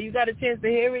about that. You got a chance to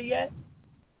hear it yet?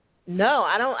 No,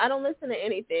 I don't listen to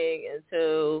anything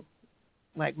until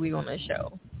like we on the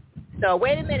show. So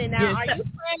wait a minute now. Are you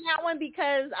playing that one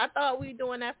because I thought we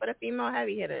doing that for the female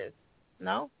heavy hitters?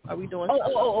 No? Are we doing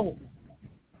something? Oh.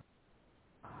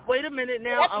 Wait a minute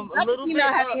now. I'm a little bit.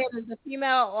 Female heavy hitters, the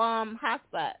female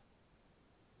hotspot.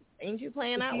 Ain't you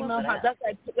playing that one? That's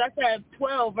at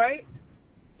 12, right?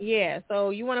 Yeah.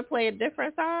 So you want to play a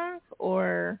different song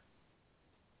or?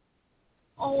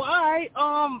 Oh, all right.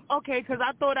 Okay, because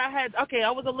I thought I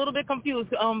was a little bit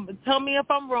confused. Tell me if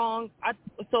I'm wrong.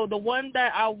 So the one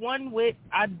that I won with,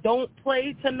 I don't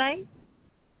play tonight?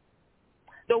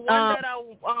 The one that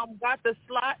I got the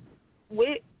slot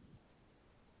with,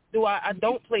 I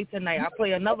don't play tonight. I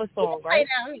play another song, right?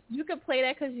 You can play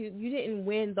that because you didn't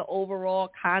win the overall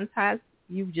contest.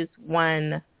 You just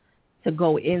won to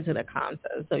go into the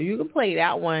contest. So you can play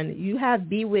that one. You have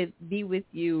Be With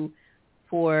You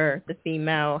for the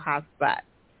female hotspot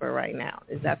for right now.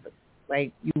 Is that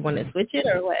you want to switch it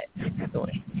or what?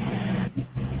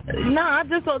 Nah, I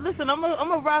just listen. I'm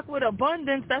a rock with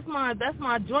Abundance. That's my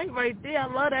joint right there. I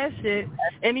love that shit.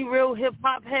 Any real hip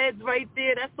hop heads right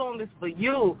there, that song is for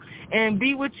you. And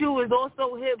Be With You is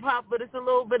also hip hop, but it's a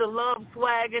little bit of love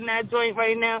swag in that joint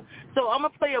right now. So I'm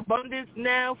gonna play Abundance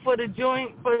now for the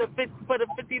joint for the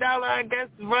 $50 I guess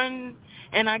run,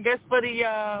 and I guess for the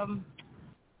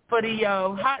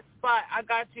hot spot I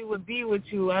got you with Be With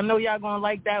You. I know y'all gonna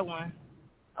like that one.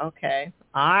 Okay.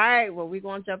 All right. Well, we're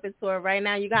going to jump into it right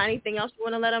now. You got anything else you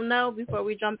want to let them know before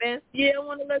we jump in? Yeah, I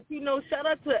want to let you know, shout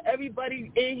out to everybody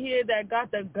in here that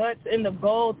got the guts and the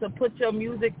gall to put your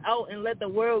music out and let the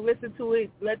world listen to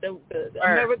it, let the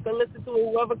America listen to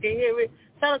it, whoever can hear it.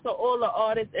 Shout out to all the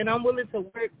artists, and I'm willing to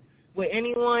work with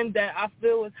anyone that I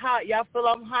feel is hot. Y'all feel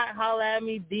I'm hot, holla at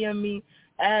me, DM me,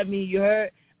 add me, you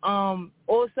heard?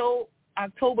 Also,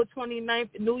 October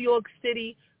 29th, New York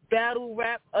City, Battle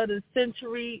Rap of the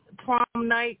Century Prom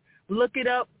Night. Look it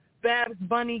up. Babs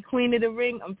Bunny, Queen of the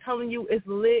Ring. I'm telling you, it's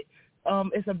lit.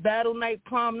 It's a battle night,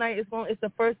 prom night. It's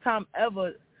the first time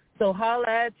ever. So holla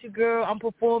at your girl. I'm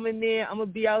performing there. I'm going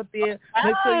to be out there.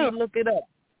 Make sure you look it up.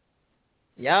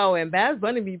 Yo, and Babs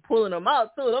Bunny be pulling them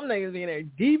out, too. Them niggas be in there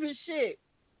deep as shit.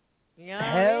 You know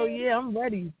Hell yeah, I'm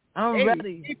ready. I'm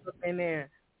ready. Deep up in there.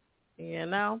 You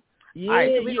know? Yeah,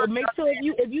 right, so make sure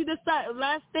if you decide,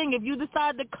 last thing, if you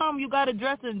decide to come, you got to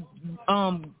dress in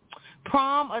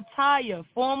prom attire,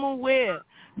 formal wear.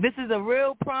 This is a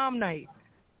real prom night.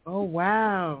 Oh,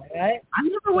 wow. Right? I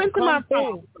never went to my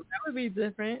prom, so that would be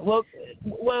different. Well,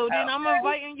 then I'm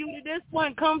inviting you to this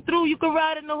one. Come through. You can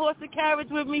ride in the horse and carriage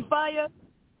with me, Fire.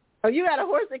 Oh, you got a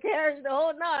horse and carriage the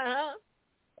whole night, huh?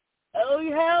 Oh,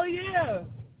 hell yeah.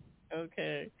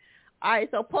 Okay. All right,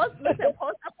 so post up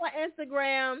on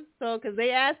Instagram, because they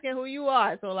asking who you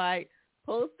are. So,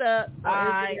 post up. All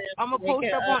right, I'm going to post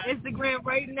up on Instagram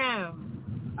right now.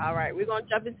 All right, we're going to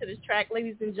jump into this track,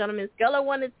 ladies and gentlemen. Scale of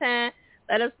 1 to 10.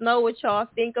 Let us know what y'all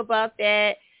think about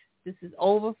that. This is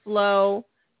Overflow.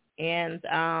 And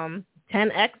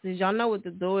 10 X's. Y'all know what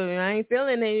to do. If I ain't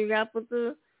feeling it, you got to put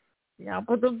the 10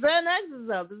 X's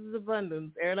up. This is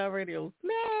Abundance. Air It Out Radio.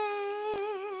 Man,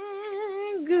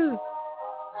 good.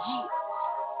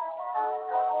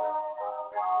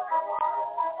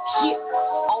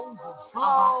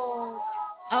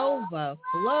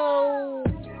 Overflow.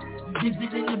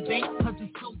 Visit in the bank cause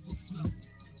it's overflow.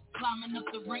 Climbing up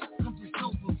the rank cause it's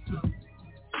overflow.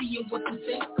 Seeing what to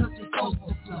think cause it's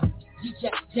overflow.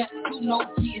 Jack, you know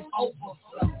he is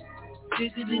overflow.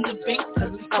 Visit in the bank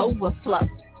cause it's overflow.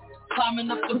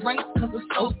 Climbing up the rank cause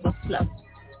it's overflow.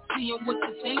 Seeing what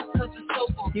to think cause it's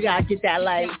overflow. You gotta get that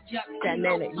like, that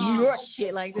New York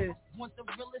shit like this. Want the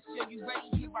realest, are you ready?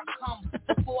 Here I come.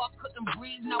 Before I couldn't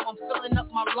breathe, now I'm filling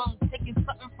up my lungs. Taking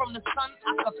something from the sun,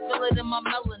 I can feel it in my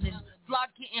melanin. Fly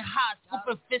getting high,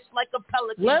 scooping fish like a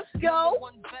pelican. Let's go.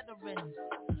 One veteran,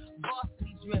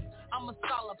 varsity drift. I'm a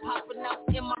scholar popping out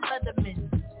in my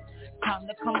Leatherman. Time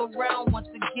to come around once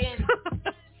again.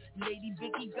 Lady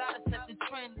Biggie gotta set the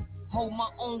trend. Hold my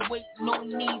own weight, no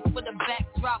need for the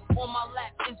backdrop. On my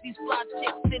lap is these fly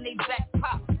chicks in they back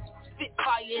pop. Spit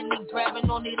fire and they grabbing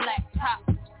on their laptop.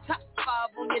 Top 5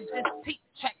 on your disc peak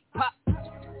track pop.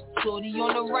 Shorty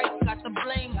on the right got the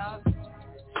blame.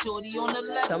 Shorty on the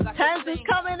left some got tens the is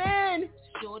coming in.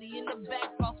 Shorty in the back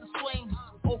about to swing.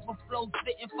 Overflow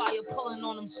spitting fire pulling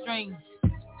on them strings.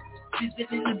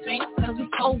 Visit in the bank cause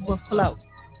it's overflow.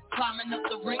 Climbing up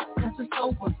the rank cause it's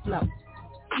overflow.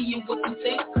 Seeing what you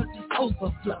think cause it's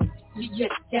overflow. Yeah,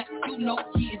 you know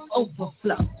he is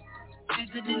overflow.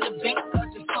 Visit in the bank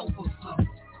cause it's overflow.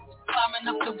 Climbing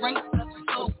up the rank cause it's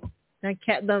overflow.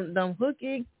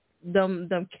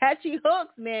 Them catchy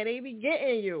hooks, man, they be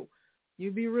getting you.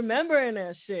 You be remembering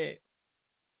that shit.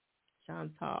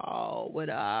 Chantal, what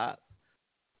up?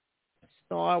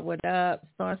 Star, what up?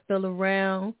 Star still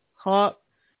around. Hawk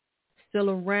still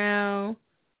around.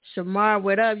 Shamar,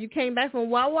 what up? You came back from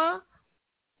Wawa?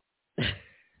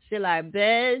 She like,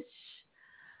 bitch.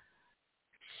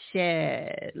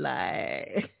 Shit,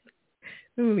 like,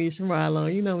 let me leave Shamar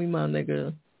alone. You know me, my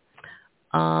nigga.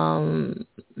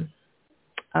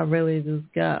 I really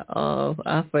just got off.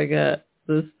 I forgot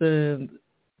to send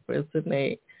for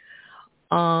tonight.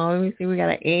 Let me see. We got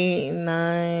an 8,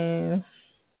 9.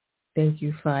 Thank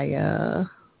you, Fire.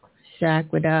 Shaq,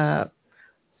 what up?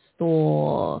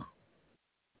 Store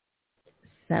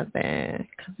 7.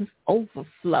 Cause it's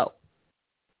overflow.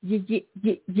 Yeah,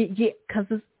 cause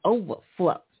it's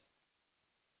overflow.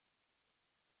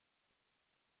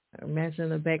 Imagine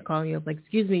the bank calling you up like,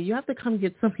 excuse me, you have to come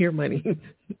get some of your money. It's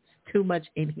too much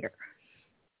in here.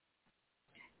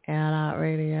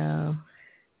 Airitoutradio.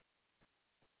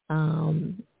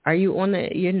 Are you on the?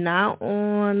 You're not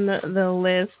on the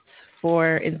list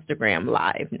for Instagram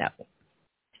Live, no.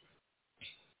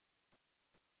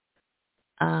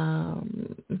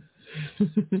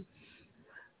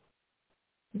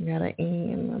 Got an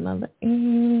in, another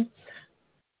in.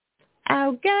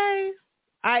 Okay.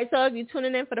 All right, so if you're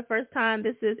tuning in for the first time,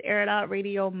 this is Air It Out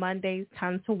Radio Mondays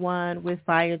 10 to 1 with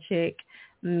Fiyachick.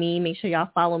 Me, make sure y'all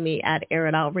follow me at Air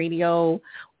It Out Radio,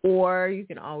 or you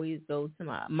can always go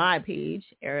to my page,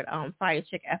 Air It Out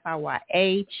Fiyachick,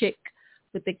 Fiya chick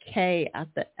with the K at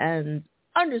the end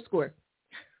 _.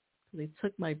 They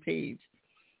took my page.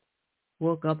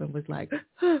 Woke up and was like,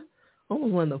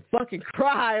 almost wanted to fucking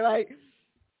cry. Like,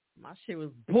 my shit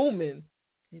was booming.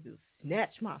 They just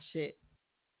snatched my shit.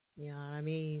 You know what I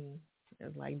mean?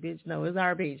 It's like, bitch, no, it's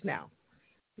our page now.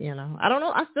 You know, I don't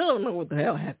know. I still don't know what the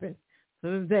hell happened.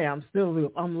 To this day, I'm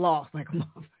lost like a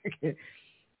motherfucker.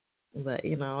 But,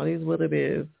 you know, it is what it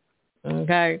is.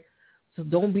 Okay? So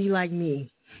don't be like me.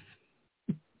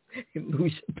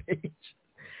 Lose your page.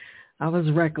 I was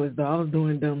reckless, though. I was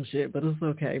doing dumb shit, but it's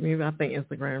okay. Maybe I think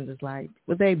Instagram just like,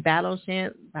 would they battle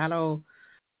shadowed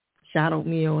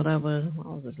me or whatever? I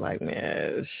was just like,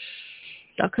 man,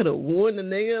 I could have warned the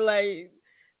nigga, like,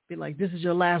 be like, this is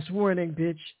your last warning,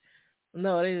 bitch.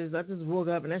 No, I just woke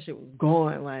up and that shit was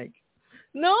gone. Like,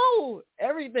 no,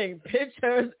 everything,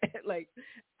 pictures, like,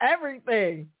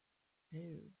 everything.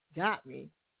 It got me.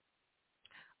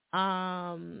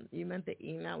 You meant to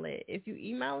email it. If you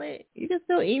email it, you can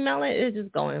still email it. It's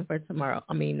just going for tomorrow.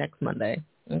 Next Monday.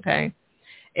 Okay.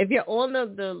 If you're on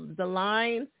the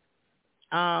line,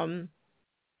 and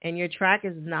your track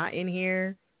is not in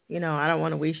here, you know, I don't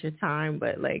want to waste your time,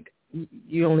 but like,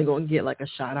 you only gonna get like a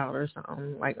shout out or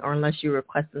something, like, or unless you're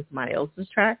requesting somebody else's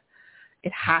track,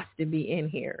 it has to be in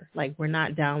here. Like, we're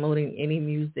not downloading any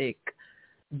music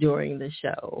during the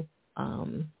show.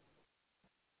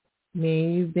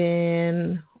 Man, you've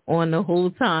been on the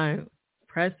whole time,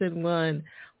 pressing 1.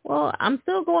 Well, I'm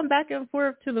still going back and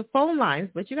forth to the phone lines,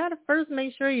 but you got to first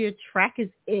make sure your track is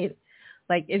in.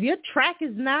 Like, if your track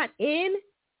is not in,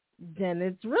 then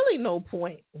it's really no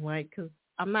point, like, because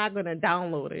I'm not going to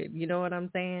download it, you know what I'm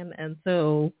saying,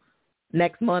 until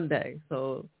next Monday.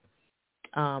 So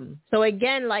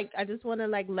again, like, I just want to,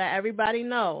 like, let everybody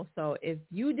know. So if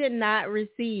you did not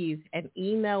receive an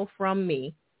email from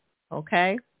me,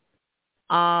 okay,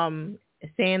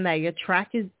 saying that your track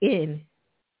is in,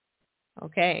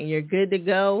 okay, and you're good to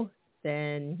go,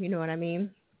 then you know what I mean.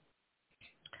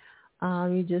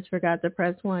 You just forgot to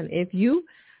press 1. If you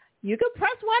can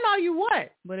press 1 all you want,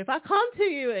 but if I come to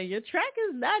you and your track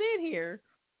is not in here,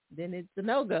 then it's a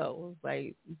no-go.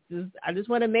 Like, I just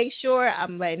want to make sure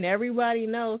I'm letting everybody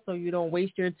know so you don't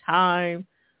waste your time,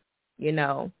 you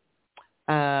know,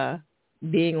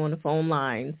 being on the phone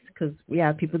lines, because we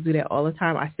have people do that all the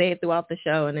time. I say it throughout the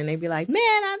show, and then they be like, man,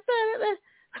 I said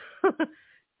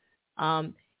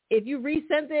it. If you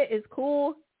resent it, it's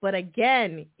cool. But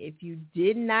again, if you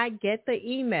did not get the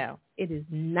email, it is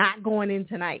not going in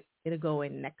tonight. It'll go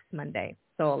in next Monday.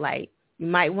 So, like, you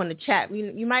might want to chat.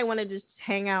 You might want to just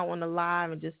hang out on the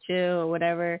live and just chill or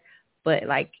whatever. But,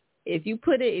 like, if you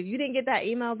didn't get that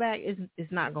email back,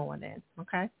 it's not going in.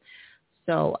 Okay?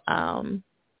 So, all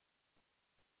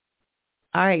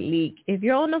right, Leak. If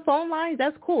you're on the phone lines,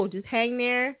 that's cool. Just hang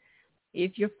there.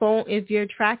 If your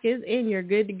track is in, you're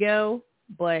good to go.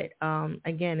 But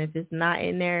again, if it's not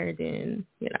in there, then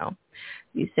you know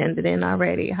you send it in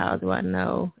already. How do I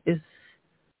know? It's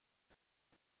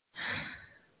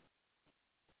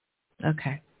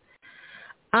okay.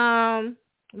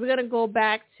 We're gonna go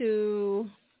back to.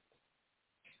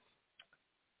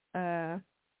 I'm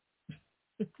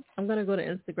gonna go to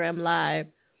Instagram Live.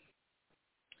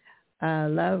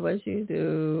 Love what you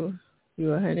do. You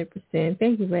 100%.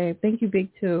 Thank you, babe. Thank you, Big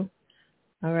Two.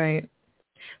 All right.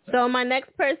 So my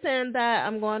next person that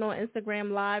I'm going on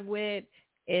Instagram Live with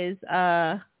is,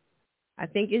 I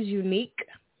think is Unique.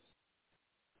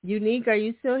 Unique, are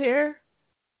you still here?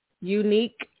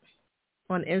 Unique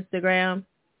on Instagram.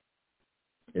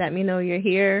 Let me know you're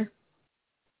here.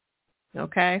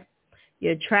 Okay.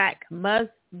 Your track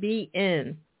must be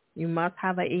in. You must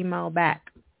have an email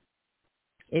back.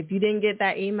 If you didn't get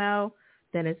that email,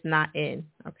 then it's not in.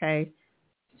 Okay.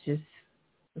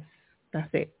 That's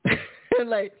it.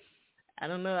 Like, I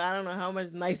don't know how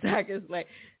much nice I can, like,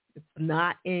 it's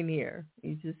not in here.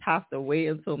 You just have to wait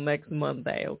until next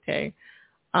Monday, okay?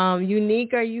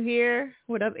 Unique, are you here?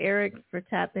 What up, Eric, for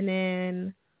tapping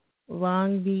in?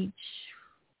 Long Beach.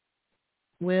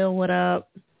 Will, what up?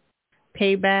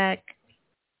 Payback.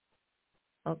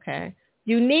 Okay.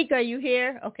 Unique, are you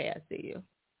here? Okay, I see you.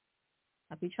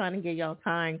 I'll be trying to get y'all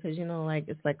time because, you know, like,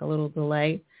 it's like a little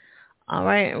delay. All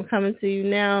right, I'm coming to you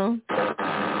now.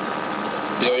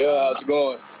 Yo, how's it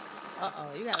going?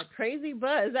 Uh-oh, you got a crazy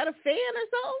buzz. Is that a fan or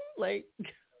something? Like,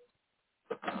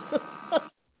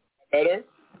 better?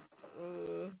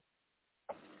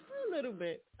 A little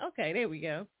bit. Okay, there we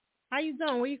go. How you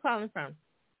doing? Where you calling from?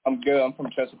 I'm good. I'm from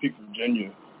Chesapeake,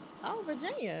 Virginia. Oh,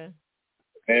 Virginia.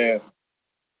 Yeah.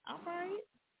 All right.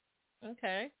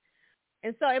 Okay.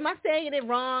 And so, am I saying it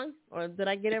wrong, or did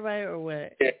I get it right, or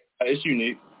what? Yeah, it's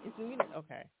Unique. It's Unique.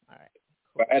 Okay. All right.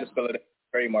 But I had to spell it out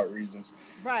for trademark reasons.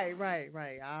 Right.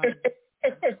 I'm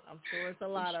sure it's a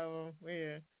lot of them.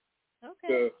 Yeah.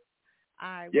 Okay. All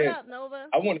right. What up, Nova?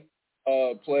 I want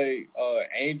to play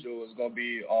Angel. Is going to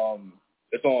be,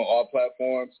 it's on all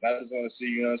platforms. And I just want to see,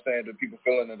 you know what I'm saying, do people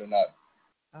feeling it or not?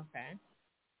 Okay.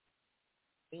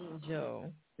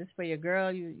 Angel. This for your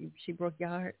girl? She broke your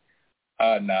heart?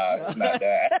 Nah, it's not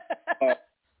that.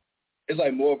 It's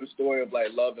like more of a story of like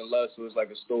love and lust. So it's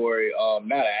like a story,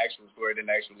 not an actual story, it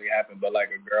didn't actually happen, but like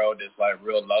a girl that's like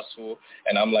real lustful,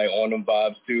 and I'm like on them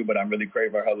vibes too, but I'm really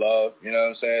craving her love. You know what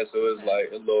I'm saying? So it's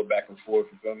like a little back and forth.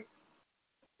 You feel me?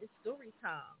 It's story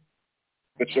time.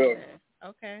 For sure.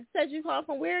 Okay. Said you called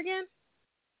from where again?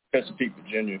 Chesapeake,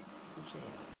 Virginia.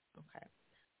 Okay.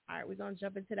 All right, we're gonna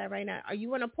jump into that right now. Are you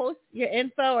gonna post your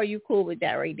info, or are you cool with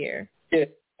that right there? Yeah,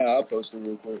 I'll post it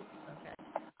real quick. Okay.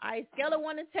 All right, scale of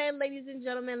 1 to 10, ladies and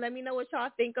gentlemen. Let me know what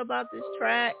y'all think about this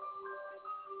track.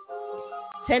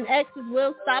 10X's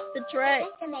will stop the track.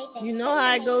 You know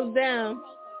how it goes down.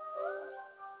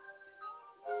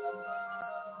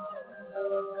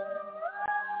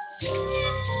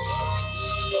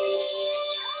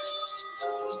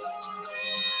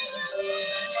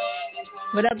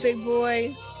 What up, big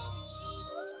boy?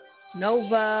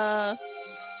 Nova.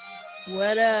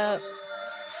 What up?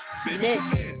 Nick.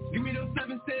 Give me those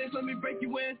 7 cents, let me break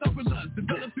you in. Start with lust,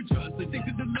 develop your trust.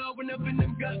 Addicted to love whenever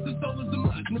having them guts, the soul is a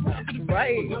must. No time for the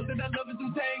fame. Know that I love is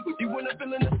some tank, but you when I'm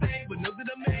feeling the same. But know that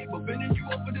I'm able, bending you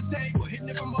over the table, hitting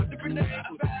it from all different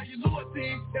angles. I value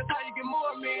loyalty, that's how you get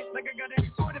more of me. Like I got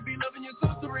every sort to be loving your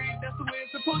sorcery. That's the way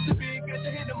it's supposed to be. Got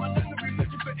your hand on my dungaree,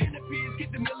 searching for enemies.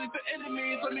 Get the millions for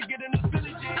enemies. Let me get enough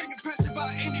village. Bringing pressure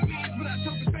by any means. When I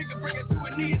choke his finger, bring it to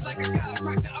her knees. Like a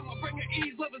chiropractor, I'ma bring her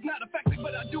ease. Love is not effective,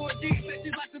 but I do indeed. Said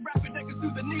she likes to rap it, that can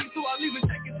through the knees. So I leave it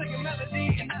shaking, singing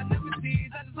melody. And I never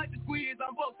seize. I just like to squeeze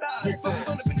on both sides. Focus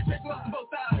on the penetration on both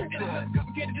sides. And it's less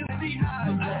complicated than a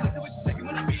knee-high. I like the way she's shaking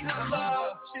when I'm behind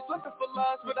love. She's looking for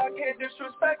love, but I can't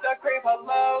disrespect. I crave her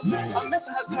love. I'm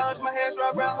missing her touch. My hands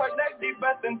wrap around her neck, deep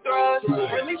breath and thrust.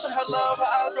 Releasing her love, her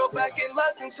eyes roll back in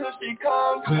lust until she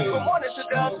comes. From morning to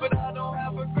dusk, but I don't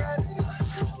have regrets.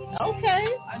 Okay,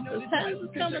 the time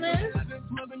is coming in.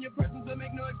 Loving your presence, I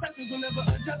make no exceptions. We'll never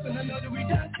adjust, and I know that we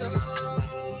just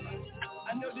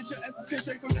I know that your essence can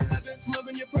shake from the heavens.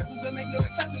 Loving your presence, I make no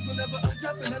exceptions. We'll never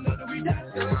adjust, and I know that we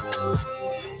just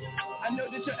I know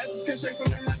that your essence can shake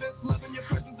from the heavens. Loving your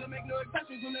presence, I make no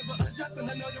exceptions. We'll never adjust, and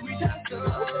I know that we just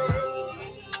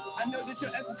I know that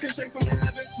your essence can shake from the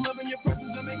heavens. Loving your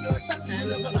presence, I make no exceptions.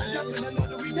 We'll never adjust, and I know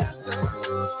that we just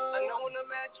I know when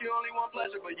I'm at you, only want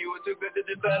pleasure, but you were too good to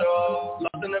do better.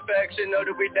 Lost in affection, know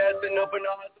that we dancing, open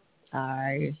our hearts. All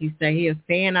right, he said he a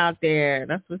fan out there.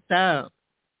 That's what's up.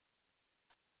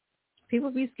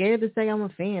 People be scared to say I'm a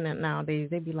fan nowadays.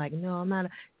 They be like, no, I'm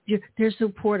not. They're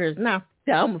supporters. Nah,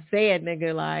 I'm a fan,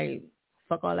 nigga. Like,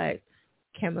 fuck all that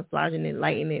camouflaging it,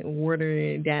 lighting it,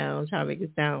 watering it down, trying to make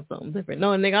it sound something different.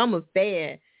 No, nigga, I'm a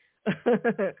fan.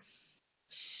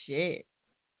 Shit.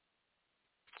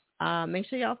 Make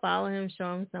sure y'all follow him,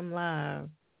 show him some love.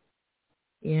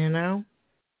 You know?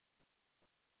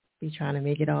 Be trying to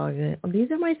make it all good. Oh,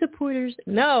 these are my supporters.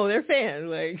 No, they're fans.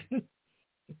 Like,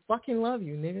 fucking love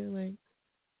you, nigga. Like,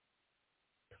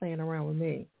 playing around with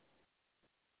me.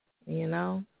 You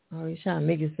know? Always trying to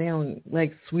make it sound,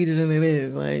 like, sweeter than it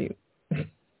is. Like,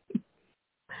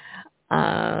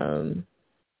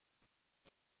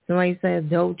 somebody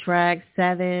said dope track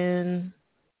 7.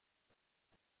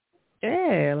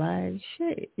 Yeah, like,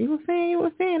 shit. You a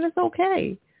fan. It's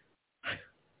okay.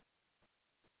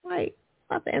 Like,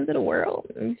 not the end of the world.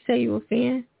 You say you a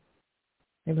fan.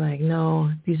 They're like,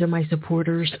 no, these are my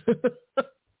supporters.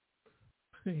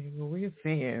 We're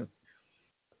fans.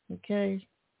 Okay.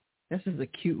 This is a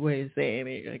cute way of saying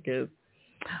it, I guess.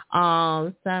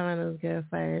 7 is good.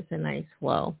 Fire. It's a nice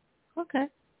flow. Okay.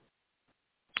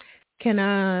 Can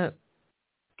I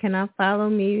follow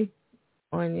me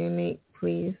on Unique,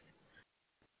 please?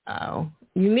 Oh,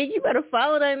 Unique, you better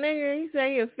follow that nigga. He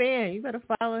say you're a fan. You better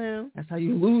follow him. That's how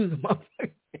you lose a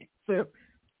motherfucker. So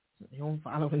you don't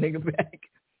follow a nigga back.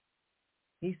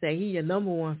 He say he your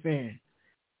number one fan.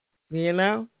 You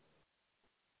know?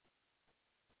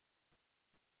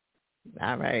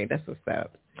 All right, that's what's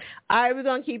up. All right, we're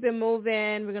going to keep it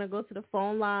moving. We're going to go to the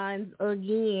phone lines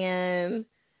again.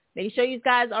 Make sure you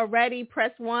guys are ready.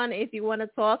 Press 1 if you want to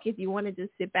talk. If you want to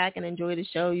just sit back and enjoy the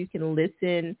show, you can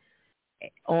listen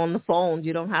on the phone.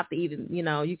 You don't have to even, you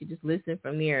can just listen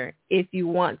from there if you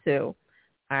want to.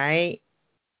 All right.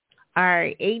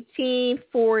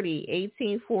 1840,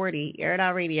 Air It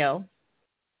Out Radio.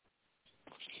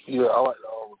 Yeah, I like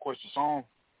to request a song.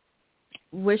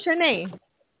 What's your name?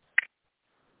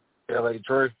 L.A.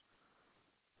 Trey.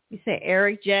 You say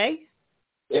Eric J?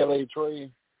 L.A. Trey.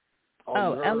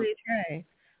 Oh, L.A. Trey.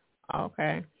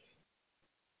 Okay.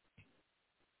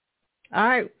 All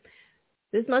right.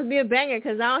 This must be a banger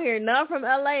because I don't hear nothing from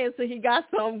L.A. until he got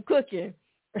something cooking.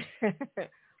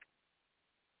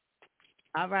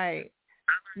 All right.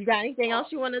 You got anything else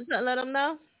you want to let him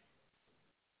know?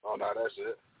 Oh, no, that's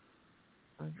it.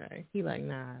 Okay. He like,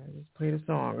 nah, just play the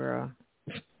song, girl.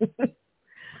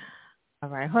 All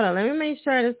right. Hold on. Let me make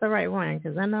sure it's the right one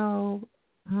because I know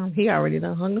he already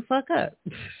done hung the fuck up.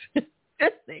 This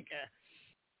nigga.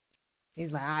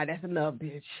 He's like, that's enough,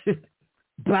 bitch.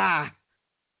 Bye.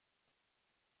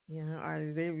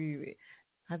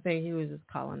 I think he was just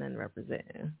calling and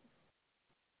representing.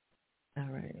 All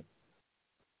right.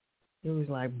 He was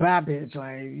like, bye, bitch.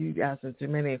 Like, you asking too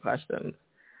many questions.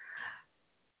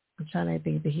 I'm trying to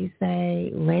think. Did he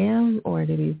say lamb or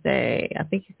did he say, I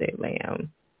think he said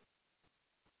lamb.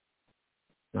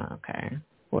 Okay.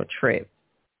 Or trip.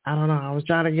 I don't know. I was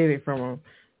trying to get it from him.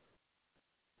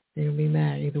 You'll be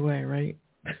mad either way, right?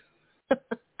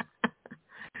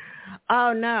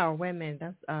 Oh, no. Wait a minute.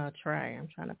 That's Trey. I'm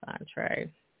trying to find Trey.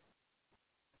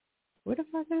 Where the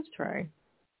fuck is Trey?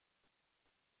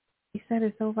 He said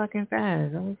it so fucking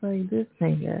fast. I was like, this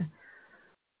nigga.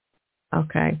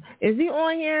 Okay. Is he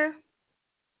on here?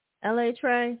 L.A.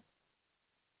 Trey?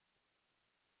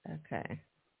 Okay.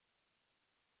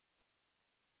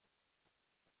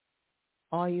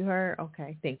 All you heard?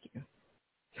 Okay, thank you.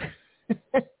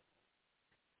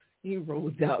 You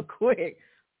rolled out quick.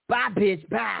 Bye, bitch,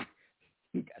 bye.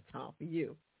 We got time for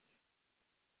you.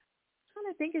 I'm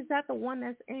trying to think, is that the one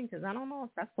that's in? Because I don't know if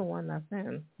that's the one that's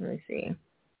in. Let me see.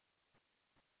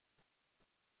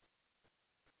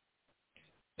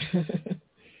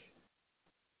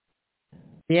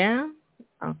 Yeah?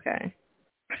 Okay.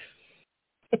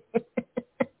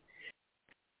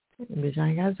 Bitch, I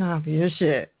ain't got time for your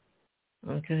shit.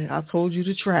 Okay, I told you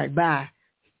to track. Bye.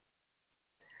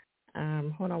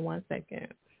 Hold on one second.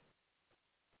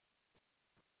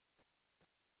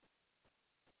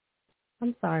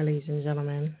 I'm sorry, ladies and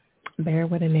gentlemen. Bear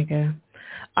with a nigga.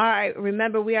 All right,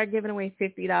 remember, we are giving away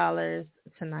 $50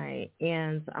 tonight.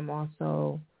 And we're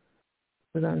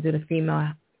going to do the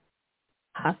female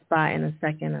hotspot in a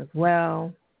second as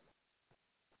well.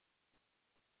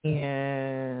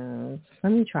 And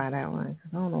let me try that one,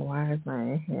 because I don't know why it's not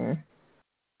in here.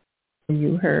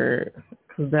 You heard.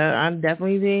 Because I'm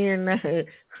definitely hearing that.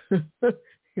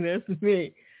 That's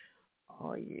me.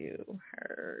 Oh, you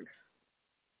heard.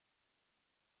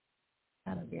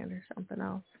 Gotta be under something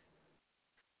else.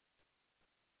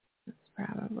 That's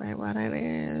probably what it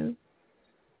is.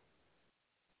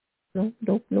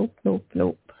 Nope.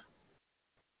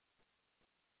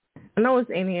 I know it's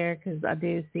in here because I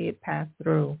did see it pass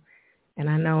through, and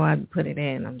I know I put it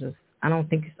in. I don't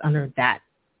think it's under that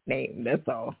name. That's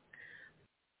all.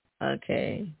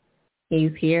 Okay,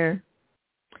 he's here.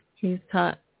 He's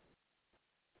talking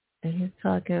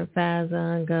fast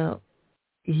and go.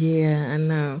 Yeah, I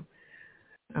know.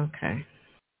 Okay.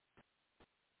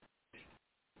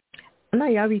 I know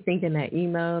y'all be thinking that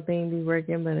email thing be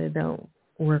working, but it don't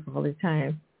work all the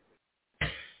time.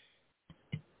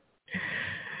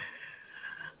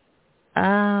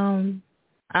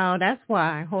 Oh, that's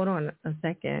why. Hold on a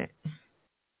second.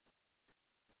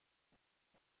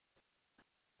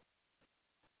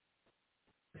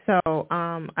 So,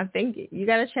 I think you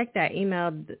got to check that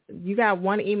email. You got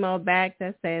one email back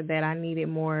that said that I needed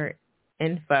more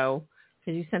info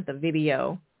because you sent the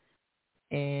video.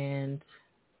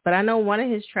 But I know one of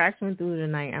his tracks went through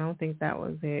tonight. I don't think that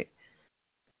was it.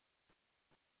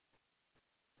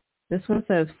 This one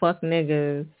says, fuck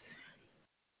niggas.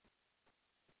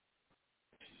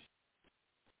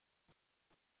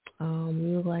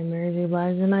 You look like Mary J.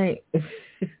 Blige tonight.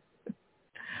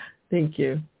 Thank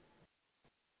you.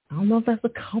 I don't know if that's a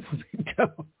compliment,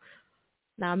 though.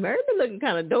 Now, Mary been looking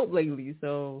kind of dope lately,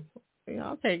 so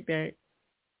I'll take that.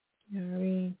 You know what I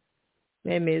mean?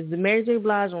 Man, is the Mary J.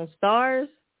 Blige on Stars?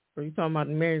 Or are you talking about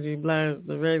the Mary J. Blige,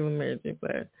 the regular Mary J.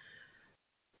 Blige?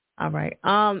 All right.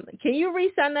 Can you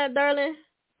resend that, darling?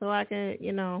 So I can,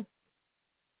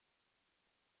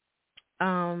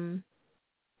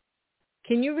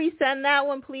 can you resend that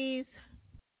one, please,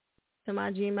 to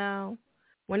my Gmail?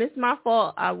 When it's my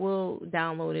fault, I will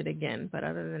download it again. But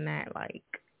other than that,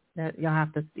 that y'all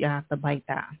have to bite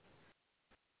that.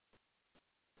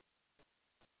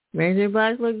 Mary J.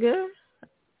 Blige look good?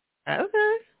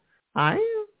 Okay. I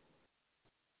am.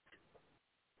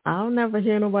 I'll never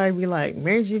hear nobody be like,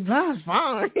 Mary J. Blige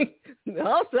fine.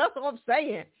 That's what I'm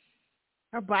saying.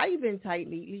 Her body been tight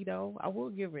lately, though. I will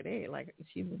give her that. Like,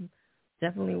 she's been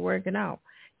definitely working out.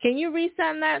 Can you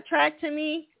resend that track to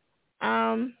me,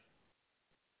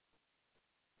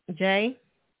 Jay?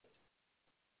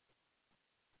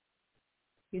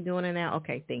 You doing it now?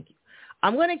 Okay, thank you.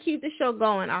 I'm going to keep the show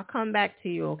going. I'll come back to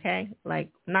you, okay?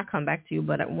 Not come back to you,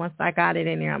 but once I got it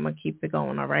in there, I'm going to keep it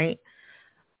going, all right?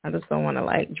 I just don't want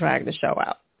to, drag the show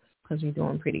out because we're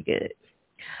doing pretty good.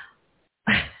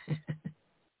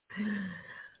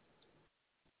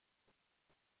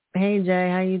 Hey, Jay,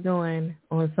 how you doing?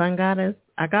 On Sun Goddess,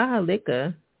 I got her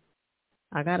liquor.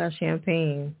 I got her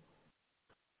champagne.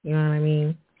 You know what I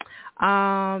mean?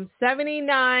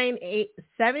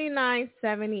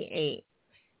 7978.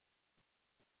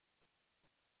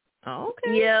 Oh,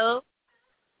 okay. Yo.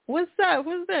 What's up?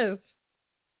 Who's this?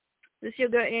 This your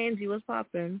girl Angie. What's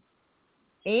poppin'?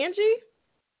 Angie?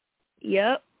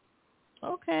 Yep.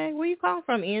 Okay. Where you calling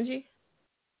from, Angie?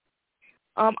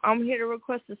 I'm here to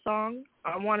request a song.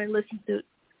 I want to listen to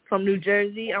from New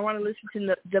Jersey. I want to listen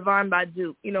to Divine by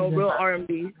Duke. Real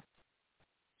R&B.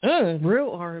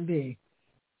 Real R&B.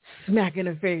 Smack in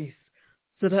the face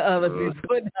to the other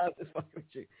people. Not this fucking with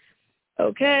you.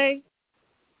 Okay.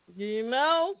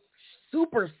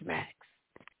 Super smacks.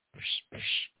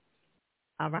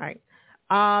 All right.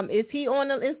 Is he on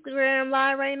the Instagram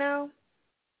live right now?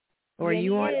 Or are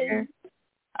you on there?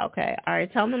 Okay. All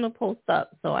right. Tell him to post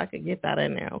up so I could get that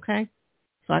in there, okay?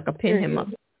 So I could pin him up.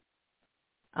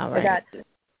 All right. I got you.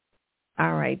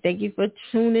 All right. Thank you for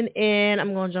tuning in.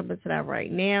 I'm going to jump into that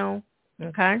right now.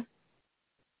 Okay.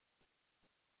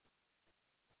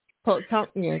 Tell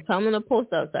them to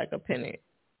post up so I can pin it.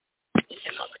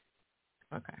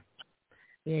 Okay.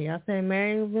 Yeah, y'all say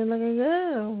Mary's been looking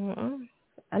good.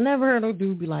 I never heard no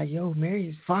dude be like, yo,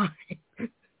 Mary's fine.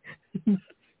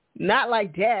 Not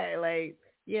like that. Like,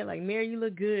 yeah, like, Mary, you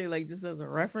look good. Like, just as a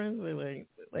reference.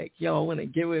 Like yo, I want to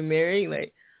get with Mary.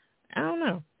 Like, I don't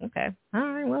know. Okay.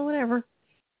 All right. Well, whatever.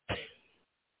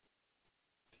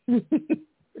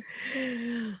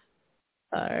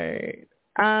 All right.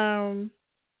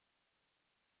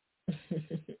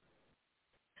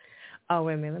 Oh,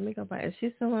 wait a minute. Let me go back. Is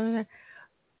she still on there?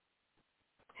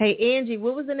 Hey, Angie,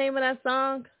 what was the name of that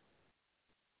song?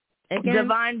 Again?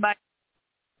 Divine by...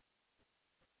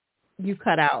 You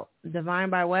cut out. Divine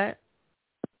by what?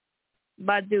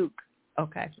 By Duke.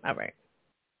 Okay. All right.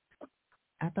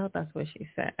 I thought that's what she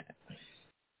said.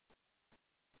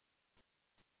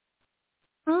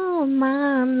 All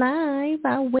my life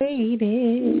I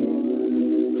waited.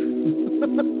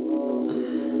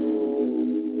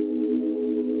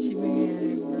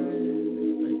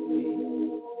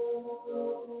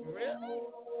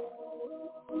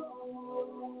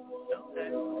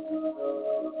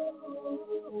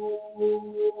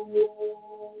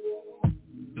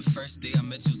 The first day I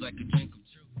met you was like a drink of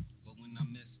truth, but when I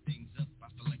mess things up, I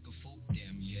feel like a fool.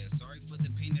 Damn, yeah, sorry for the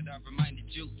pain that I reminded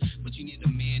you, but you need a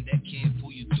man that can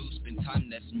pull you through. Spend time,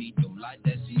 that's me. Don't lie,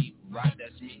 that's me. Ride,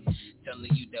 that's me.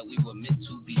 Telling you that we were meant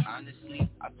to be. Honestly,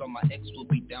 I thought my ex would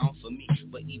be down for me,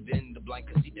 but even the blind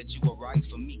could see that you were right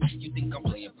for me. You think I'm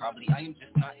playing? Probably. I am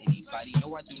just not anybody.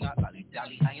 No, I do not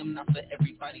lolly-dolly. I am not for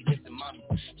everybody. Listen, mommy,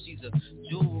 she's a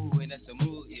jewel, and that's a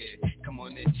mood, yeah. Come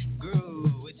on in,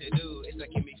 groove, what you do? It's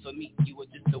like you made for me. You were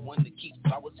just the one to keep.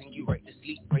 I will sing you right to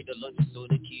sleep. Pray the Lord just so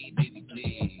the key, baby,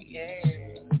 please. Yeah,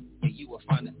 you will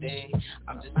find a thing.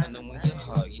 I'm just telling when you're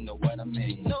hard, you know what I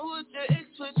mean. Know what your ex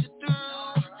put you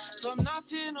through, so I'm not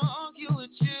finna argue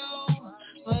with you,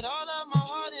 but all of my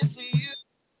heart is for you.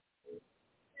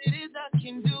 It is I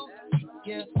can do.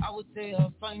 Yeah, I would say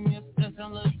I'll find you. That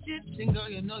sound legit. And girl,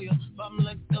 you know you bum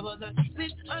like double that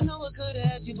bitch. I know I could've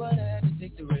had you, but I had to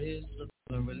take the risk. Look,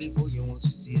 I'm really for you once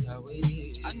you see it how it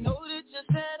is. I know that you're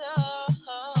fed up.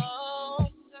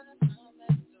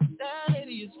 That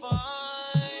lady is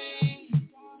fine,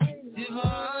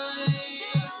 divine.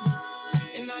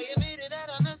 And now you made it out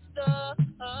of the stuff.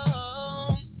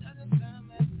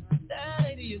 That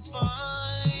lady is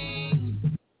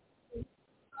fine.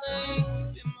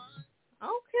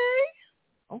 Okay.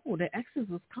 Oh, the exes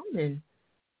was coming.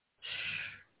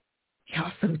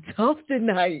 Y'all so tough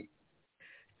tonight.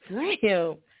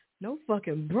 Damn. No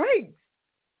fucking breaks.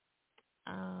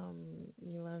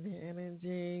 You love your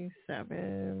energy.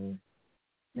 7.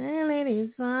 That lady's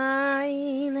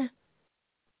fine.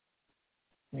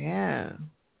 Yeah.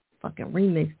 Fucking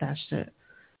remix that shit.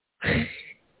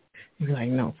 You're like,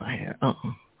 no, fire.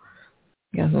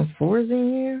 You got some 4s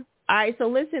in here? All right, so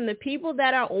listen, the people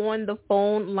that are on the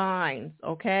phone lines,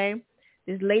 okay?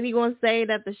 This lady going to say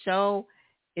that the show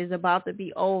is about to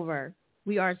be over.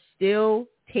 We are still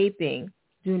taping.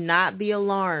 Do not be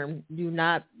alarmed. Do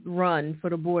not run for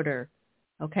the border,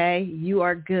 okay? You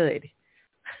are good.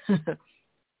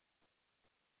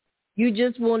 You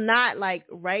just will not, like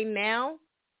right now,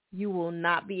 you will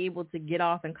not be able to get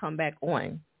off and come back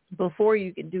on before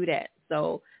you can do that.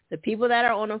 So the people that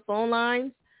are on the phone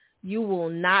lines, you will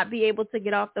not be able to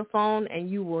get off the phone and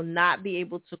you will not be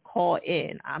able to call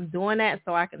in. I'm doing that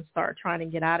so I can start trying to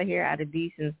get out of here at a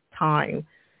decent time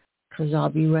because y'all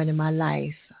be running my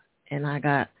life and I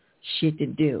got shit to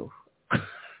do.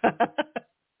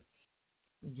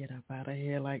 Get up out of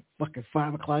here like fucking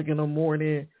 5 o'clock in the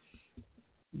morning,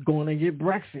 going to get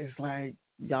breakfast. Like,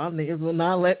 y'all niggas will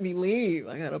not let me leave.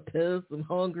 I got to piss. I'm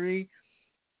hungry.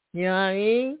 You know what I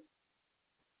mean?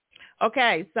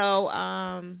 Okay, so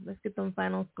let's get them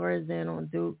final scores in on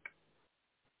Duke.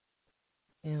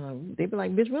 They be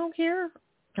like, bitch, we don't care.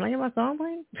 Can I get my song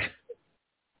playing?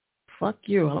 Fuck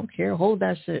you. I don't care. Hold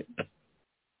that shit.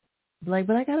 Be like,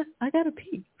 but I gotta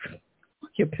pee.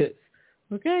 Fuck your piss.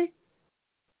 Okay?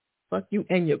 Fuck you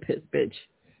and your piss, bitch.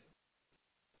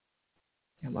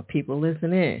 Got my people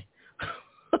listening.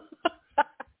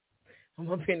 I'm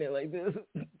up in there like this,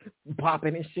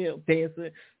 bopping and shit,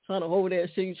 dancing, trying to hold that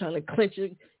shit. You trying to clench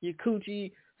your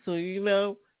coochie. So, you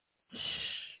know,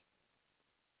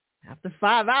 after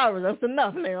 5 hours, that's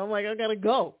enough now. I'm like, I got to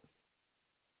go.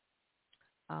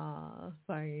 Sorry,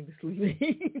 I ain't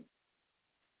sleeping.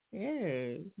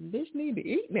 Yeah, bitch need to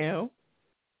eat now.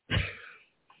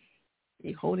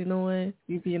 You holding on.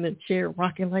 You be in a chair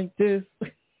rocking like this.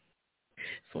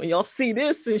 So when y'all see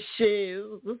this and shit,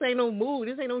 this ain't no move.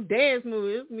 This ain't no dance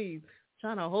move. It's me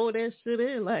trying to hold that shit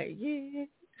in like, yeah.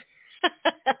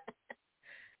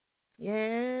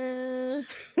 Yeah.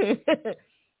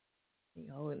 You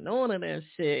holding on to that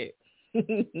shit.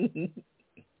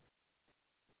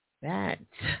 That.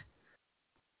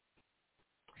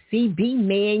 CB,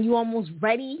 man, you almost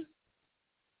ready?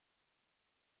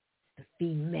 The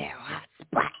female hot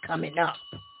spot coming up.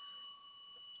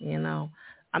 You know,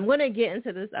 I'm going to get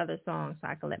into this other song so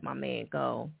I can let my man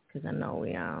go because I know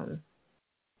it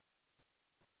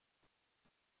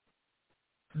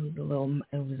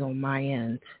was on my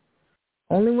end.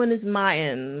 Only when it's my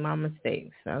end, my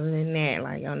mistakes. Other than that,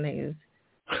 like, y'all niggas.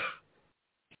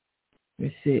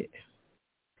 That's it.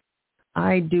 All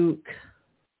right, Duke.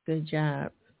 Good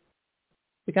job.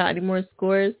 We got any more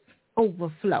scores?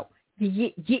 Overflow. Yeah.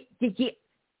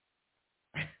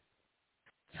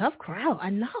 Tough crowd. I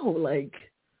know. Like,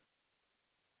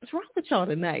 what's wrong with y'all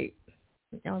tonight?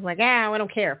 I was like, we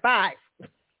don't care. 5.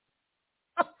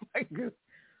 Oh, my God.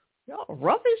 Y'all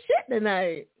rough as shit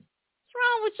tonight. What's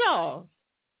wrong with y'all?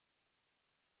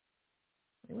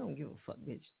 We don't give a fuck,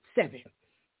 bitch. 7.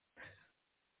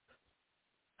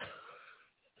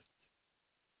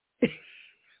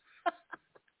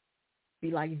 Be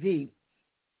like V.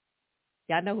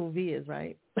 Y'all know who V is,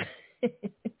 right?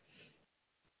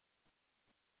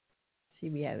 She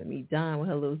be having me done with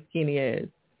her little skinny ass.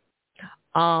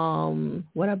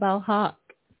 What about Hawk?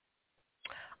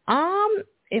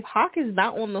 If Hawk is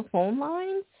not on the phone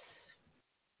lines,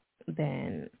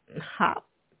 then Hawk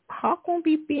won't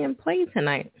be being played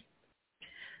tonight.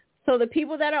 So the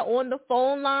people that are on the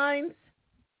phone lines,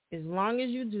 as long as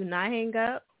you do not hang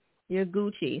up, you're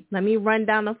Gucci. Let me run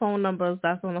down the phone numbers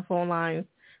that's on the phone lines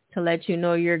to let you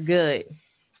know you're good.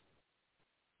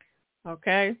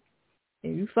 Okay?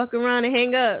 If you fuck around and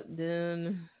hang up,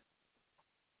 then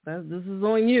this is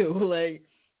on you. Like,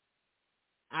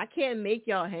 I can't make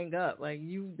y'all hang up. Like,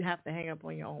 you have to hang up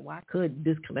on your own. Well, I could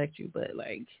disconnect you, but,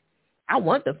 like, I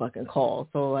want the fucking call.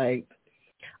 So, like,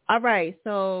 all right.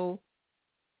 So,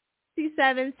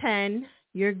 6710,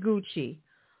 you're Gucci.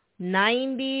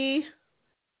 90,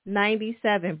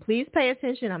 97. Please pay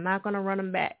attention. I'm not going to run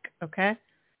them back, okay?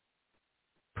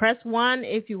 Press 1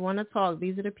 if you want to talk.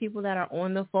 These are the people that are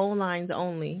on the phone lines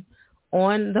only.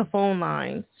 On the phone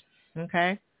lines,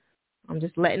 okay? I'm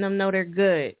just letting them know they're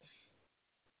good.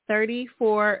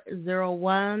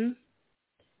 3401,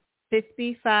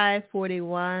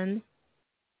 5541,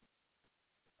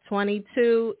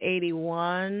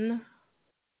 2281.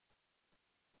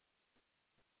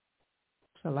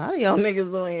 A lot of y'all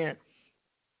niggas on here.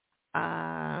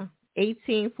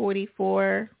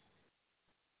 1844,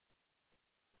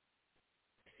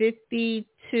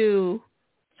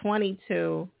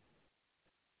 5222,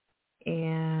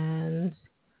 and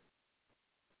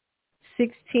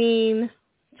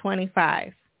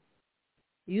 1625.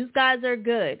 You guys are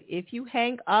good. If you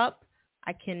hang up,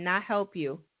 I cannot help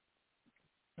you.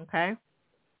 Okay?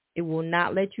 It will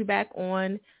not let you back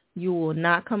on. You will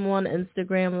not come on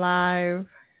Instagram Live.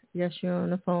 Yes, you're on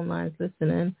the phone lines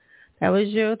listening. That was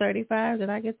you, 35. Did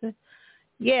I get to?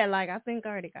 Yeah, like, I think I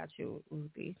already got you,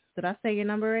 Uzi. Did I say your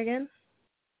number again?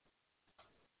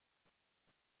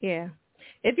 Yeah.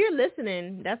 If you're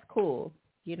listening, that's cool.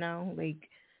 You know, like,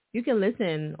 you can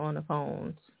listen on the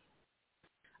phones.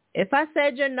 If I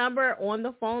said your number on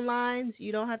the phone lines,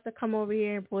 you don't have to come over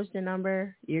here and post your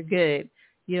number. You're good.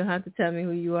 You don't have to tell me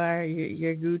who you are.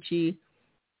 You're Gucci.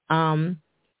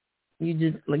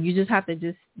 You just have to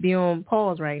just be on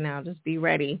pause right now. Just be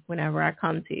ready whenever I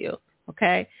come to you.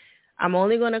 Okay? I'm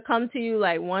only going to come to you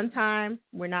like one time.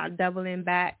 We're not doubling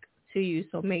back to you.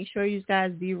 So make sure you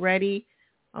guys be ready.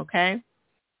 Okay?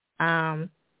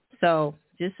 So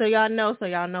just so y'all know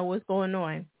what's going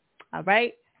on. All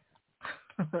right?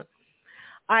 All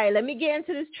right, let me get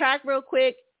into this track real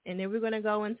quick, and then we're going to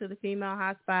go into the female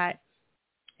hotspot.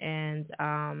 And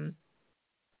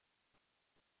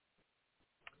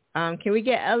can we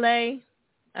get LA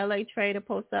Trey to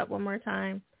post up one more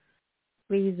time,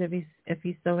 please, if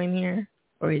he's still in here,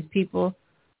 or his people?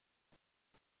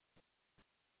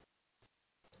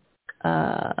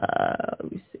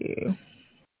 Let me see.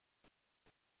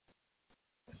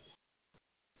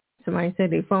 Somebody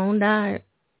said their phone died.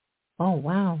 Oh,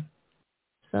 wow.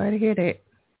 Sorry to hear that.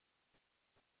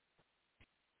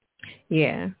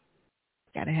 Yeah.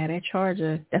 Gotta have that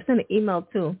charger. That's in the email,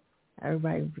 too.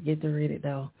 Everybody forget to read it,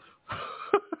 though.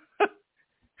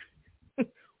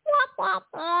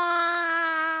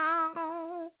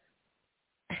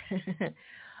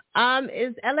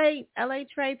 Is LA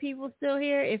Trey people still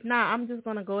here? If not, I'm just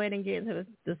gonna go ahead and get into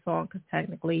the song because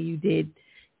technically you did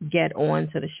get on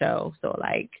to the show. So,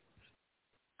 like,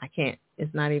 I can't.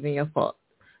 It's not even your fault.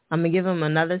 I'm going to give him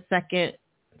another second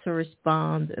to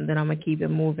respond, and then I'm going to keep it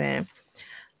moving.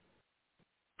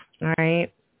 All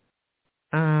right.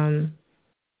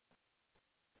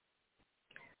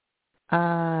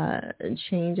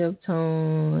 Change of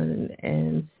tone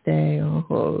and stay on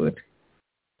hold.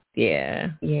 Yeah.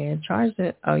 Charge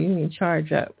it. Oh, you mean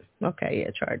charge up. Okay,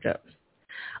 yeah, charge up.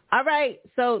 All right.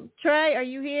 So, Trey, are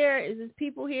you here? Is this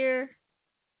people here?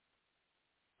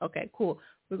 Okay, cool.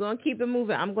 We're going to keep it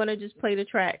moving. I'm going to just play the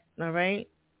track, all right?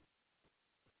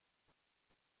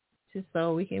 Just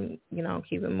so we can,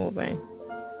 keep it moving.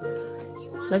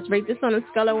 Let's rate this on a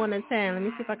scale of 1 to 10. Let me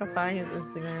see if I can find his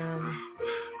Instagram.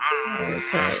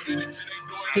 Okay.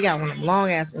 He got one of them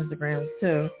long-ass Instagrams,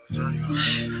 too.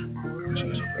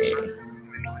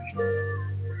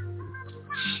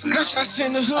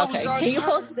 Okay, can you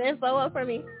post the info up for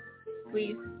me,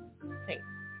 please? Thanks.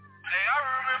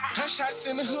 Gunshots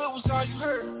in the hood was all you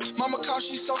heard. Mama called,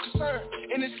 she so concerned.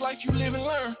 In this life you live and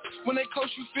learn. When they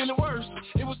close you feel it worse.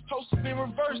 It was supposed to be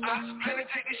reversed. I plan to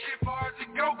take this shit far as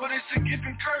it go, but it's a gift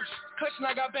and curse. Clutching,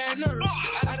 I got bad nerves.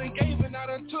 I done gave and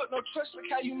I done took. No trust, like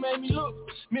how you made me look.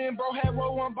 Me and bro had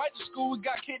roll one bite to school. We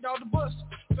got kicked off the bus.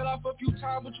 Fell off a few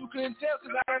times, but you couldn't tell,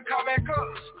 cause I done caught back up.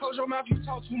 Close your mouth, you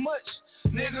talk too much,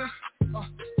 nigga.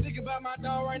 Think about my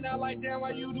dog right now, like damn,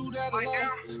 why you do that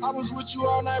alone? I was with you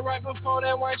all night right before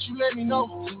that, why don't you let me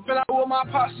know? Fell out with my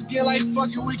pops again, like fuck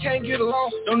it, we can't get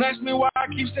along. Don't ask me why I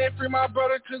keep saying free my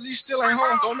brother, cause he still ain't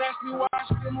home. Don't ask me why I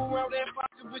still move around that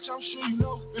pocket, bitch, I'm sure you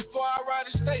know. Before I write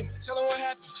a statement, tell her what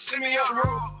happened, send me up the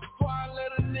road. Before I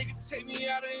let a nigga take me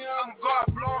out of here, I'ma go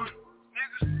out blowing.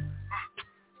 Niggas,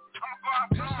 I'ma go out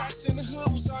blowing. Shots in the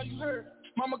hood was all you heard.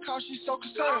 Mama called, she so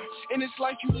concerned. In this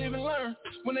life you live and learn.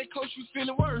 When they close you feel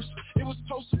it worse. It was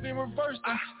supposed to be reversed.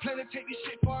 I plan to take this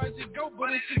shit far as it go, but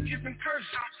it's a gift and curse.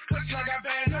 Cause I got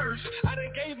bad nerves. I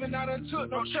done gave and I done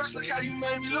took. No trust, like how you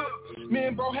made me look. Me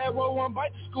and bro had roll one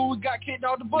bite to school. We got kicked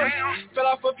off the bus. Fell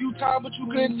off a few times, but you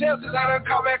couldn't tell, cause I done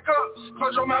caught back up.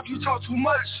 Close your mouth, you talk too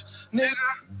much, nigga.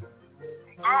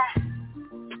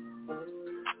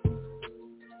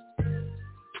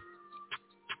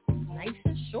 Nice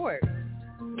and short.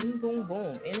 Boom, boom,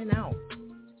 boom. In and out.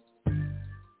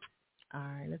 All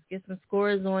right, let's get some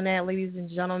scores on that, ladies and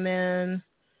gentlemen.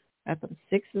 Got some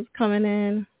sixes coming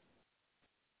in.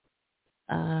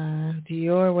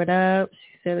 Dior, what up?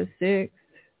 She said a 6.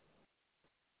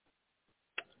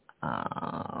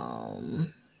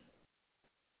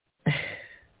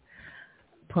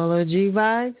 Polo G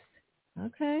vibes.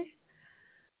 Okay.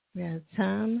 We got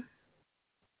 10.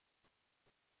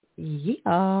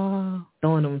 Yeah.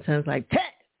 Throwing them 10s like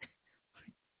that.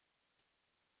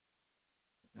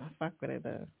 I fuck with it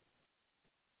though.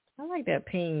 I like that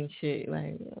pain shit.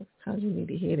 Like, sometimes you need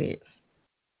to hit it.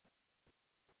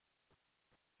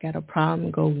 Got a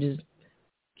problem, go just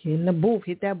get in the booth,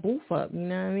 hit that booth up, you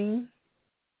know what I mean?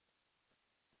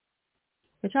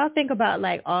 But y'all think about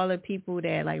like all the people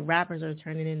that like rappers are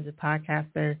turning into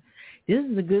podcasters. This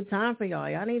is a good time for y'all.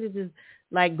 Y'all need to just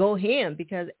like go ham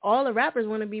because all the rappers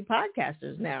want to be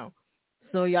podcasters now.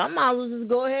 So y'all might as well just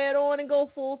go ahead on and go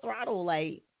full throttle,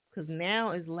 like, because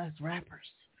now it's less rappers.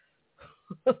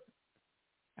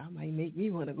 That might make me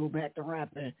want to go back to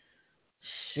rapping.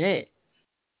 Shit.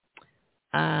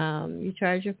 You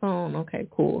charge your phone. Okay,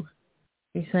 cool.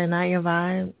 You say not your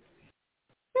vibe.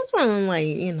 That's why I'm like,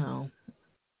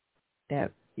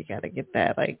 that you gotta get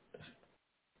that like,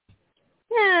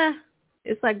 yeah.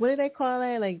 It's like, what do they call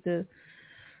that? Like the,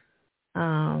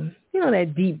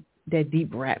 that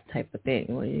deep rap type of thing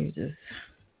where you just,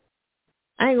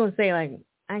 I ain't gonna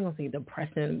say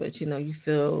depressing, but you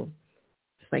feel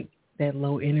it's like that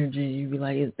low energy. You be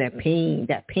like, it's that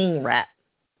pain rap.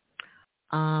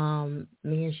 Man,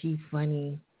 she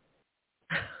funny.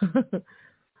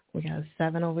 We got a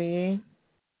 7 over here.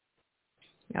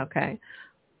 Okay.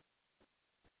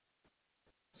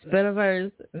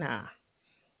 Spitter-verse, nah.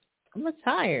 I'm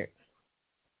tired.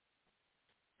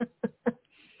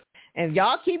 And if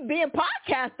y'all keep being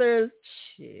podcasters,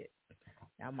 shit,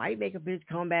 y'all might make a bitch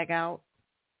come back out.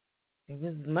 If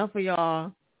this is enough for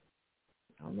y'all,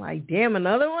 I'm like, damn,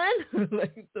 another one?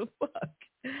 Like, the fuck?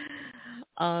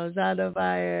 Shonda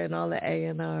Fire and all the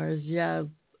A&Rs, yes,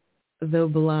 the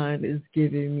blonde is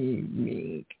giving me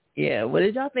meek. Yeah, what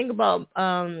did y'all think about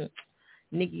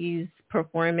Nicki's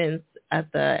performance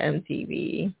at the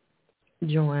MTV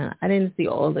joint? I didn't see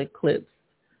all the clips.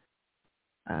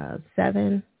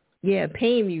 7? Yeah,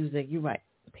 pain music. You're right.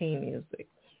 Pain music.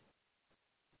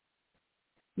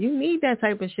 You need that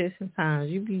type of shit sometimes.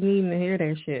 You be needing to hear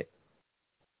that shit.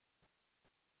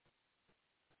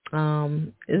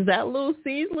 Is that Little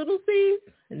C's?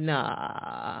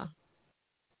 Nah.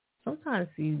 Sometimes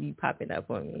C's be popping up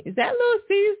on me. Is that Little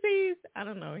C's? I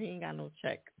don't know. He ain't got no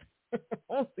check. I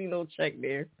don't see no check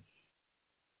there.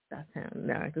 That's him.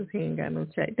 Nah, because he ain't got no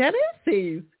check. That is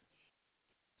C's.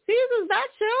 C's, is that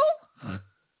you?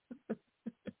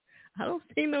 I don't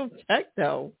see no check,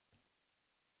 though.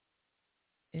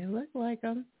 It looks like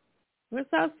him.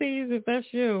 What's up, C's, if that's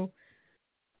you?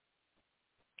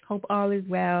 Hope all is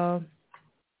well.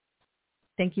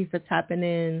 Thank you for tapping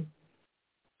in.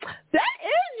 That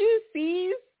is you,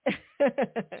 C's.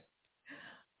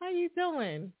 How you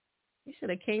doing? You should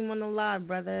have came on the live,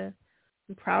 brother.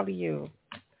 I'm proud of you.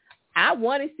 I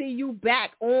want to see you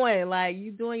back on. Like,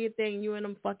 you doing your thing, you and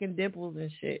them fucking dimples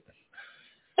and shit.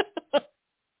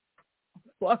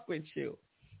 Fuck with you.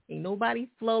 Ain't nobody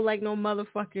flow like no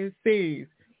motherfucking C's.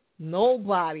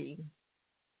 Nobody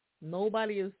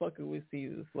is fucking with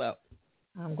C's as well.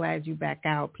 I'm glad you back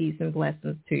out. Peace and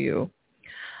blessings to you.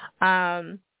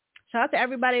 Shout out to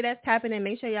everybody that's tapping in.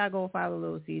 Make sure y'all go follow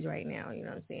Little C's right now. You know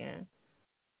what I'm saying?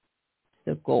 It's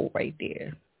the gold right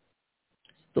there.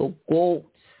 It's the gold.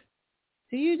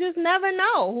 So you just never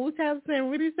know who taps in.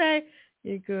 What do you say?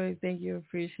 You're good. Thank you.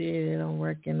 Appreciate it. I'm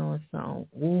working on something.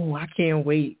 Ooh, I can't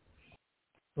wait.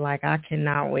 Like, I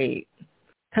cannot wait.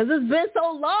 Because it's been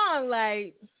so long.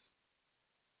 Like,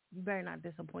 you better not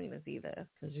disappoint us either.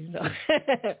 Because, you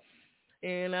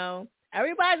know,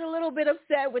 everybody's a little bit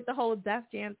upset with the whole Def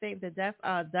Jam thing, the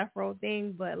Death Row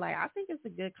thing. But, like, I think it's a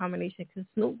good combination because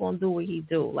Snoop going to do what he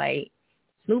do. Like,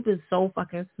 Snoop is so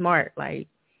fucking smart. Like,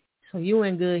 so you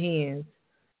in good hands.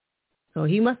 So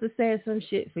he must have said some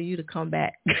shit for you to come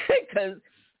back. Because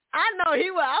I know he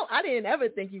was. I didn't ever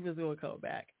think he was going to come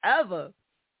back. Ever.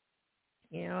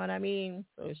 You know what I mean?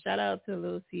 So shout out to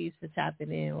Lil C's for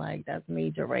tapping in. Like, that's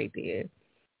major right there.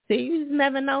 So you just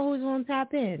never know who's going to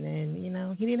tap in. And, you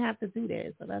know, he didn't have to do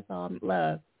that. So that's all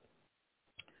love.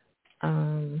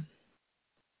 All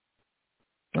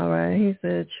right. He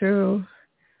said, true.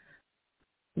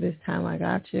 This time I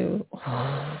got you.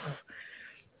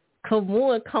 Come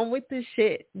on, come with the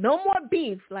shit. No more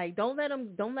beef. Like, don't let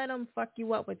them fuck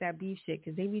you up with that beef shit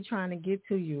because they be trying to get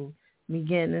to you. Be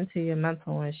getting into your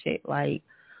mental and shit. Like,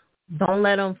 don't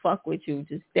let them fuck with you.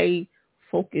 Just stay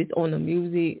focused on the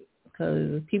music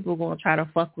because people going to try to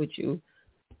fuck with you.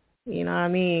 You know what I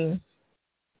mean?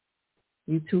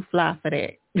 You too fly for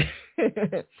that.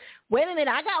 Wait a minute.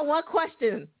 I got one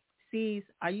question. C's,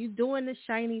 are you doing the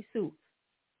shiny suit?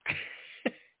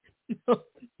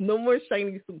 No more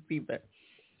shiny suits either.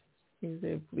 He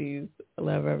said, please, I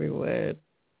love everyone.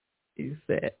 He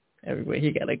said, everywhere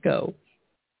he got to go.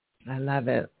 I love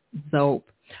it.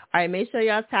 Dope. All right, make sure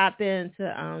y'all tap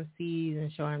into C's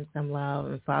and show him some love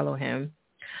and follow him.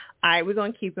 All right, we're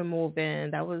going to keep it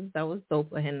moving. That was dope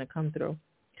for him to come through.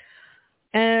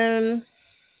 And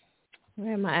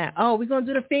where am I at? Oh, we're going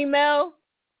to do the female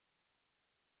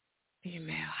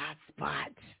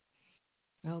hotspot.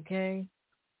 Okay.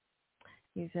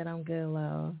 He said, I'm good,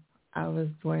 love. I was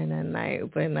born that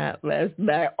night, but not last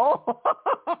night. Oh.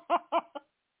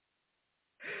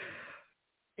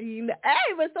 You know,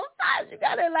 hey, but sometimes you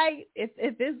gotta like if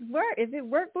it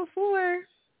worked before.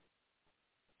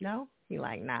 No, he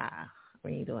like, nah,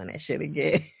 we ain't doing that shit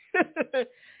again.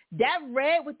 That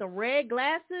red with the red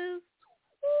glasses.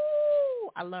 Ooh,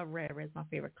 I love red. Red's my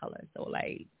favorite color. So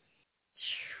like,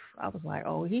 I was like,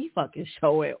 oh, he fucking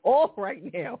showing off right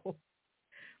now.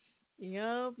 You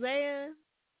know what I'm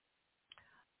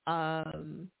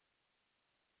saying?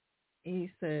 He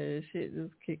said, shit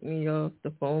just kicked me off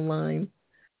the phone line.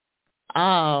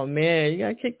 Oh, man, you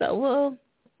got kicked off.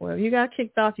 Well, if you got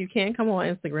kicked off, you can't come on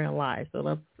Instagram Live, so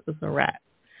that's a wrap.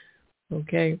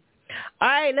 Okay. All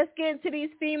right, let's get into these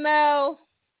females,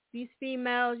 you know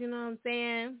what I'm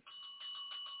saying?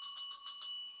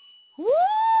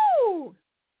 Woo!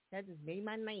 That just made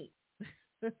my night.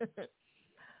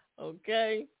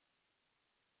 Okay.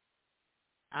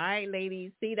 All right,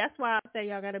 ladies. See, that's why I say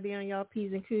y'all got to be on y'all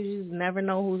P's and Q's. You never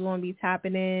know who's going to be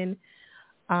tapping in.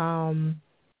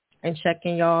 And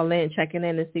checking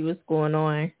in to see what's going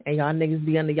on. And y'all niggas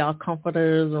be under y'all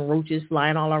comforters and roaches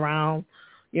flying all around.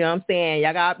 You know what I'm saying?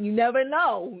 You never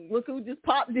know. Look who just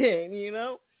popped in, you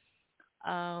know?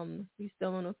 He's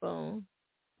still on the phone.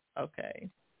 Okay.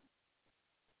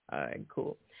 All right,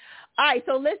 cool. All right,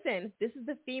 so listen. This is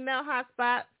the female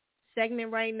hotspot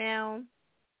segment right now.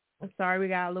 I'm sorry we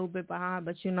got a little bit behind,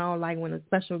 but you know, like when a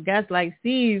special guest like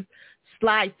Steve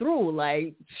slide through,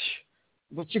 like,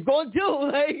 what you gonna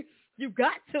do? Like, you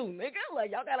got to, nigga.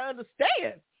 Like, y'all gotta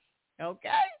understand. Okay?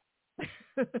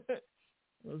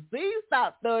 Well, Steve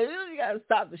stopped though. You gotta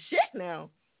stop the shit now.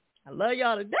 I love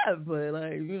y'all to death, but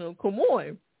like, you know, come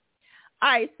on. All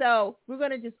right, so we're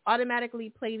going to just automatically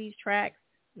play these tracks.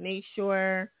 Make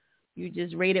sure you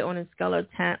just rate it on a scale of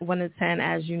 1 to 10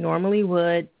 as you normally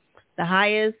would. The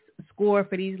highest score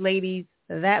for these ladies,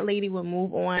 that lady will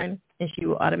move on and she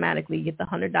will automatically get the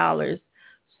 $100.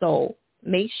 So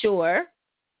make sure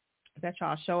that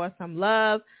y'all show us some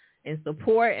love and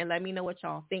support and let me know what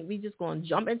y'all think. We just going to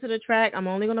jump into the track. I'm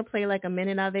only going to play like a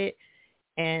minute of it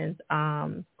and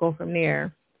go from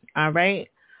there. All right.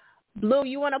 Blue,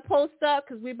 you want to post up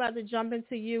because we're about to jump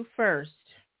into you first.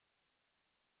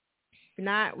 If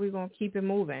not, we're going to keep it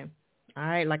moving. All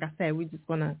right. Like I said, we're just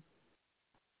going to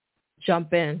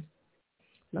jump in.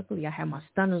 Luckily, I had my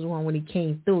stunners on when he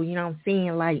came through. You know what I'm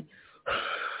saying? Like,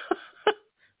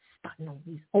 stunning on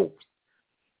these hoes.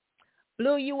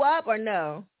 Blue, you up or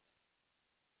no?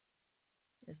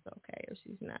 It's okay if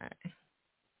she's not.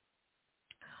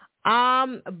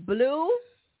 Blue,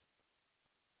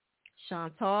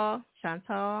 Chantal,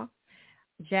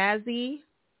 Jazzy,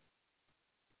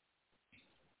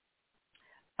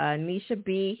 Nisha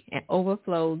B, and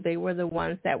Overflow, they were the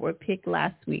ones that were picked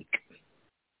last week.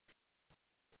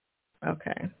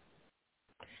 Okay.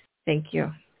 Thank you.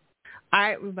 All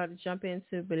right, we're about to jump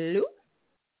into Blue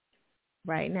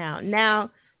right now. Now,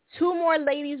 2 more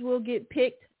ladies will get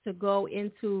picked to go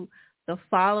into the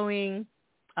following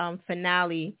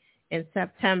finale in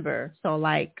September. So,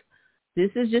 like,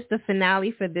 this is just the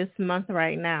finale for this month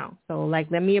right now. So, like,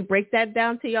 let me break that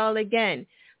down to y'all again.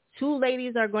 2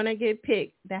 ladies are going to get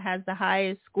picked that has the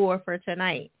highest score for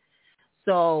tonight.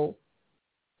 So,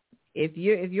 if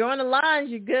you're on the lines,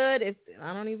 you're good. If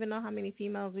I don't even know how many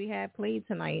females we had played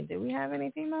tonight. Did we have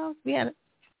any females? I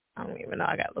don't even know.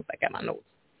 I got to look back at my notes.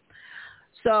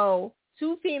 So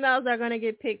 2 females are going to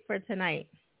get picked for tonight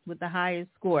with the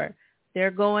highest score.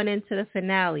 They're going into the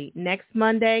finale. Next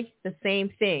Monday, the same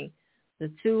thing.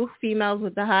 The 2 females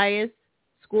with the highest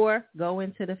score go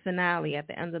into the finale at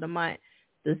the end of the month.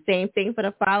 The same thing for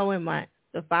the following month.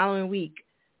 The following week,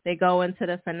 they go into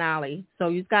the finale. So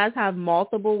you guys have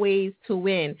multiple ways to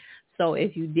win. So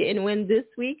if you didn't win this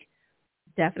week,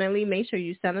 definitely make sure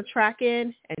you send a track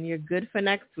in and you're good for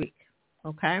next week.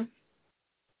 Okay?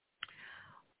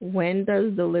 When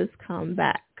does the list come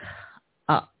back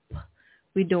up?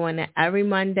 We're doing it every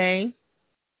Monday.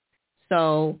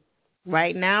 So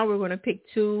right now we're going to pick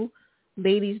 2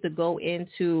 ladies to go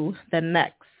into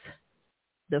the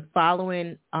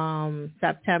following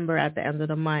September at the end of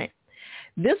the month.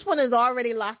 This one is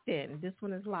already locked in.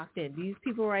 These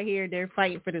people right here, they're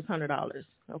fighting for this $100.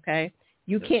 Okay?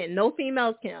 No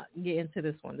females can get into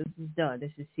this one. This is done.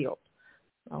 This is sealed.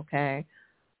 Okay?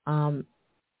 Well,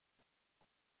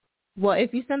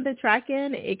 if you send the track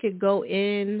in, it could go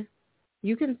in.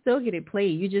 You can still get it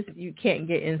played. You can't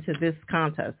get into this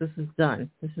contest. This is done.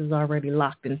 This is already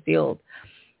locked and sealed.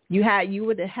 You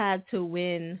would have had to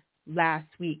win last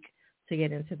week to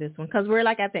get into this one because we're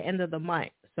like at the end of the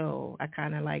month. So I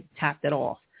kind of like tapped it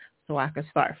off so I could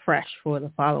start fresh for the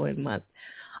following month.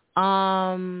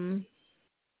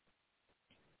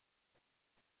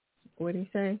 What did he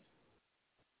say?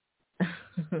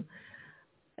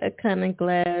 I'm kind of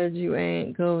glad you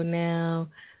ain't go now.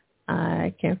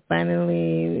 I can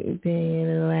finally be in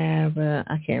the lab.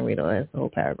 I can't read all that whole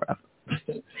paragraph.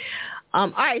 All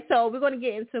right, so we're going to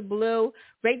get into Blue.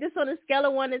 Rate this on a scale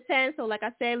of 1 to 10. So like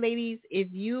I said, ladies, if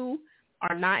you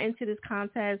are not into this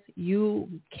contest, you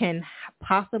can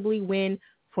possibly win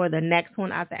for the next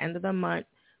one at the end of the month.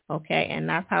 Okay, and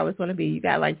that's how it's going to be. You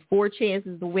got like 4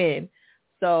 chances to win.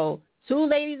 So 2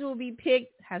 ladies will be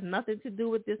picked. Has nothing to do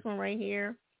with this one right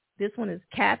here. This one is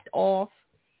capped off.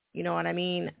 You know what I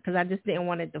mean? Because I just didn't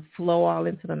want it to flow all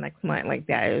into the next month like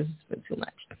that. It was just too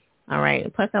much. All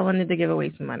right. Plus, I wanted to give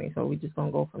away some money, so we're just going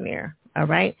to go from there. All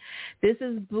right. This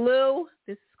is Blue.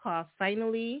 This is called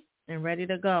Finally and Ready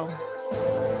to Go.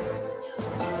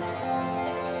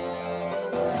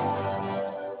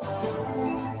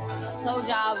 Told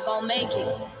y'all I was going to make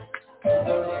it.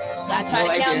 Y'all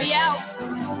try to count me out.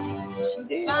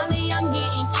 Finally, I'm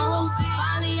getting home.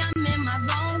 Finally, I'm in my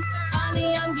zone.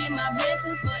 Finally, I'm getting my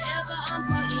blessings forever. I'm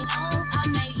putting on. I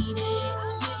made it.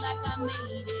 Look like I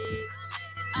made it.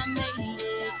 I made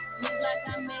it. Look like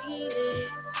I made it.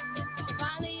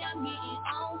 Finally, I'm getting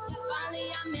home. Finally,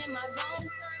 I'm in my zone.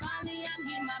 Finally, I'm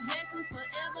getting my blessings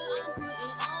forever. I'm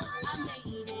putting on. I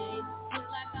made it. Look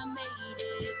like I made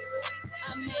it.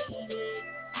 I made it.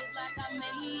 Look like I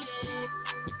made it.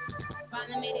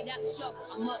 Finally made it out the show.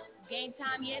 I'm up. Game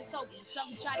time, yeah, it's over.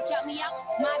 Some try to count me out.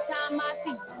 My time, my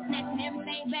seat. Snatching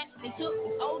everything back they took.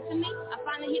 It's owed to me. I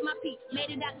finally hit my peak. Made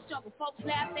it out the struggle. Folks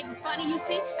laugh, think it's funny, you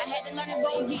see. I had to learn to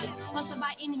go again. Hustle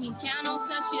by enemy. Count on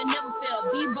son, she'll never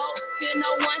fail. Be bold, fear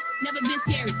no one. Never been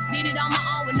scary. Did it on my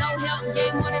own with no help.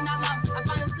 Gave more than I lost. I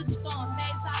finally took the storm.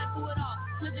 Stayed solid through it all.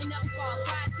 Slipping never fall.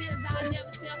 Cried tears, I'll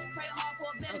never tell. Pray hard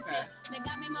for a better day. They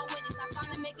got me my witness. I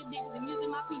finally make a difference. I'm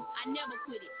using my peace. I never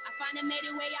quit it. I finally made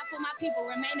it way out for my people.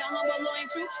 Remain a humble, loyal, and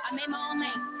true. I made my own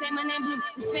lane. Say my name blue.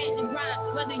 Respect the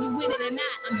grind. Whether you with it or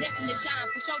not, I'm definitely shine.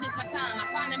 For sure, this my time. I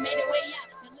finally made it way out.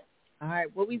 All right,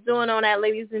 what we doing on that,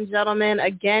 ladies and gentlemen?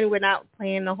 Again, we're not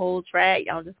playing the whole track.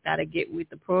 Y'all just got to get with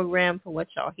the program for what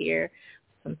y'all hear.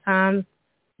 Sometimes,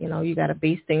 you know, you got to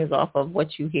base things off of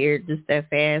what you hear just that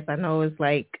fast. I know it's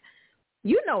like,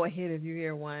 you know a hit if you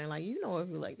hear one. Like, you know if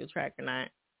you like the track or not,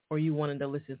 or you wanted to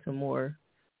listen to more.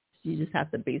 So you just have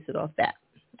to base it off that,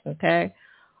 okay?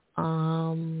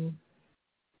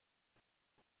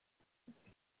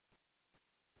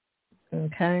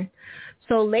 Okay.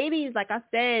 So, ladies, like I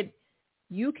said,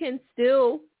 you can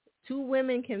still, two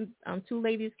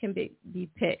ladies can be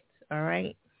picked, all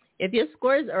right? If your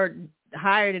scores are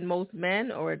higher than most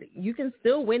men, or you can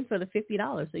still win for the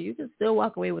 $50. So you can still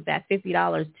walk away with that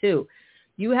 $50 too.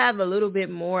 You have a little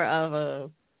bit more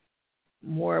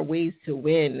ways to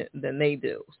win than they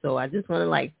do. So I just want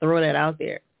to throw that out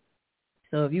there.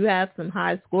 So if you have some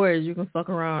high scores, you can fuck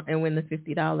around and win the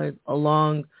 $50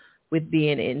 along with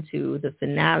being into the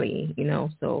finale, you know.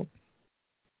 So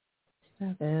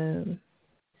 7,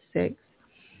 6.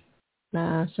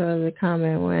 Nah, sure the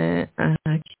comment went, I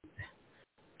keep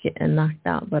getting knocked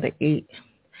out by the 8.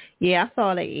 Yeah, I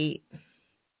saw the 8.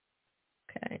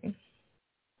 Okay.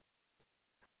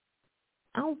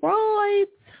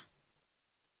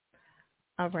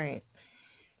 All right.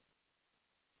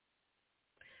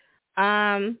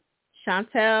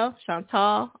 Chantal,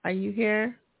 are you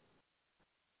here?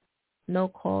 No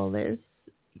call list.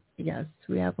 Yes,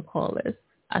 we have a call list.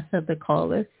 I said the call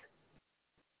list.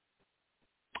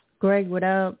 Greg, what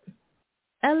up?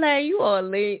 LA, you all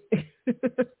late.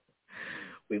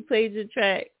 We played your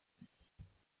track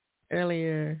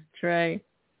earlier, Trey.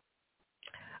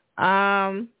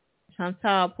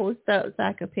 Chantal, post up so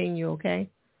I can ping you, okay?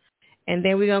 And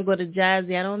then we're going to go to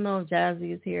Jazzy. I don't know if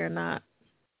Jazzy is here or not.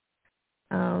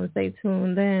 Stay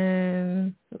tuned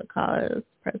then. For the callers,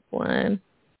 press 1.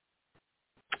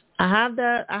 I have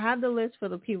the list for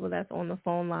the people that's on the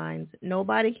phone lines.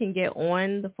 Nobody can get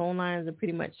on. The phone lines are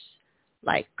pretty much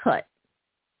cut.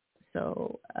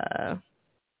 So I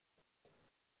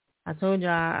told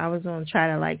y'all I was going to try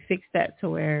to fix that to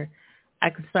where I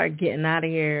could start getting out of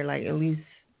here at least,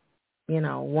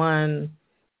 1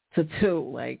 to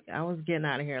 2. I was getting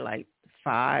out of here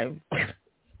 5.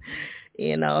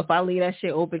 If I leave that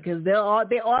shit open, because they're all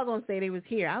going to say they was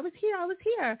here. I was here.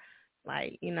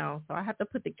 So I have to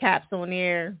put the caps on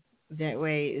there. That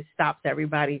way it stops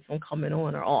everybody from coming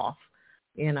on or off,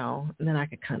 and then I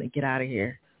could kind of get out of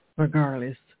here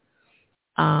regardless.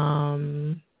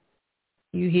 You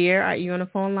here? Are you on the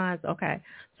phone lines? Okay.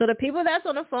 So the people that's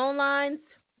on the phone lines,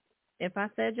 if I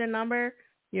said your number,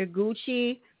 you're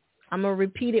Gucci. I'm going to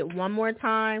repeat it one more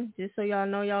time just so y'all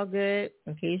know y'all good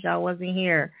in case y'all wasn't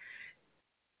here.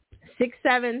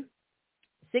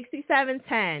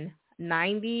 6710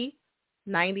 90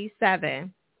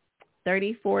 97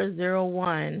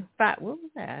 3401. What was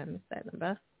that? I missed that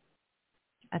number.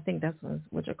 I think that's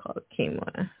what you call it came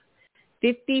on.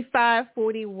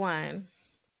 5541.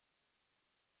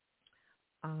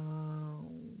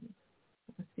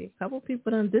 Let's see, a couple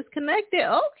people done disconnected. Okay,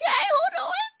 hold on.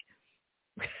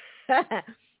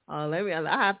 I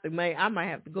might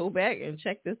have to go back and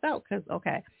check this out because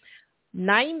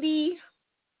 90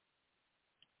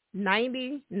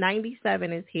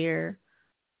 97 is here.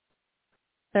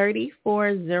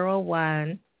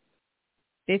 3401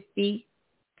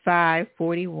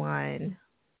 5541.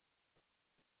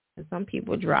 Some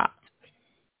people dropped.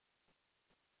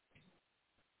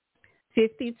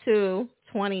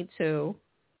 5222.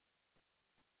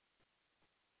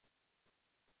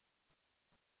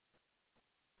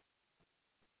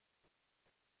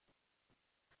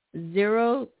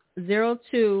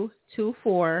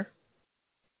 0224.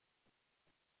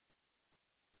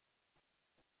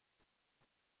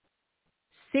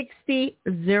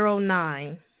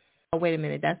 6009. Oh, wait a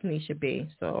minute. That's Nisha B.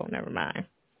 So never mind.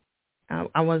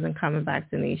 I wasn't coming back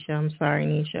to Nisha. I'm sorry,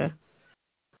 Nisha.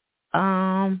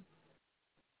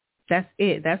 That's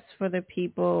it. That's for the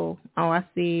people. Oh, I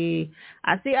see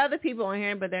other people on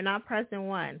here, but they're not pressing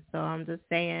 1. So I'm just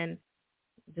saying,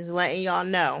 just letting y'all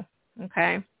know.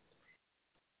 Okay.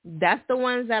 That's the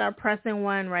ones that are pressing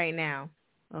 1 right now.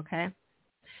 Okay?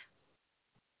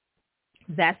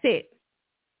 That's it.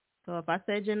 So if I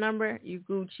said your number, you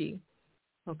Gucci.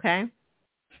 Okay?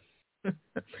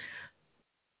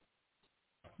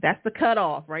 That's the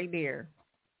cutoff right there.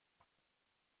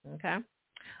 Okay?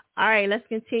 All right, let's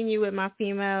continue with my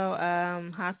female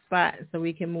hotspot so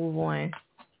we can move on.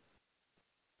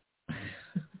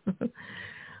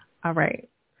 All right.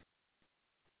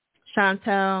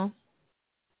 Chantal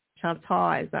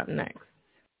is up next.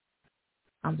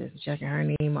 I'm just checking her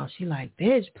name out. She like,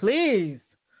 bitch, please.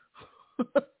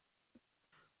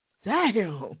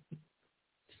 Damn.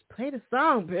 Just play the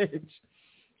song, bitch.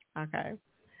 Okay.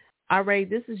 All right,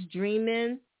 this is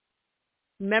Dreamin'.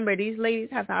 Remember, these ladies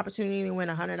have the opportunity to win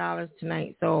 $100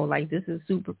 tonight. So, like, this is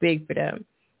super big for them.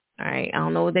 All right. I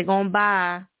don't know what they're going to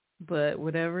buy, but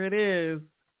whatever it is.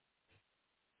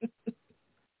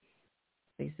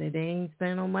 They say they ain't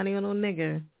spending no money on no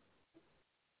nigga.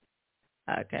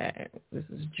 Okay. This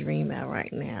is Dreamin'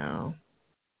 right now.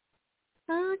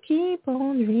 I keep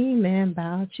on dreaming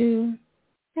about you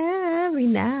every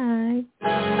night.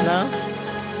 Hello?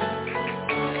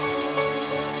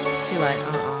 She like,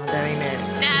 that ain't it.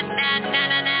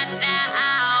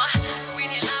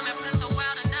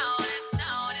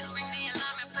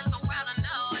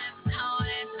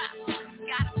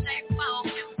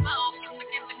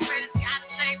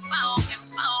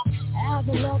 As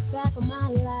I look back on my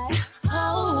life,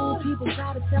 people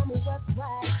try to tell me what's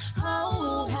right.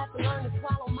 Have to learn to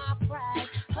swallow my pride.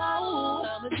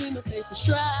 I'm a dreamer, face the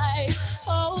strife.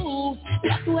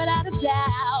 That's without a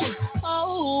doubt. I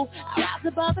rise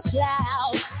above the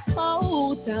clouds.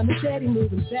 Time is steady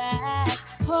moving back.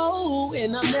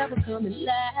 And I'm never coming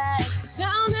back.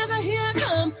 Down never here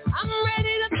come. I'm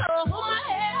ready to go. Hold my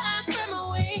head high, spread my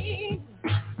wings.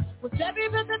 With every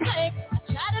breath I take, I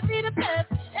try to be the best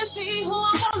and be who I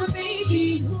wanna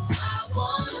be. Who I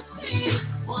wanna be,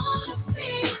 wanna be,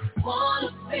 wanna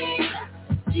be.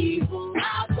 Be who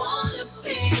I wanna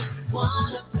be,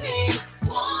 wanna be,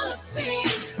 wanna be.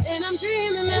 And I'm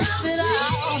dreaming this it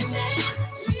all.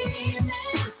 Dreaming.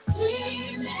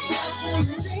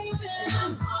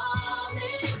 I'm all in.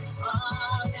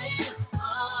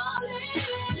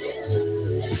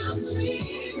 And I'm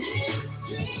dreaming.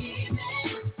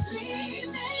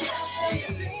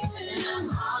 I'm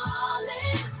all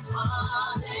in.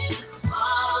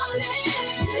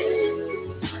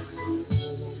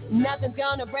 Nothing's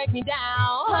gonna break me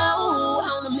down.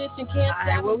 On a mission, can't stop. All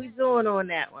right, what we doing on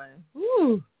that one?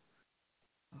 Ooh.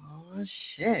 Oh,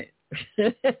 shit.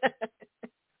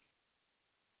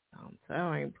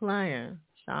 Chantal ain't playing.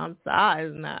 Chantal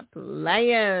is not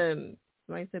playing.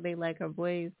 Somebody said they like her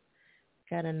voice.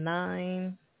 Got a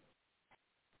 9.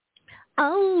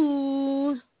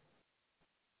 Oh.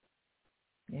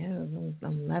 Yeah,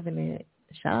 I'm loving it.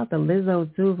 Shout out to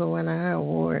Lizzo, too, for winning her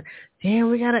award. Damn,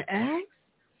 we got an X?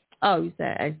 Oh, you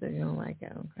said X if you don't like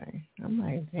it. Okay. I'm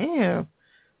like, damn.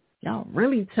 Y'all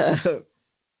really tough.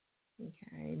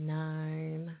 Okay,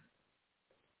 9.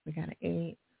 We got an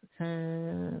 8,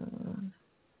 10.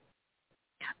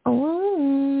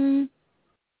 Oh.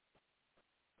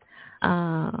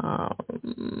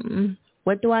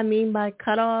 What do I mean by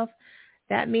cutoff?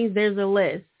 That means there's a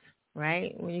list,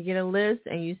 right? When you get a list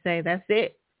and you say, that's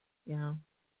it,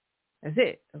 that's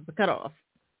it. That's the cutoff,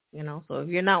 So if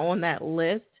you're not on that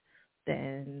list,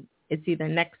 then it's either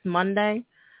next Monday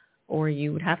or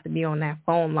you would have to be on that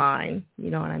phone line. You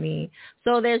know what I mean?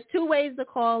 So there's 2 ways to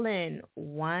call in.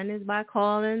 One is by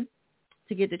calling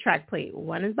to get the track plate.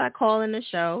 One is by calling the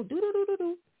show.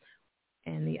 Do-do-do-do-do.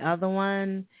 And the other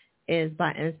one is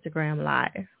by Instagram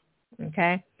Live.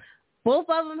 Okay? Both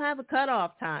of them have a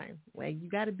cutoff time where you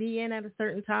got to be in at a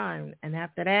certain time. And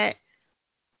after that,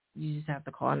 you just have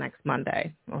to call next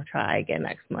Monday or try again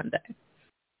next Monday.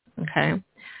 Okay?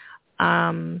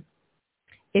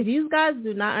 If you guys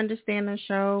do not understand the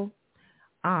show,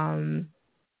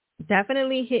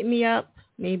 definitely hit me up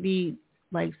maybe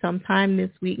like sometime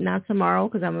this week, not tomorrow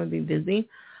because I'm going to be busy.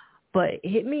 But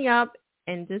hit me up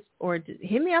and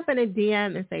hit me up in a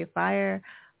DM and say, Fire,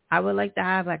 I would like to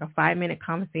have like a 5-minute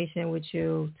conversation with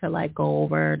you to like go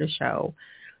over the show.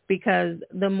 Because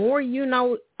the more you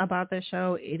know about the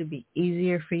show, it'll be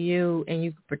easier for you and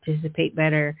you can participate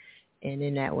better. And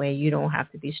in that way, you don't have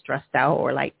to be stressed out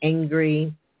or like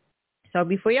angry. So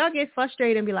before y'all get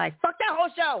frustrated and be like, fuck that whole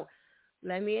show,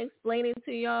 let me explain it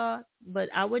to y'all. But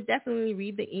I would definitely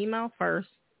read the email first.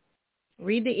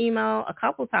 Read the email a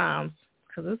couple times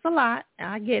because it's a lot.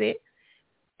 I get it.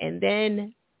 And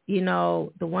then,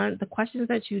 the questions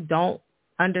that you don't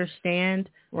understand,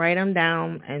 write them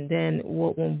down. And then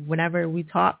whenever we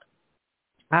talk,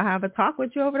 I'll have a talk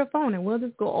with you over the phone and we'll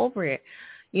just go over it.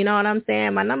 You know what I'm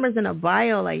saying? My number's in a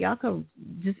bio. Like, y'all could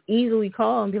just easily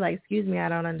call and be like, excuse me, I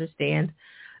don't understand.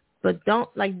 But don't,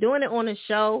 like, doing it on a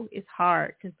show is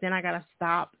hard because then I got to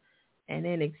stop and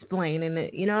then explain.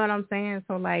 And you know what I'm saying?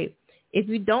 So, like, if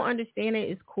you don't understand it,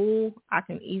 it's cool. I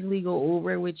can easily go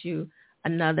over it with you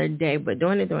another day. But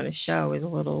doing it during a show is a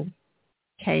little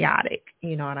chaotic.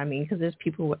 You know what I mean? Because there's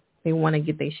people, they want to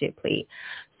get their shit played.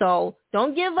 So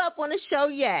don't give up on the show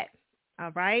yet.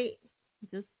 All right?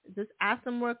 Just ask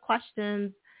some more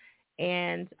questions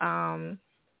and,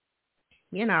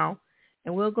 you know,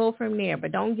 and we'll go from there.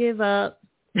 But don't give up.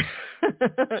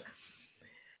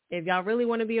 If y'all really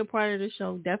want to be a part of the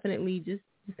show, definitely just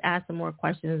ask some more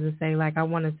questions and say, like, I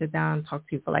want to sit down and talk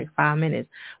to you for like 5 minutes.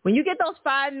 When you get those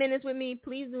 5 minutes with me,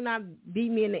 please do not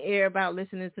beat me in the air about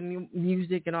listening to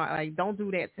music and all. Like, don't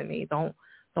do that to me. Don't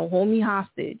hold me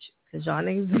hostage because y'all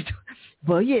niggas.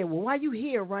 Well, yeah, well, why you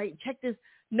here, right? Check this.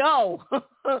 No,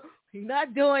 you're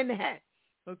not doing that,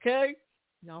 okay?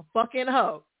 Y'all fucking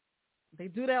hoe. They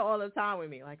do that all the time with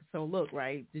me. Like, so look,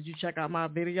 right, did you check out my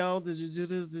video? Did you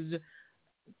do this?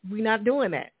 We're not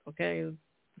doing that, okay?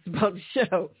 It's about the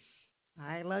show.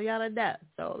 I love y'all to death.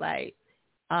 So, like,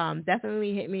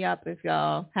 definitely hit me up if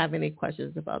y'all have any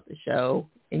questions about the show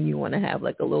and you want to have,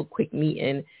 like, a little quick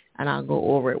meeting, and I'll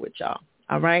go over it with y'all.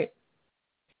 All right?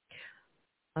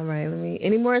 All right,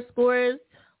 any more scores?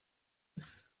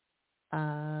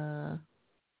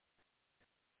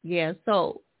 Yeah,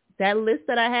 so that list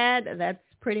that I had, that's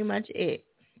pretty much it.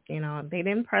 You know, they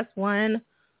didn't press 1.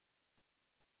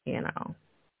 You know,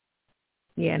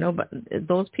 yeah, no, but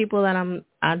those people that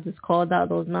I just called out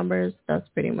those numbers, that's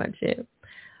pretty much it.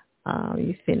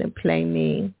 You finna play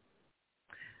me.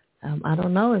 I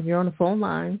don't know if you're on the phone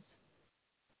line.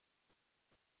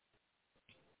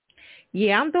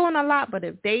 Yeah, I'm doing a lot, but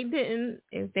if they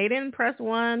didn't press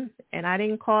 1 and I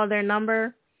didn't call their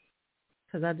number,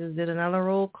 because I just did another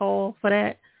roll call for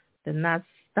that, then that's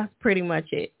pretty much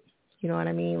it. You know what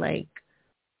I mean? Like,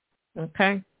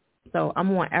 okay. So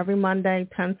I'm on every Monday,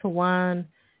 10 to 1,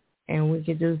 and we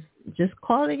could just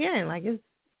call it again. Like,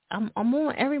 I'm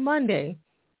on every Monday.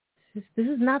 This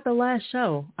is not the last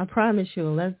show. I promise you.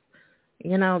 Unless,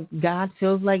 you know, God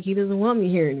feels like he doesn't want me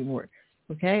here anymore.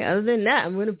 Okay? Other than that,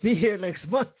 I'm going to be here next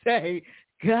Monday.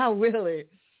 God willing.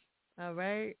 All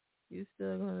right? You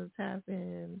still going to tap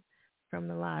in from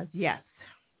the lives? Yes.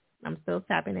 I'm still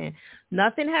tapping in.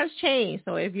 Nothing has changed.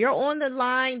 So if you're on the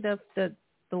line, the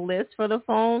list for the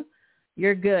phone,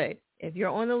 you're good. If you're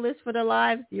on the list for the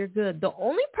lives, you're good. The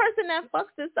only person that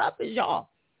fucks this up is y'all.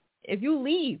 If you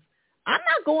leave, I'm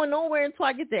not going nowhere until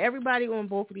I get to everybody on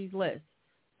both of these lists.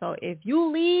 So if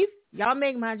you leave, y'all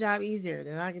make my job easier.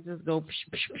 Then I can just go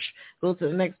to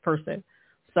the next person.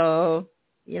 So,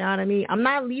 you know what I mean? I'm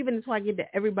not leaving until I get to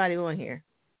everybody on here.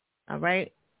 All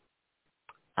right?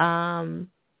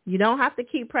 You don't have to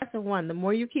keep pressing 1. The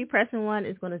more you keep pressing 1,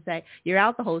 it's going to say, you're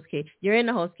out the host key. You're in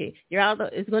the host key. You're out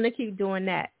it's going to keep doing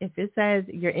that. If it says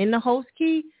you're in the host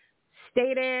key,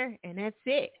 stay there, and that's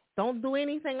it. Don't do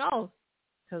anything else.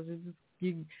 Because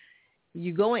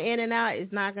you going in and out,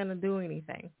 it's not going to do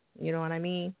anything. You know what I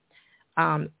mean?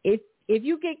 If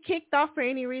you get kicked off for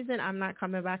any reason, I'm not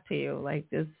coming back to you. Like,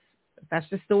 that's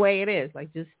just the way it is.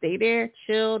 Like, just stay there,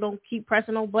 chill. Don't keep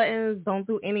pressing no buttons. Don't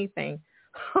do anything.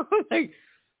 Like,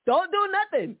 don't do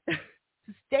nothing.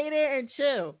 Just stay there and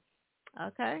chill.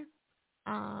 Okay?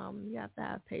 You have to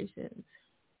have patience.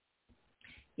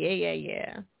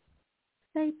 Yeah.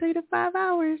 Say 3 to 5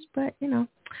 hours, but, you know.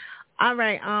 All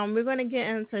right, we're going to get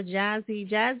into Jazzy.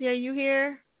 Jazzy, are you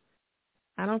here?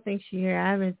 I don't think she's here. I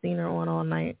haven't seen her on all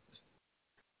night.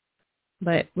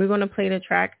 But we're going to play the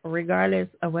track regardless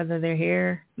of whether they're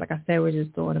here. Like I said, we're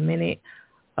just doing a minute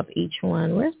of each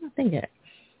one. Where's my thing at?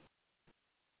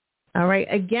 All right.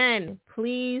 Again,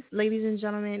 please, ladies and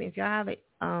gentlemen, if y'all have it,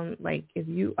 if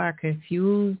you are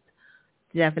confused,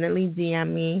 definitely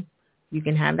DM me. You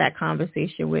can have that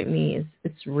conversation with me.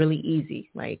 It's really easy.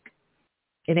 Like,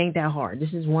 it ain't that hard.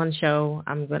 This is one show.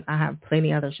 I have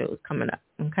plenty other shows coming up.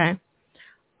 Okay.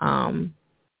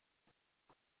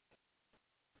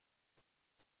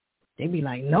 They be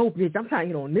like, no, bitch, I'm trying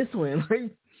to get on this one.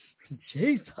 Like,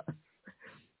 Jesus.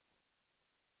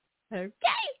 Okay.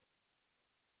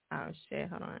 Oh, shit.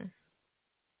 Hold on.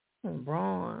 I'm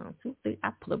wrong. 2, 3.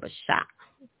 I pull up a shot.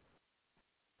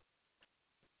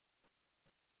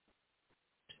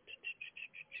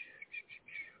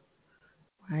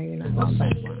 Why are you not going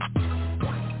back one?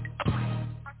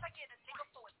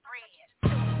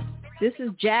 This is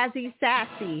Jazzy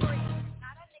Sassy.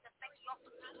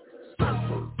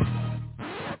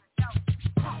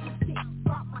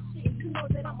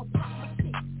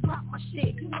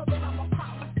 shit. You know that I'ma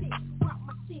pop my shit, pop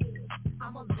my shit.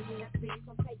 I'm a million bitch,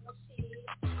 don't take no shit.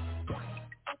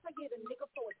 Once I get a nigga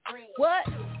for his friend. What?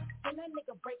 Then that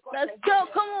nigga break off. Let's go,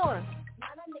 come on.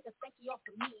 Now that nigga think he off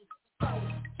of me. So,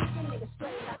 keep the nigga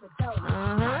straight out the door.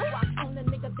 Walk on the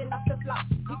nigga, then I flip flop.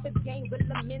 Keep his game with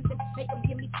the men, then make him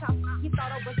give me top. He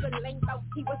thought I was a lame, thought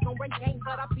he was gonna run game,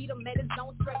 but I beat him at his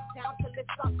zone straight down till it's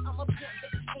up. I'm a pimp,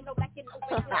 bitch, ain't no lacking over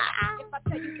here. If I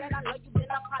tell you that I love you, then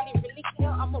I probably really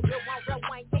care. I'm a real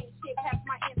one, can't shit past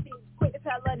my instincts. Quick to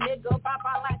tell a nigga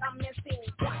bye-bye like I'm missing.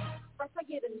 First I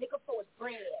get a nigga for his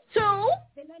bread. 2.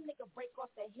 Then that nigga break off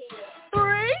the head.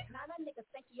 3. Now that nigga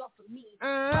think he off of me.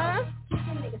 Keep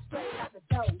the nigga straight out the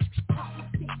door. Pop my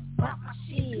shit, pop my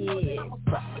shit. You know that I'ma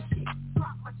pop my shit,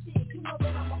 pop my shit. You know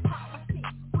that I'ma pop my shit,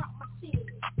 pop my shit.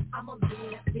 I'm a mean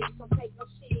that bitch, don't take no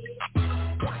shit.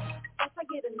 First I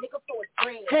get a nigga for his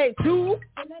bread. Hey, 2.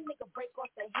 Then that nigga break off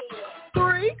the head. 3.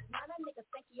 Now that nigga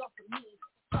think he off of me.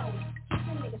 So keep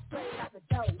the nigga straight out the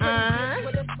door.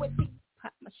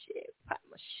 Pop my shit, pop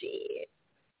my shit.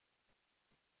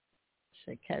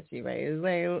 Shit catchy, right? It's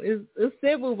like it's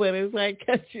simple, but it's like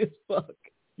catchy as fuck.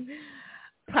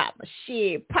 Pop my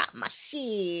shit, pop my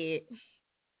shit.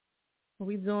 What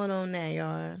we doing on that,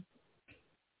 y'all?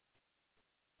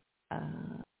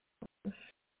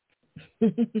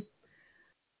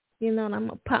 You know, I'm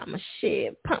gonna pop my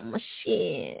shit, pop my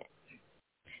shit.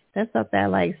 That's up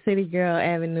that like City Girl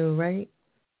Avenue, right?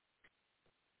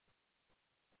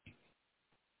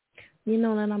 You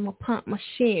know that I'm gonna pump my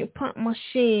shit, pump my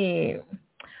shit.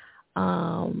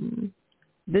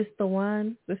 This the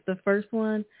one? This the first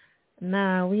one?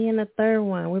 Nah, we in the third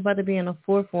one. We about to be in the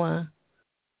fourth one.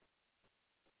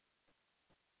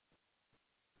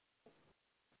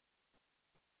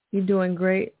 You doing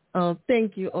great. Oh,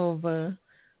 thank you, Ova.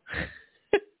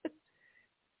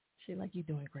 She like, you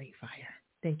doing great, Fire.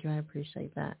 Thank you, I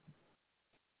appreciate that.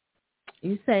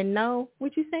 You said no?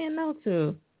 What you saying no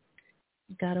to?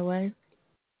 Got away.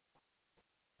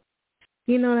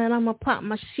 You know that I'm gonna pop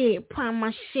my shit, pop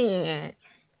my shit.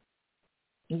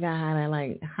 You gotta have that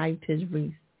like high pitch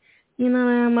voice. You know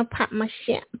that I'm gonna pop my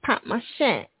shit, pop my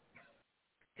shit.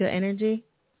 Good energy.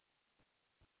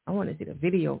 I want to see the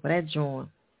video for that joint.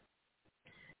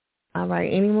 All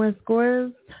right, anyone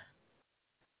scores?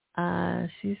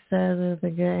 She says it's a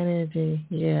good energy.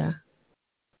 Yeah.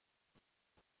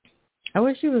 I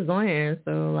wish she was on here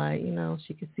so like, you know,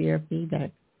 she could see her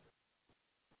feedback.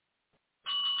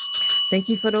 Thank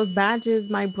you for those badges,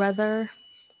 my brother.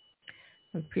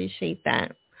 Appreciate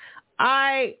that. All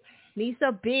right,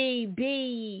 Lisa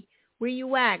B, where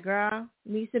you at, girl?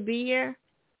 Lisa B here?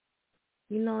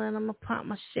 You know that I'm going to pop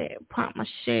my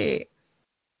shit.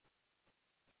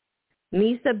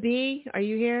 Lisa B, are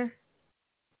you here?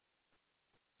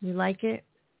 You like it?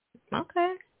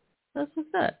 Okay, that's what's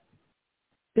up.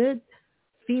 Good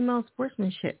female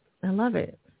sportsmanship. I love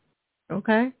it.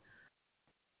 Okay.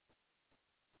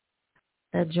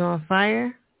 That you on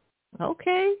fire?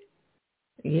 Okay.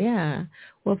 Yeah.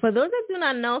 Well, for those that do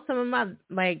not know, some of my,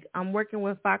 like, I'm working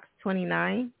with Fox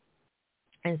 29.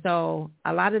 And so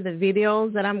a lot of the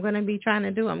videos that I'm going to be trying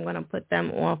to do, I'm going to put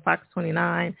them on Fox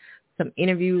 29, some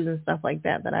interviews and stuff like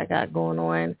that I got going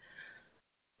on.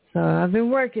 So I've been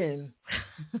working.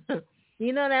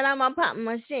 You know that I'm going to pop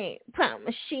my shit.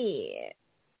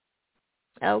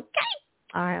 Okay.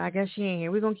 All right, I guess she ain't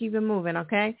here. We're going to keep it moving,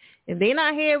 okay? If they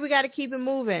not here, we got to keep it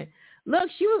moving. Look,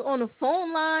 she was on the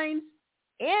phone lines,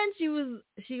 and she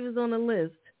was on the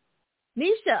list.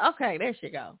 Nisha, okay, there she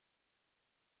go.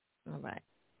 All right.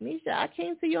 Nisha, I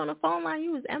came to you on the phone line.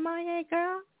 You was MIA,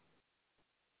 girl.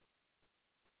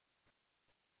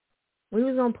 We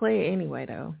was going to play it anyway,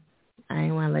 though. I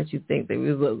ain't want to let you think that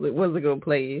we wasn't going to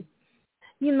play it.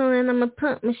 You know, and I'm going to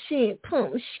pump my shit.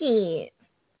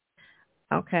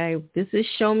 Okay, this is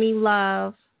Show Me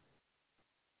Love.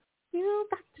 You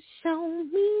got to show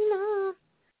me love.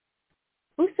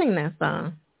 Who sing that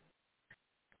song?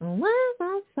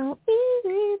 Well, so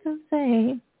easy to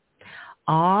say.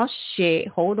 Oh shit!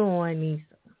 Hold on,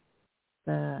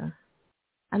 Nisa.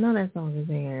 I know that song is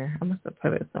in here. I must have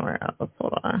put it somewhere else.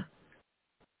 Hold on.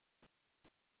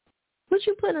 What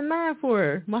you putting a 9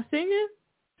 for? My singing?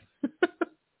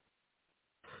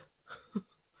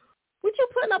 What you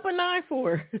putting up a 9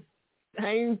 for? I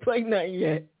ain't played nothing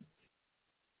yet.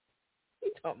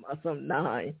 You talking about some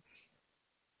 9?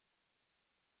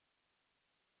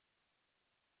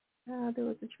 I'll do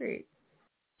it the trick.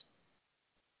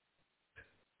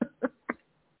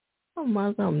 I'm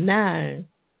about some 9.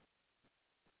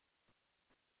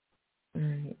 All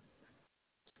right.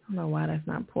 I don't know why that's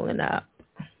not pulling up.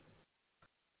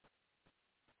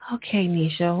 Okay,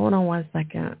 Nisha, hold on 1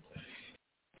 second.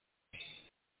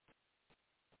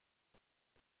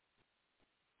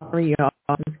 Sorry, y'all.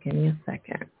 Just give me a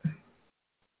second.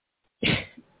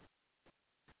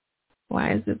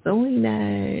 Why is it doing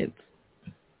that?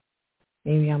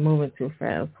 Maybe I'm moving too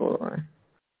fast. Hold on.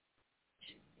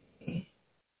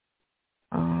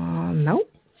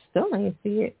 Nope. Still ain't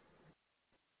see it.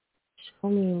 Show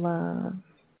me love.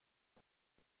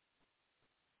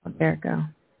 Oh, there it go.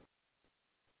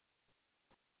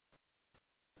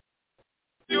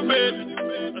 You baby, a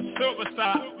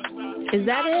superstar. Is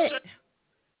that it?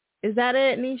 Is that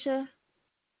it, Nisha?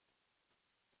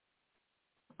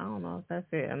 I don't know if that's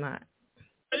it or not.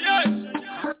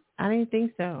 I didn't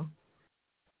think so.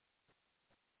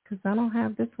 Because I don't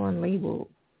have this one labeled.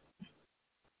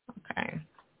 Okay.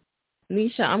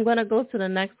 Nisha, I'm going to go to the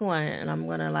next one, and I'm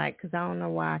going to because I don't know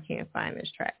why I can't find this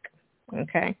track.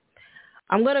 Okay?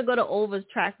 I'm going to go to Over's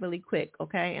track really quick,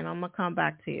 okay? And I'm going to come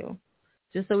back to you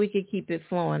just so we can keep it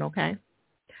flowing, okay?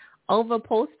 Over,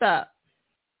 post up.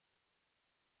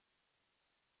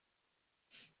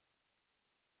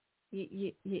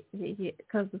 Yeah,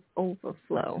 because it's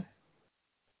overflow.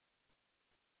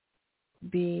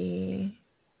 B.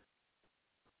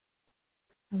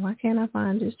 Why can't I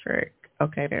find this track?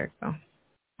 Okay, there it go.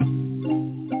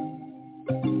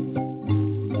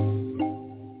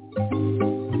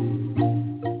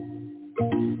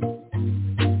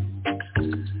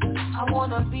 I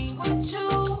wanna be with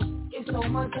you. It's so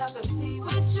much I can see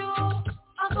with you. I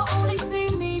can only see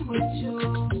me with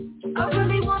you. I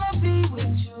really wanna be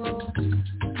with you.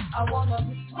 I wanna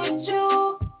be with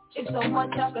you. It's so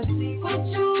much I can see with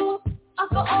you. I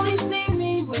can only see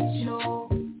me with you.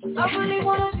 I really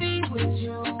wanna be with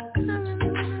you.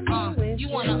 You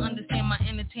wanna understand my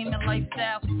entertainment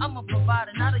lifestyle? I'm a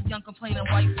provider, not a young complaining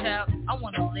white child. I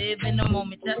wanna live in the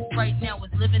moment that's right now.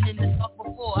 Was living in the dark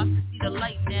before I can see the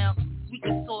light now. We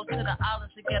can soar to the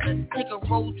islands together, take a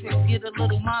road trip, get a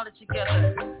little mileage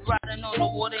together. Riding on the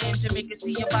water in Jamaica,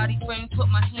 see your body frame. Put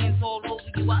my hands all over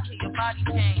you, I hear your body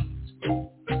pain.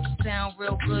 Sound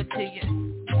real good to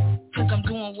you, cause I'm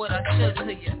doing what I should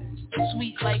to you.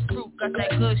 Sweet like fruit, got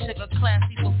that good sugar,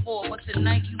 classy before, but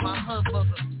tonight you my hood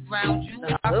booger. Round you,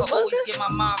 I can always get my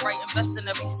mind right, invest in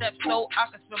every step so I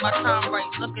can spend my time right.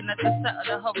 Looking at the set of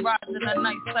the horizon, a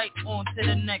nice sight, on to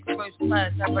the next first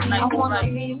class, have a nice I wanna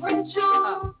flight. be with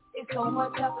you, it's so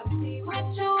much I can see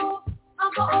with you.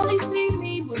 I can only see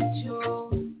me with you.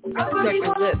 I really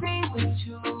wanna be with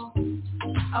you.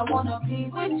 I wanna be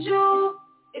with you,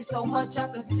 it's so much I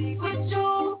can see with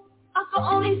you. I can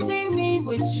only see me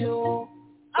with you.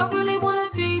 I really wanna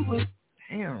be with you.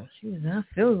 Damn, she was not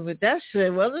filled with that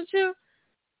shit, wasn't you?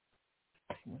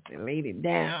 She laid it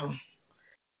down.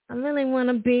 I really want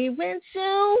to be with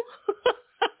you.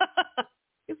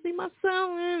 You see myself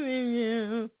in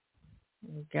you.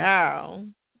 Girl.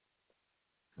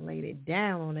 I laid it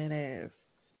down on that ass.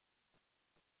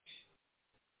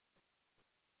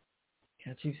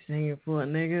 Got you singing for a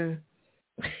nigga.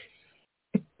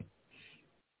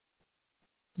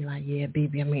 You're like, yeah,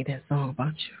 baby, I made that song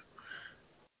about you.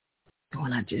 The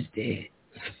one I just did.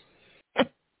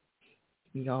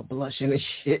 Y'all blushing and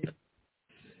shit.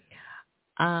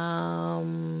 I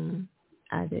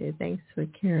did. Thanks for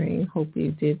caring. Hope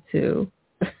you did too.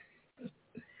 What's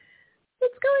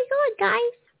going on,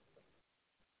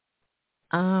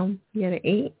 guys? You got an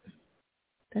 8.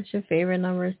 That's your favorite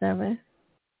number, 7.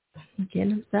 Getting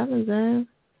them 7s in.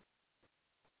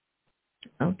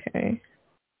 Okay.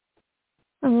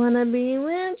 I wanna be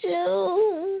with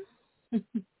you.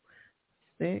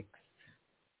 6.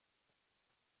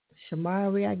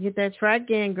 Shamara, we gotta get that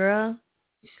track in, girl.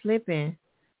 You slipping.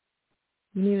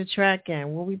 You need a track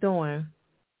in. What we doing? Is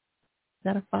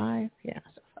that a 5? Yeah,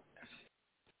 it's a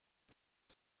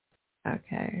 5.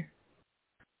 Okay.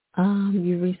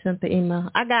 You resent the email.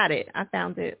 I got it. I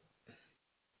found it.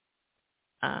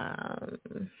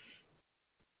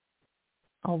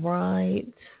 All right.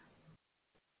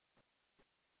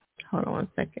 Hold on one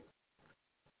second.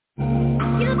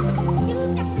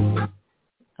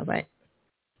 All right.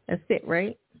 That's it,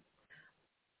 right?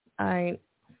 All right.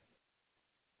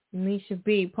 Nisha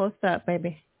B, post up,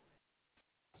 baby.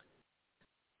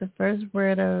 The first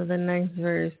word of the next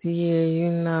verse, yeah,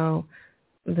 you know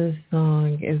this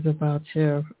song is about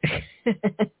you.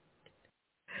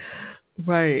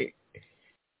 Right.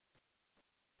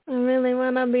 I really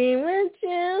want to be with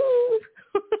you.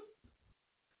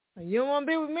 You don't want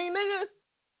to be with me, nigga?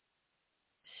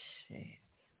 Shit.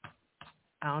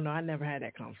 I don't know. I never had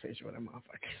that conversation with a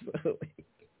motherfucker.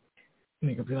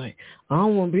 Nigga be like, I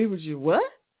don't want to be with you. What?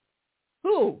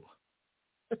 Who?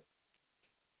 I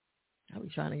be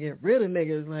trying to get rid of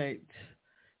niggas. Like,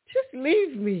 just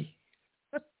leave me.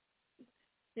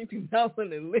 You do not want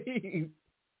to leave.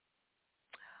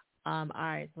 All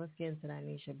right, so let's get into that,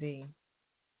 Nisha B.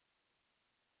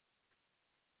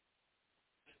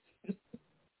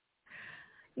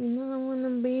 You know I wanna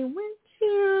be with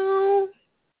you.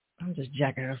 I'm just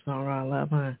jacking her song all up,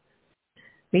 huh?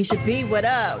 Nisha B, what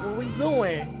up? What we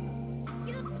doing?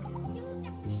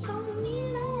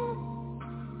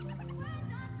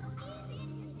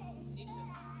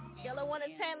 Yellow 1 to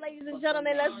 10, ladies and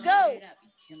gentlemen, let's go.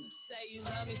 Say you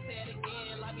love me, say it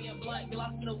again. Like me and blunt, get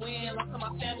lost in the wind. Lost to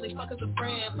my family, fuck as a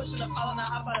friend. Pushing the fall and I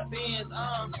hop out of Benz.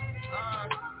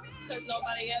 Cause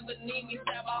nobody ever need me.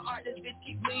 Stab my heart, this bitch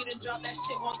keep bleeding. Drop that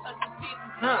shit, won't touch the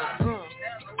pieces.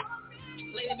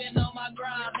 Lately been on my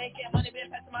grind, making money,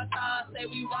 been passing my time. Say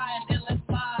we ride, then let's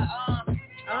fly.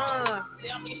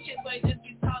 See, I'm these shit, but just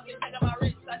be talking. Check out my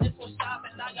wrist, I just went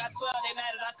shopping. I got 12, they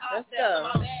mad at I cost that.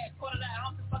 My bag, quarter that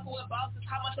ounce, fucking with bosses.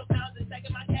 How much a pound is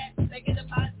taking my cash? Taking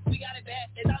deposits, we got it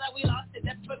back. They thought that we lost it,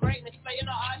 that's for greatness. Playing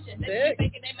no option. They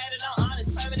keep thinking they mad and I'm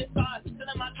honest. Private is fast,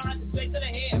 filling my conscience, straight to the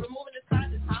head. Removing this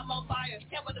conscience, I'm on fire.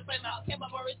 Can't put the flame out, can't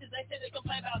put my riches. They say they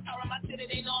complain about. Tower my city,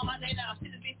 they know my name now.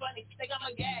 Shit just be funny, think I'm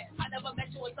a gag. I never met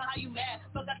you, and somehow you mad.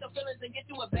 Fuck out your feelings and get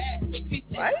you a bag.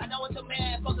 Right? I know it's a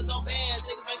man, focus on bands,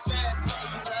 niggas make stress.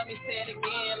 You love me, say it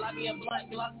again. Like me and blunt,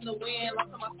 get lost in the wind.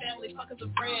 Lost to my family, fuck as a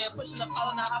friend. Pushing the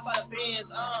fall and I hop out of Benz.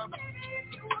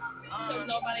 Cause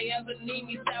nobody ever need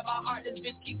me. Stab my heart, this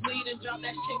bitch keep bleeding. Drop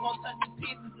that shit, won't touch the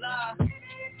pieces, nah.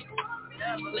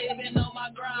 Living on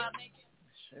my grind.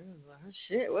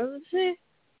 Shit, wasn't she?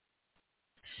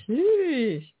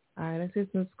 Sheesh. All right, let's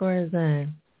get some scores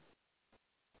in.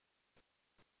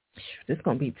 This is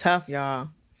going to be tough, y'all. I'm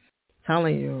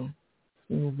telling you.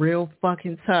 Real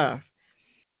fucking tough.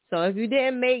 So if you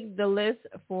didn't make the list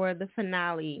for the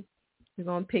finale, we're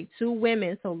going to pick 2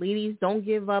 women. So ladies, don't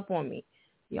give up on me.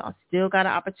 Y'all still got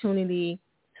an opportunity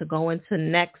to go into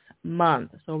next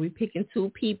month. So we're picking 2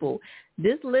 people.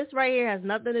 This list right here has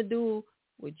nothing to do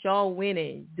with y'all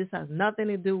winning. This has nothing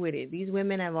to do with it. These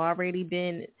women have already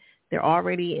been, they're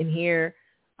already in here.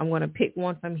 I'm going to pick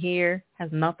one from here. Has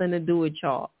nothing to do with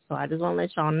y'all. So I just want to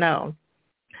let y'all know.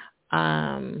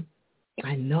 I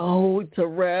know,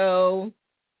 Terrell.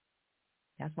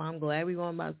 That's why I'm glad we're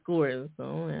going by scores. So I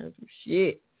don't have some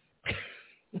shit.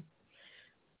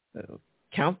 So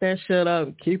count that shit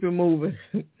up. Keep it moving.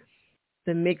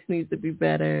 The mix needs to be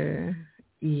better.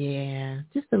 Yeah,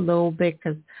 just a little bit,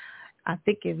 because I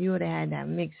think if you would have had that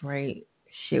mix right,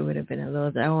 shit would have been a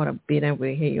little, I would have been able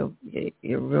to hear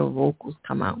your real vocals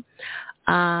come out.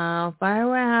 Fire,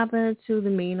 what happened to the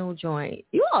Mino joint?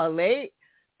 You all late.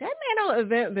 That Mino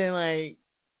event been like,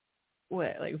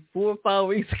 what, like 4 or 5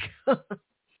 weeks ago?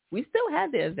 We still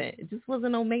had the event. It just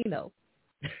wasn't no Mino.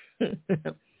 It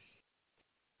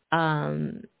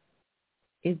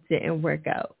didn't work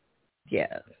out.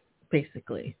 Yeah,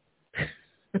 basically.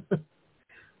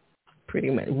 Pretty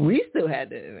much. We still had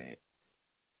the event.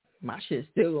 My shit's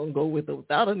still gonna go with or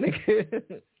without a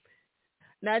nigga.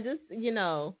 Now, just, just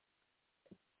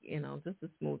to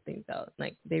smooth things out.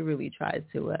 Like, they really tried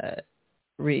to,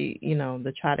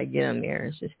 to try to get them there.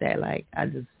 It's just that, like, I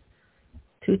just,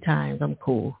 2 times, I'm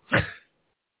cool.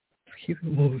 Keep it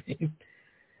moving.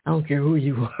 I don't care who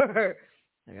you are.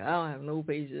 Like, I don't have no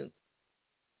patience.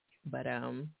 But,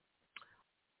 damn,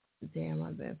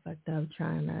 I've been fucked up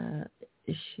trying to,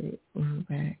 this shit went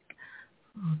back.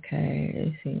 Okay,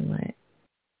 it seemed like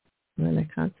I'm the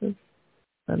contest.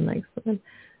 The next one.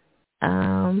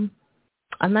 I'm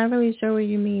not really sure what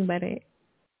you mean by that.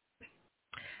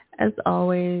 As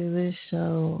always, this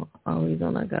show always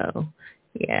on the go.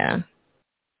 Yeah.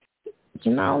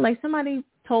 Like somebody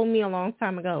told me a long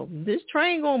time ago, this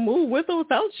train gonna move with or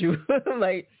without you.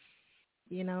 Like,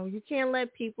 you can't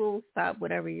let people stop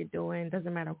whatever you're doing.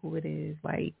 Doesn't matter who it is.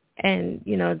 Like, and,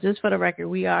 just for the record,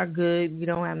 we are good. We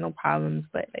don't have no problems,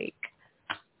 but, like,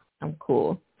 I'm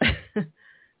cool.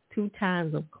 2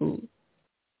 times I'm cool.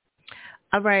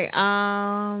 All right.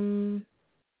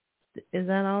 Is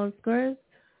that all the scores?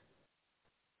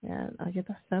 Yeah, I'll get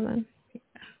the 7. Yeah.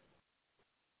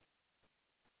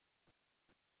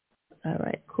 All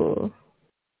right, cool.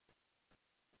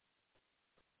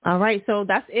 All right, so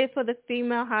that's it for the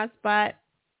female hotspot.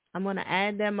 I'm going to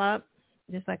add them up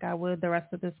just like I would the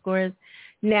rest of the scores.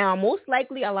 Now, most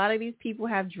likely a lot of these people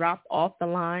have dropped off the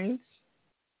lines.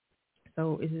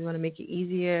 So this is going to make it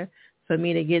easier for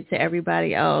me to get to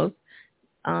everybody else.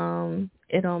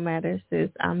 It don't matter, sis.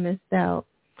 I missed out.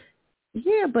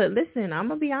 Yeah, but listen, I'm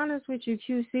going to be honest with you,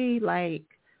 QC. Like,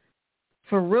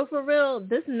 for real,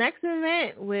 this next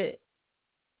event with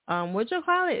what you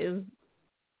call it is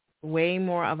way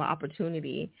more of an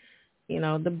opportunity.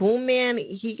 The Boom Man,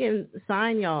 he can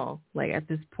sign y'all, like, at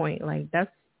this point. Like,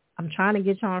 I'm trying to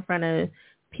get y'all in front of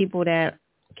people that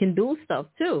can do stuff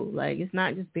too. Like, it's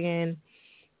not just being,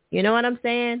 you know what I'm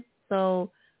saying?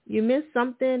 So you miss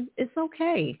something, it's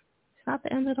okay. It's not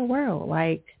the end of the world.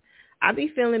 Like, I be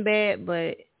feeling bad,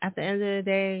 but at the end of the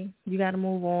day, you got to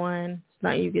move on. There's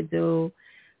nothing you can do.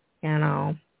 You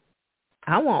know,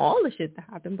 I want all the shit to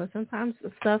happen, but sometimes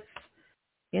the stuff,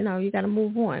 you know, you got to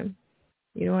move on.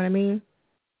 You know what I mean?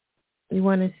 You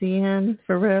want to see him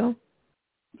for real?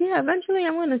 Yeah, eventually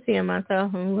I'm going to see him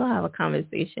myself and we'll have a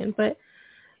conversation. But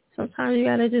sometimes you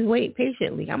got to just wait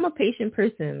patiently. I'm a patient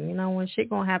person. You know, when shit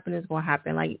going to happen, it's going to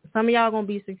happen. Like, some of y'all going to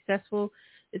be successful.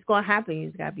 It's going to happen. You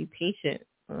just got to be patient.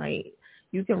 Like,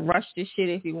 you can rush this shit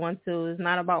if you want to. It's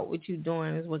not about what you're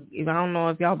doing. It's what, I don't know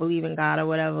if y'all believe in God or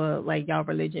whatever, like y'all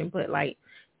religion, but like,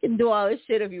 you can do all this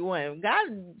shit if you want. If God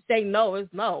say no,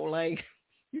 it's no. Like,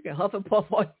 you can huff and puff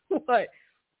all you want. It's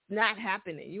not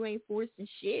happening. You ain't forcing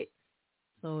shit.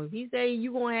 So if he say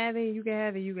you gonna have it, you can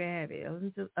have it, you can have it.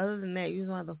 Other than that, you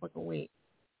just have to fucking wait.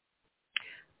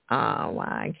 Why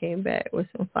I came back with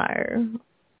some fire.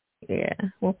 Yeah.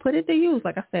 Well, put it to use.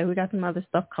 Like I said, we got some other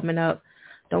stuff coming up.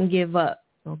 Don't give up,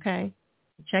 okay?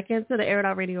 Check into the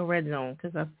Airitoutradio Red Zone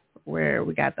because that's where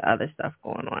we got the other stuff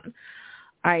going on.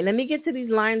 All right, let me get to these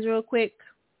lines real quick.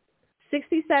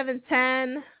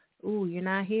 6710. Ooh, you're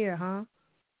not here, huh?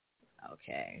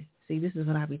 Okay. See, this is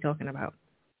what I be talking about.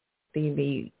 They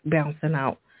be bouncing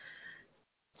out.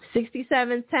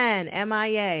 6710,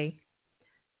 MIA.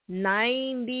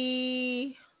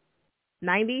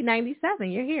 9097,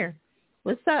 you're here.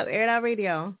 What's up,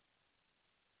 Airitoutradio?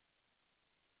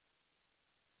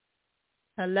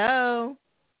 Hello?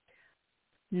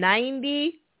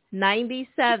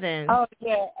 9097. Oh,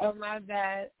 yeah. Oh, my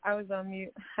bad. I was on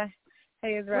mute. Hey,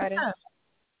 it's Ryder.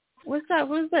 What's up?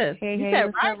 Who's this? Hey, you hey, said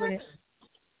what's Ryder? up with it?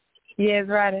 Yeah, it's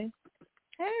Ryder.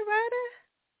 Hey, Ryder.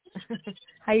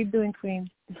 How you doing, Queen?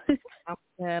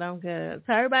 I'm good.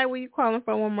 Tell everybody where you calling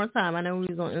from one more time. I know we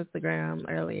was on Instagram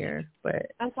earlier,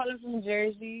 but I'm calling from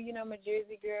Jersey. You know, I'm a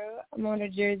Jersey girl. I'm on a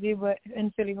Jersey, but in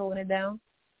Philly holding it down.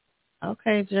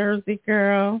 Okay, Jersey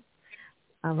girl.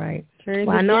 All right. Jersey,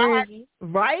 well, I know Jersey.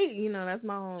 right? You know, that's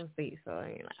my home state, so,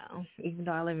 you know, even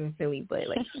though I live in Philly, but,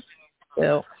 like,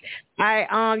 still. All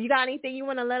right, you got anything you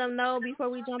want to let them know before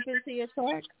we jump into your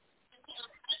track?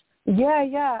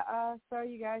 Yeah. So,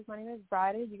 you guys, my name is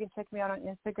Bridie. You can check me out on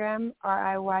Instagram,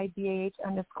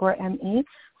 RIYDAH_ME.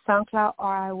 SoundCloud,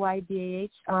 RIYDAH.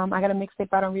 I got a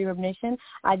mixtape out on Reverb Nation.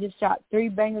 I just shot 3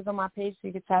 bangers on my page, so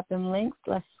you can tap them links.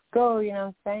 Let's go, you know what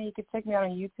I'm saying? You can check me out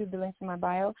on YouTube, the link's in my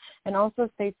bio. And also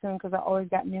stay tuned because I always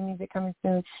got new music coming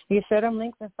soon. You can share them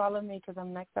links and follow me because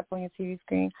I'm next up on your TV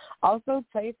screen. Also,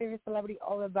 tell your favorite celebrity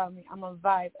all about me. I'm a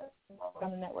vibe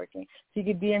on the networking. So you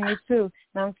can DM me too. You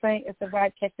know what I'm saying? It's a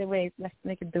vibe, catch the waves. Let's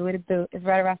make it do what it do. It's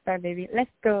Ryder Rockstar, baby. Let's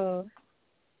go.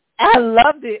 I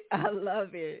loved it.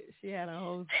 She had a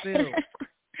whole spill. Okay.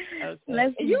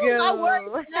 Let's you go. My word.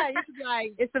 You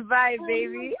like, it's a vibe,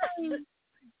 baby.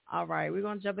 All right, we're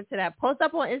going to jump into that. Post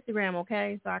up on Instagram,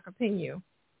 okay, so I can pin you.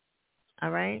 All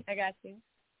right? I got you.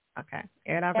 Okay.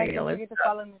 Airitoutradio. Don't forget to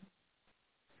follow me.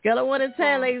 Scale of 1 to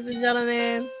 10, ladies and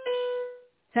gentlemen.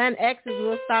 10 X's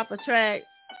will stop a track.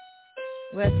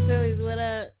 West Phillies, what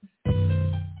up?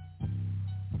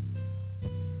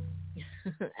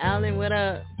 Alan, what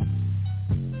up?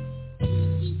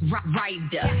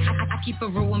 Rider, I keep a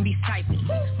real one beside me.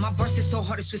 My verse is so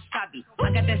hard it's wasabi.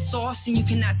 I got that sauce and you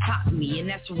cannot top me, and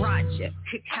that's Roger.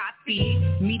 Could copy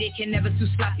me, they can never too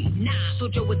sloppy. Nah,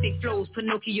 Sojo with they flows,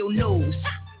 Pinocchio knows.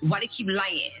 Why they keep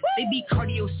lying? They be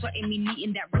cardio sweating me,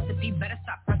 needing that recipe. Better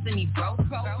stop pressing me, bro.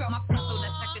 My pencil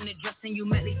that's second addressing you,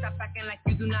 medley. Stop acting like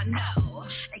you do not know.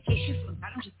 In case you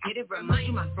forgot, I'm just here to remind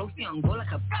you my flow stay on go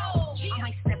like a pro. I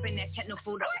might step in that techno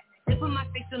photo. They put my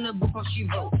face on the book on she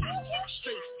wrote.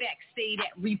 Straight facts, say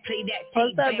that, replay that.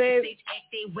 What's up, babe? Stage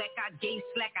act, they whack, I gave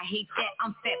slack, I hate that.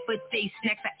 I'm fat, but they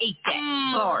snacks, I ate that.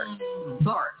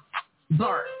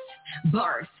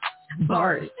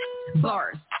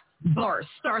 Bars,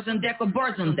 stars on deck or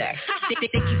bars on deck. They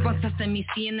keep on testing me,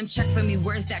 seeing them check for me.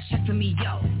 Where's that check for me,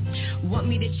 yo? Want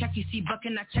me to check, you see,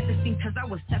 bucking, I check the scene cause I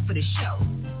was set for the show.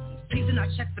 Please do not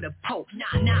check for the poke.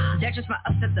 Nah, that's just my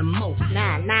upset the most.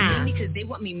 Nah. Mainly cause they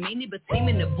want me mainly, but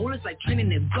taming the bull is like training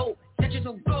the goat. That's just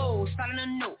a goal, starting a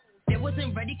note. They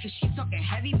wasn't ready cause she talking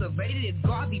heavy, but ready to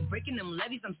go. I'll be breaking them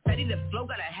levees, I'm steady to flow,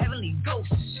 got a heavenly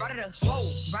ghost. Right to the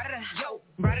whoa, right to the yo,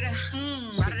 right to the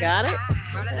right to the got it?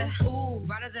 Right to the ooh,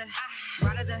 right to the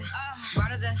right to the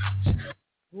right to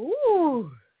the Ooh.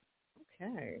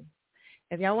 Okay.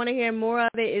 If y'all want to hear more of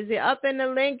it, is it up in the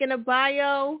link in the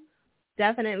bio?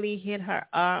 Definitely hit her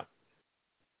up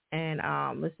and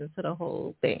listen to the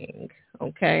whole thing,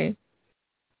 okay?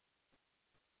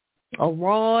 All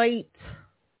right.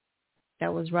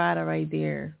 That was Ryder right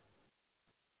there.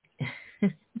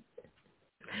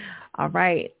 All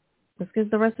right. Let's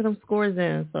get the rest of them scores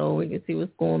in so we can see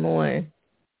what's going on.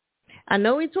 I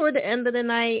know we toward the end of the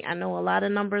night. I know a lot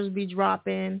of numbers be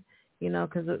dropping,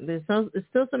 because there's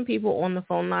still some people on the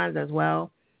phone lines as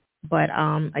well. But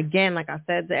again, like I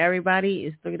said to everybody,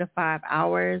 it's 3 to 5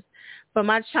 hours. But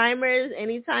my chimers,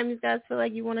 anytime you guys feel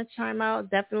like you want to chime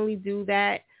out, definitely do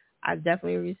that. I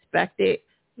definitely respect it.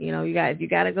 If you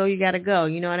gotta go, you gotta go.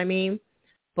 You know what I mean?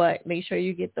 But make sure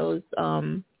you get those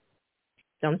some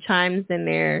chimes in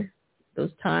there,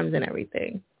 those times and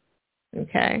everything.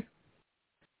 Okay.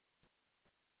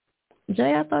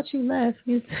 Jay, I thought you left.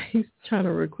 He's trying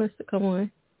to request to come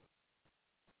on.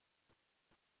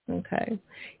 Okay.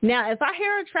 Now, if I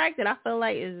hear a track that I feel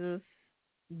like is just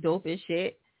dope as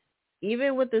shit,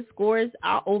 even with the scores,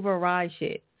 I'll override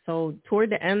shit. So toward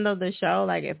the end of the show,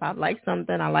 like if I like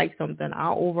something,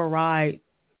 I'll override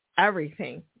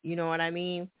everything. You know what I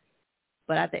mean?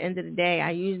 But at the end of the day,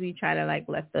 I usually try to like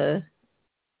let the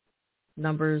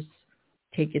numbers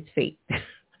take its fate.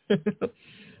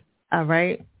 All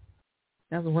right.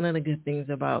 That's one of the good things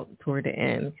about toward the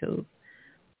end, because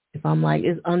if I'm like,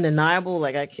 it's undeniable,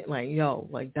 like I can't, like, yo,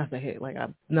 like that's a hit. Like,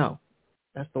 no,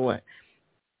 that's the one.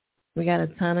 We got a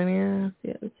ton in here.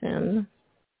 Yeah, a 10.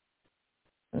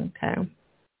 Okay.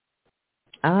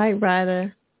 All right,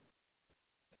 Ryder.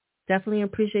 Definitely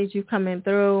appreciate you coming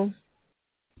through.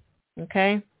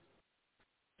 Okay.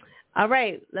 All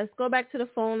right, let's go back to the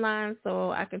phone line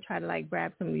so I can try to like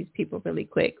grab some of these people really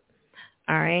quick.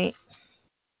 All right.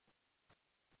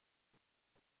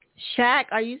 Shaq,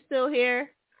 are you still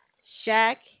here?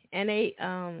 Shaq,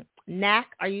 Knack,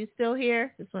 are you still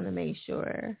here? Just want to make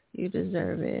sure you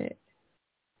deserve it.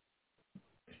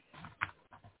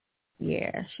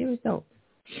 Yeah, she was dope.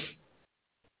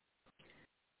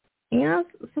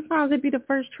 Sometimes it'd be the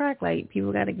first track. Like,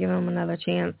 people got to give them another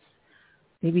chance.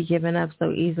 They be giving up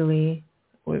so easily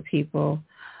with people.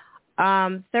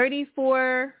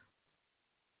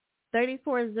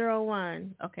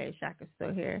 3401. Okay, Shaq is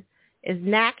still here. Is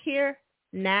Knack here?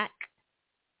 Knack?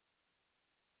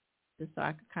 Just so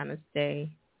I can kind of stay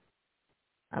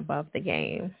above the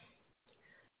game.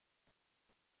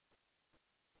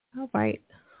 All right.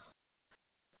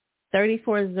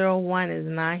 3401 is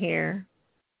not here.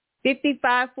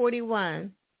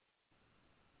 5541.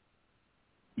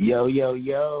 Yo, yo,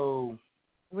 yo.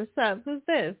 What's up? Who's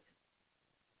this?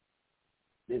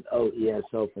 This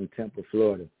OESO from Temple,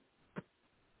 Florida.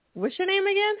 What's your name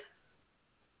again?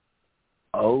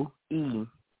 OESSO.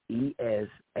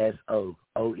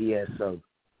 OESO.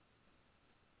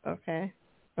 Okay.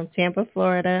 From Tampa,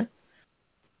 Florida.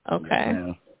 Okay.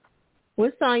 Yeah.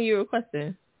 What song you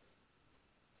requesting?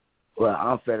 Well,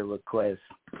 I'm for the request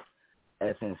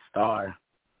in Star.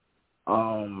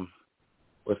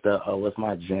 What's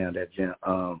my jam? That jam,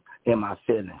 In My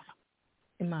Feelings.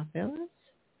 In My Feelings?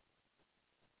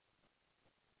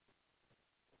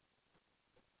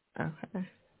 Okay.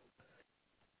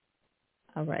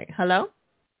 All right. Hello?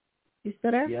 You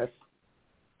still there? Yes.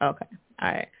 Okay.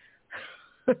 All right.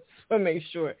 Just want to make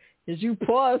sure. Did you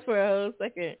pause for a whole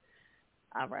second?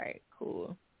 All right.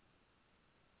 Cool.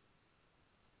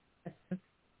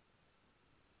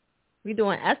 We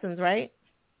doing Essence, right?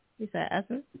 You said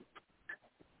Essence?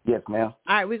 Yes, ma'am.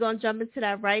 All right, we're going to jump into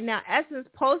that right now. Essence,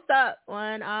 post up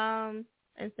on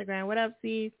Instagram. What up,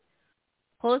 Steve?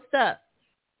 Post up.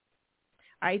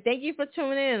 All right, thank you for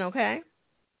tuning in, okay?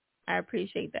 I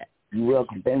appreciate that. You're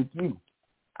welcome. Thank you.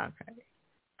 Okay.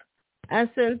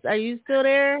 Essence, are you still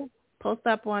there? Post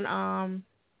up on,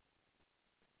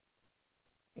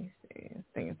 let me see. This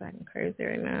thing is acting crazy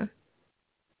right now.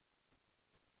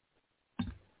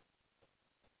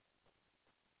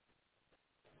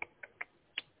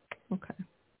 Okay.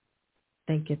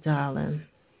 Thank you, darling.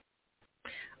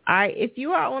 All right, if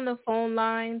you are on the phone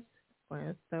lines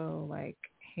or still like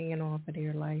hanging on for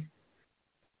dear life,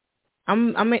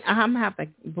 I'm gonna have to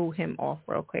boot him off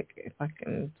real quick if I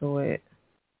can do it.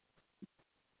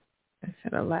 It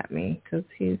should have let me because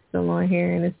he's still on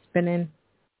here and it's spinning.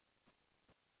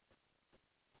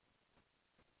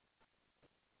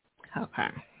 Okay.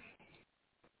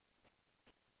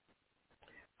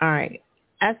 All right.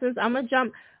 Essence, I'm gonna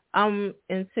jump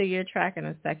into your track in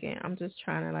a second. I'm just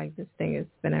trying to this thing is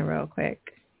spinning real quick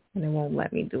and it won't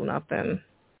let me do nothing.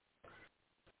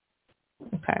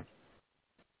 Okay.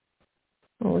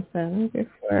 What was that?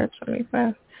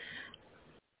 425.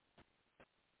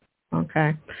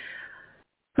 Okay.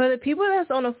 For the people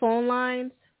that's on the phone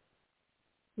lines,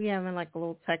 we having a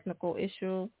little technical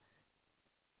issue.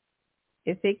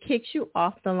 If it kicks you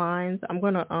off the lines, I'm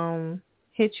gonna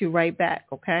hit you right back,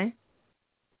 okay?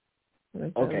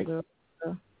 Okay.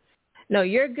 No,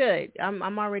 you're good.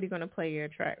 I'm already going to play your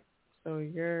track. So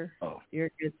you're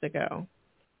good to go.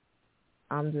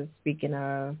 I'm just speaking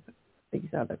of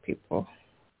these other people.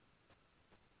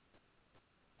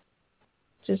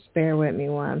 Just bear with me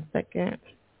 1 second.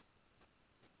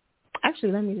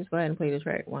 Actually, let me just go ahead and play the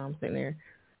track while I'm sitting there.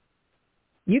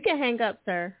 You can hang up,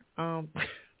 sir. My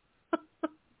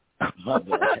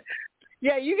bad.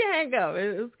 Yeah, you can hang up.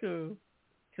 It's cool.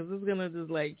 Because it's going to just,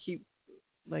 like, keep,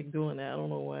 like, doing that. I don't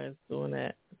know why it's doing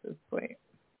that at this point.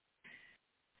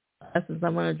 I'm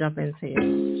going to jump into it.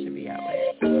 It should be out later.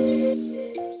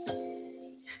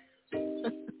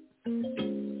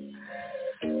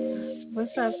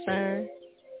 What's up, sir?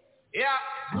 Yeah.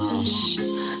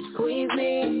 Squeeze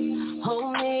me,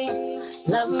 hold me,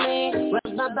 love me,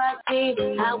 rub my body,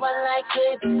 how I like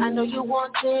it. I know you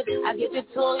want it, I give it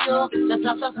to you, just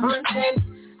off the front end.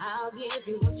 I'll give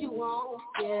you what you want,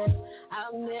 yeah.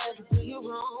 I'll never do you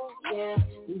wrong, yeah.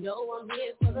 You know I'm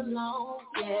here for the long,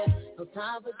 yeah. No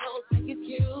time for those fake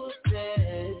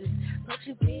excuses. Put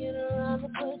your feet around the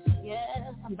bush,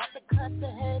 yeah. I'm about to cut the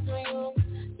heads on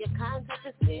you. Your contact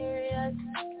is serious,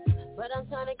 but I'm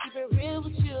trying to keep it real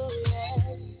with you,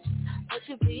 yeah. Put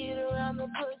your feet around the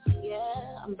bush,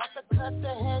 yeah. I'm about to cut the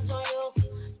heads on you.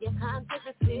 Your contact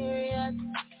is serious,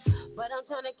 but I'm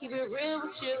trying to keep it real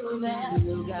with you, man.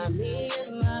 You got me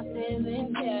in my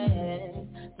feelings, yeah.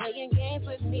 Playing games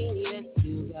with me, yes.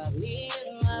 You got me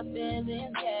in my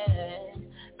feelings, yeah.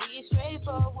 Be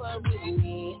straightforward with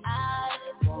me. I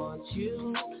want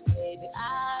you, baby.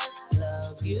 I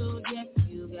love you, yes.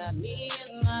 You got me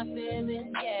in my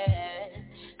feelings, yeah.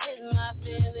 In my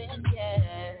feelings,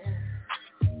 yeah.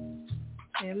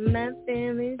 In my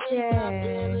feelings, yeah.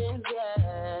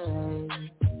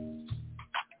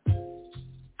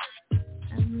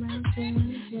 In my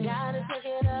feelings, yeah. Gotta take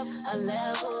it up a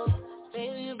level.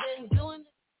 Baby, you've been doing.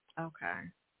 Okay.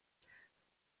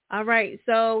 All right.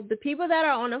 So the people that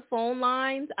are on the phone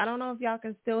lines, I don't know if y'all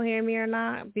can still hear me or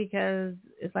not because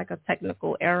it's like a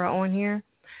technical error on here.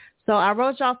 So I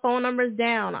wrote y'all phone numbers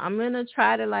down. I'm going to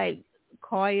try to like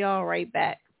call y'all right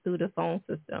back through the phone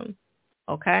system.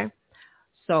 Okay.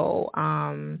 So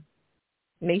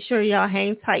make sure y'all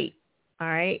hang tight. All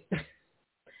right.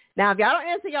 Now, if y'all don't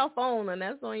answer y'all phone, then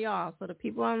that's on y'all. So the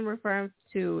people I'm referring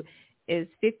to is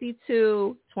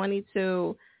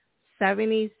 5222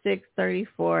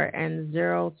 7634 and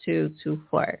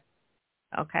 0224.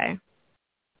 Okay.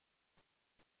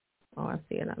 Oh, I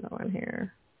see another one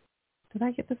here. Did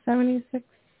I get the 76?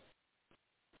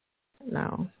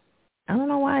 No. I don't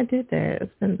know why I did that.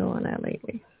 It's been doing that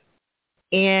lately.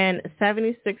 And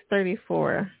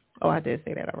 7634. Oh, I did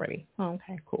say that already. Oh,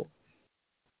 okay, cool.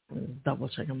 I'm double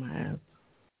checking my ass.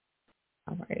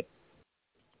 All right.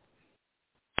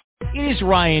 It is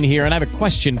Ryan here, and I have a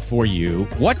question for you.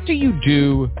 What do you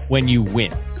do when you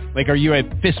win? Like, are you a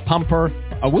fist pumper,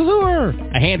 a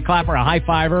woohooer, a hand clapper, a high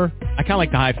fiver? I kind of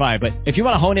like the high five, but if you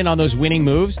want to hone in on those winning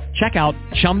moves, check out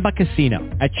Chumba Casino.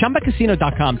 At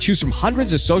ChumbaCasino.com, choose from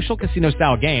hundreds of social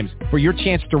casino-style games for your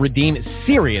chance to redeem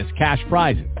serious cash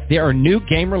prizes. There are new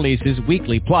game releases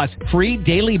weekly, plus free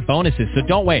daily bonuses, so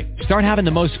don't wait. Start having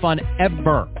the most fun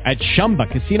ever at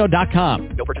ChumbaCasino.com.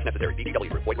 No purchase necessary.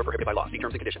 VGW. Void where prohibited by law. See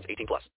terms and conditions. 18+.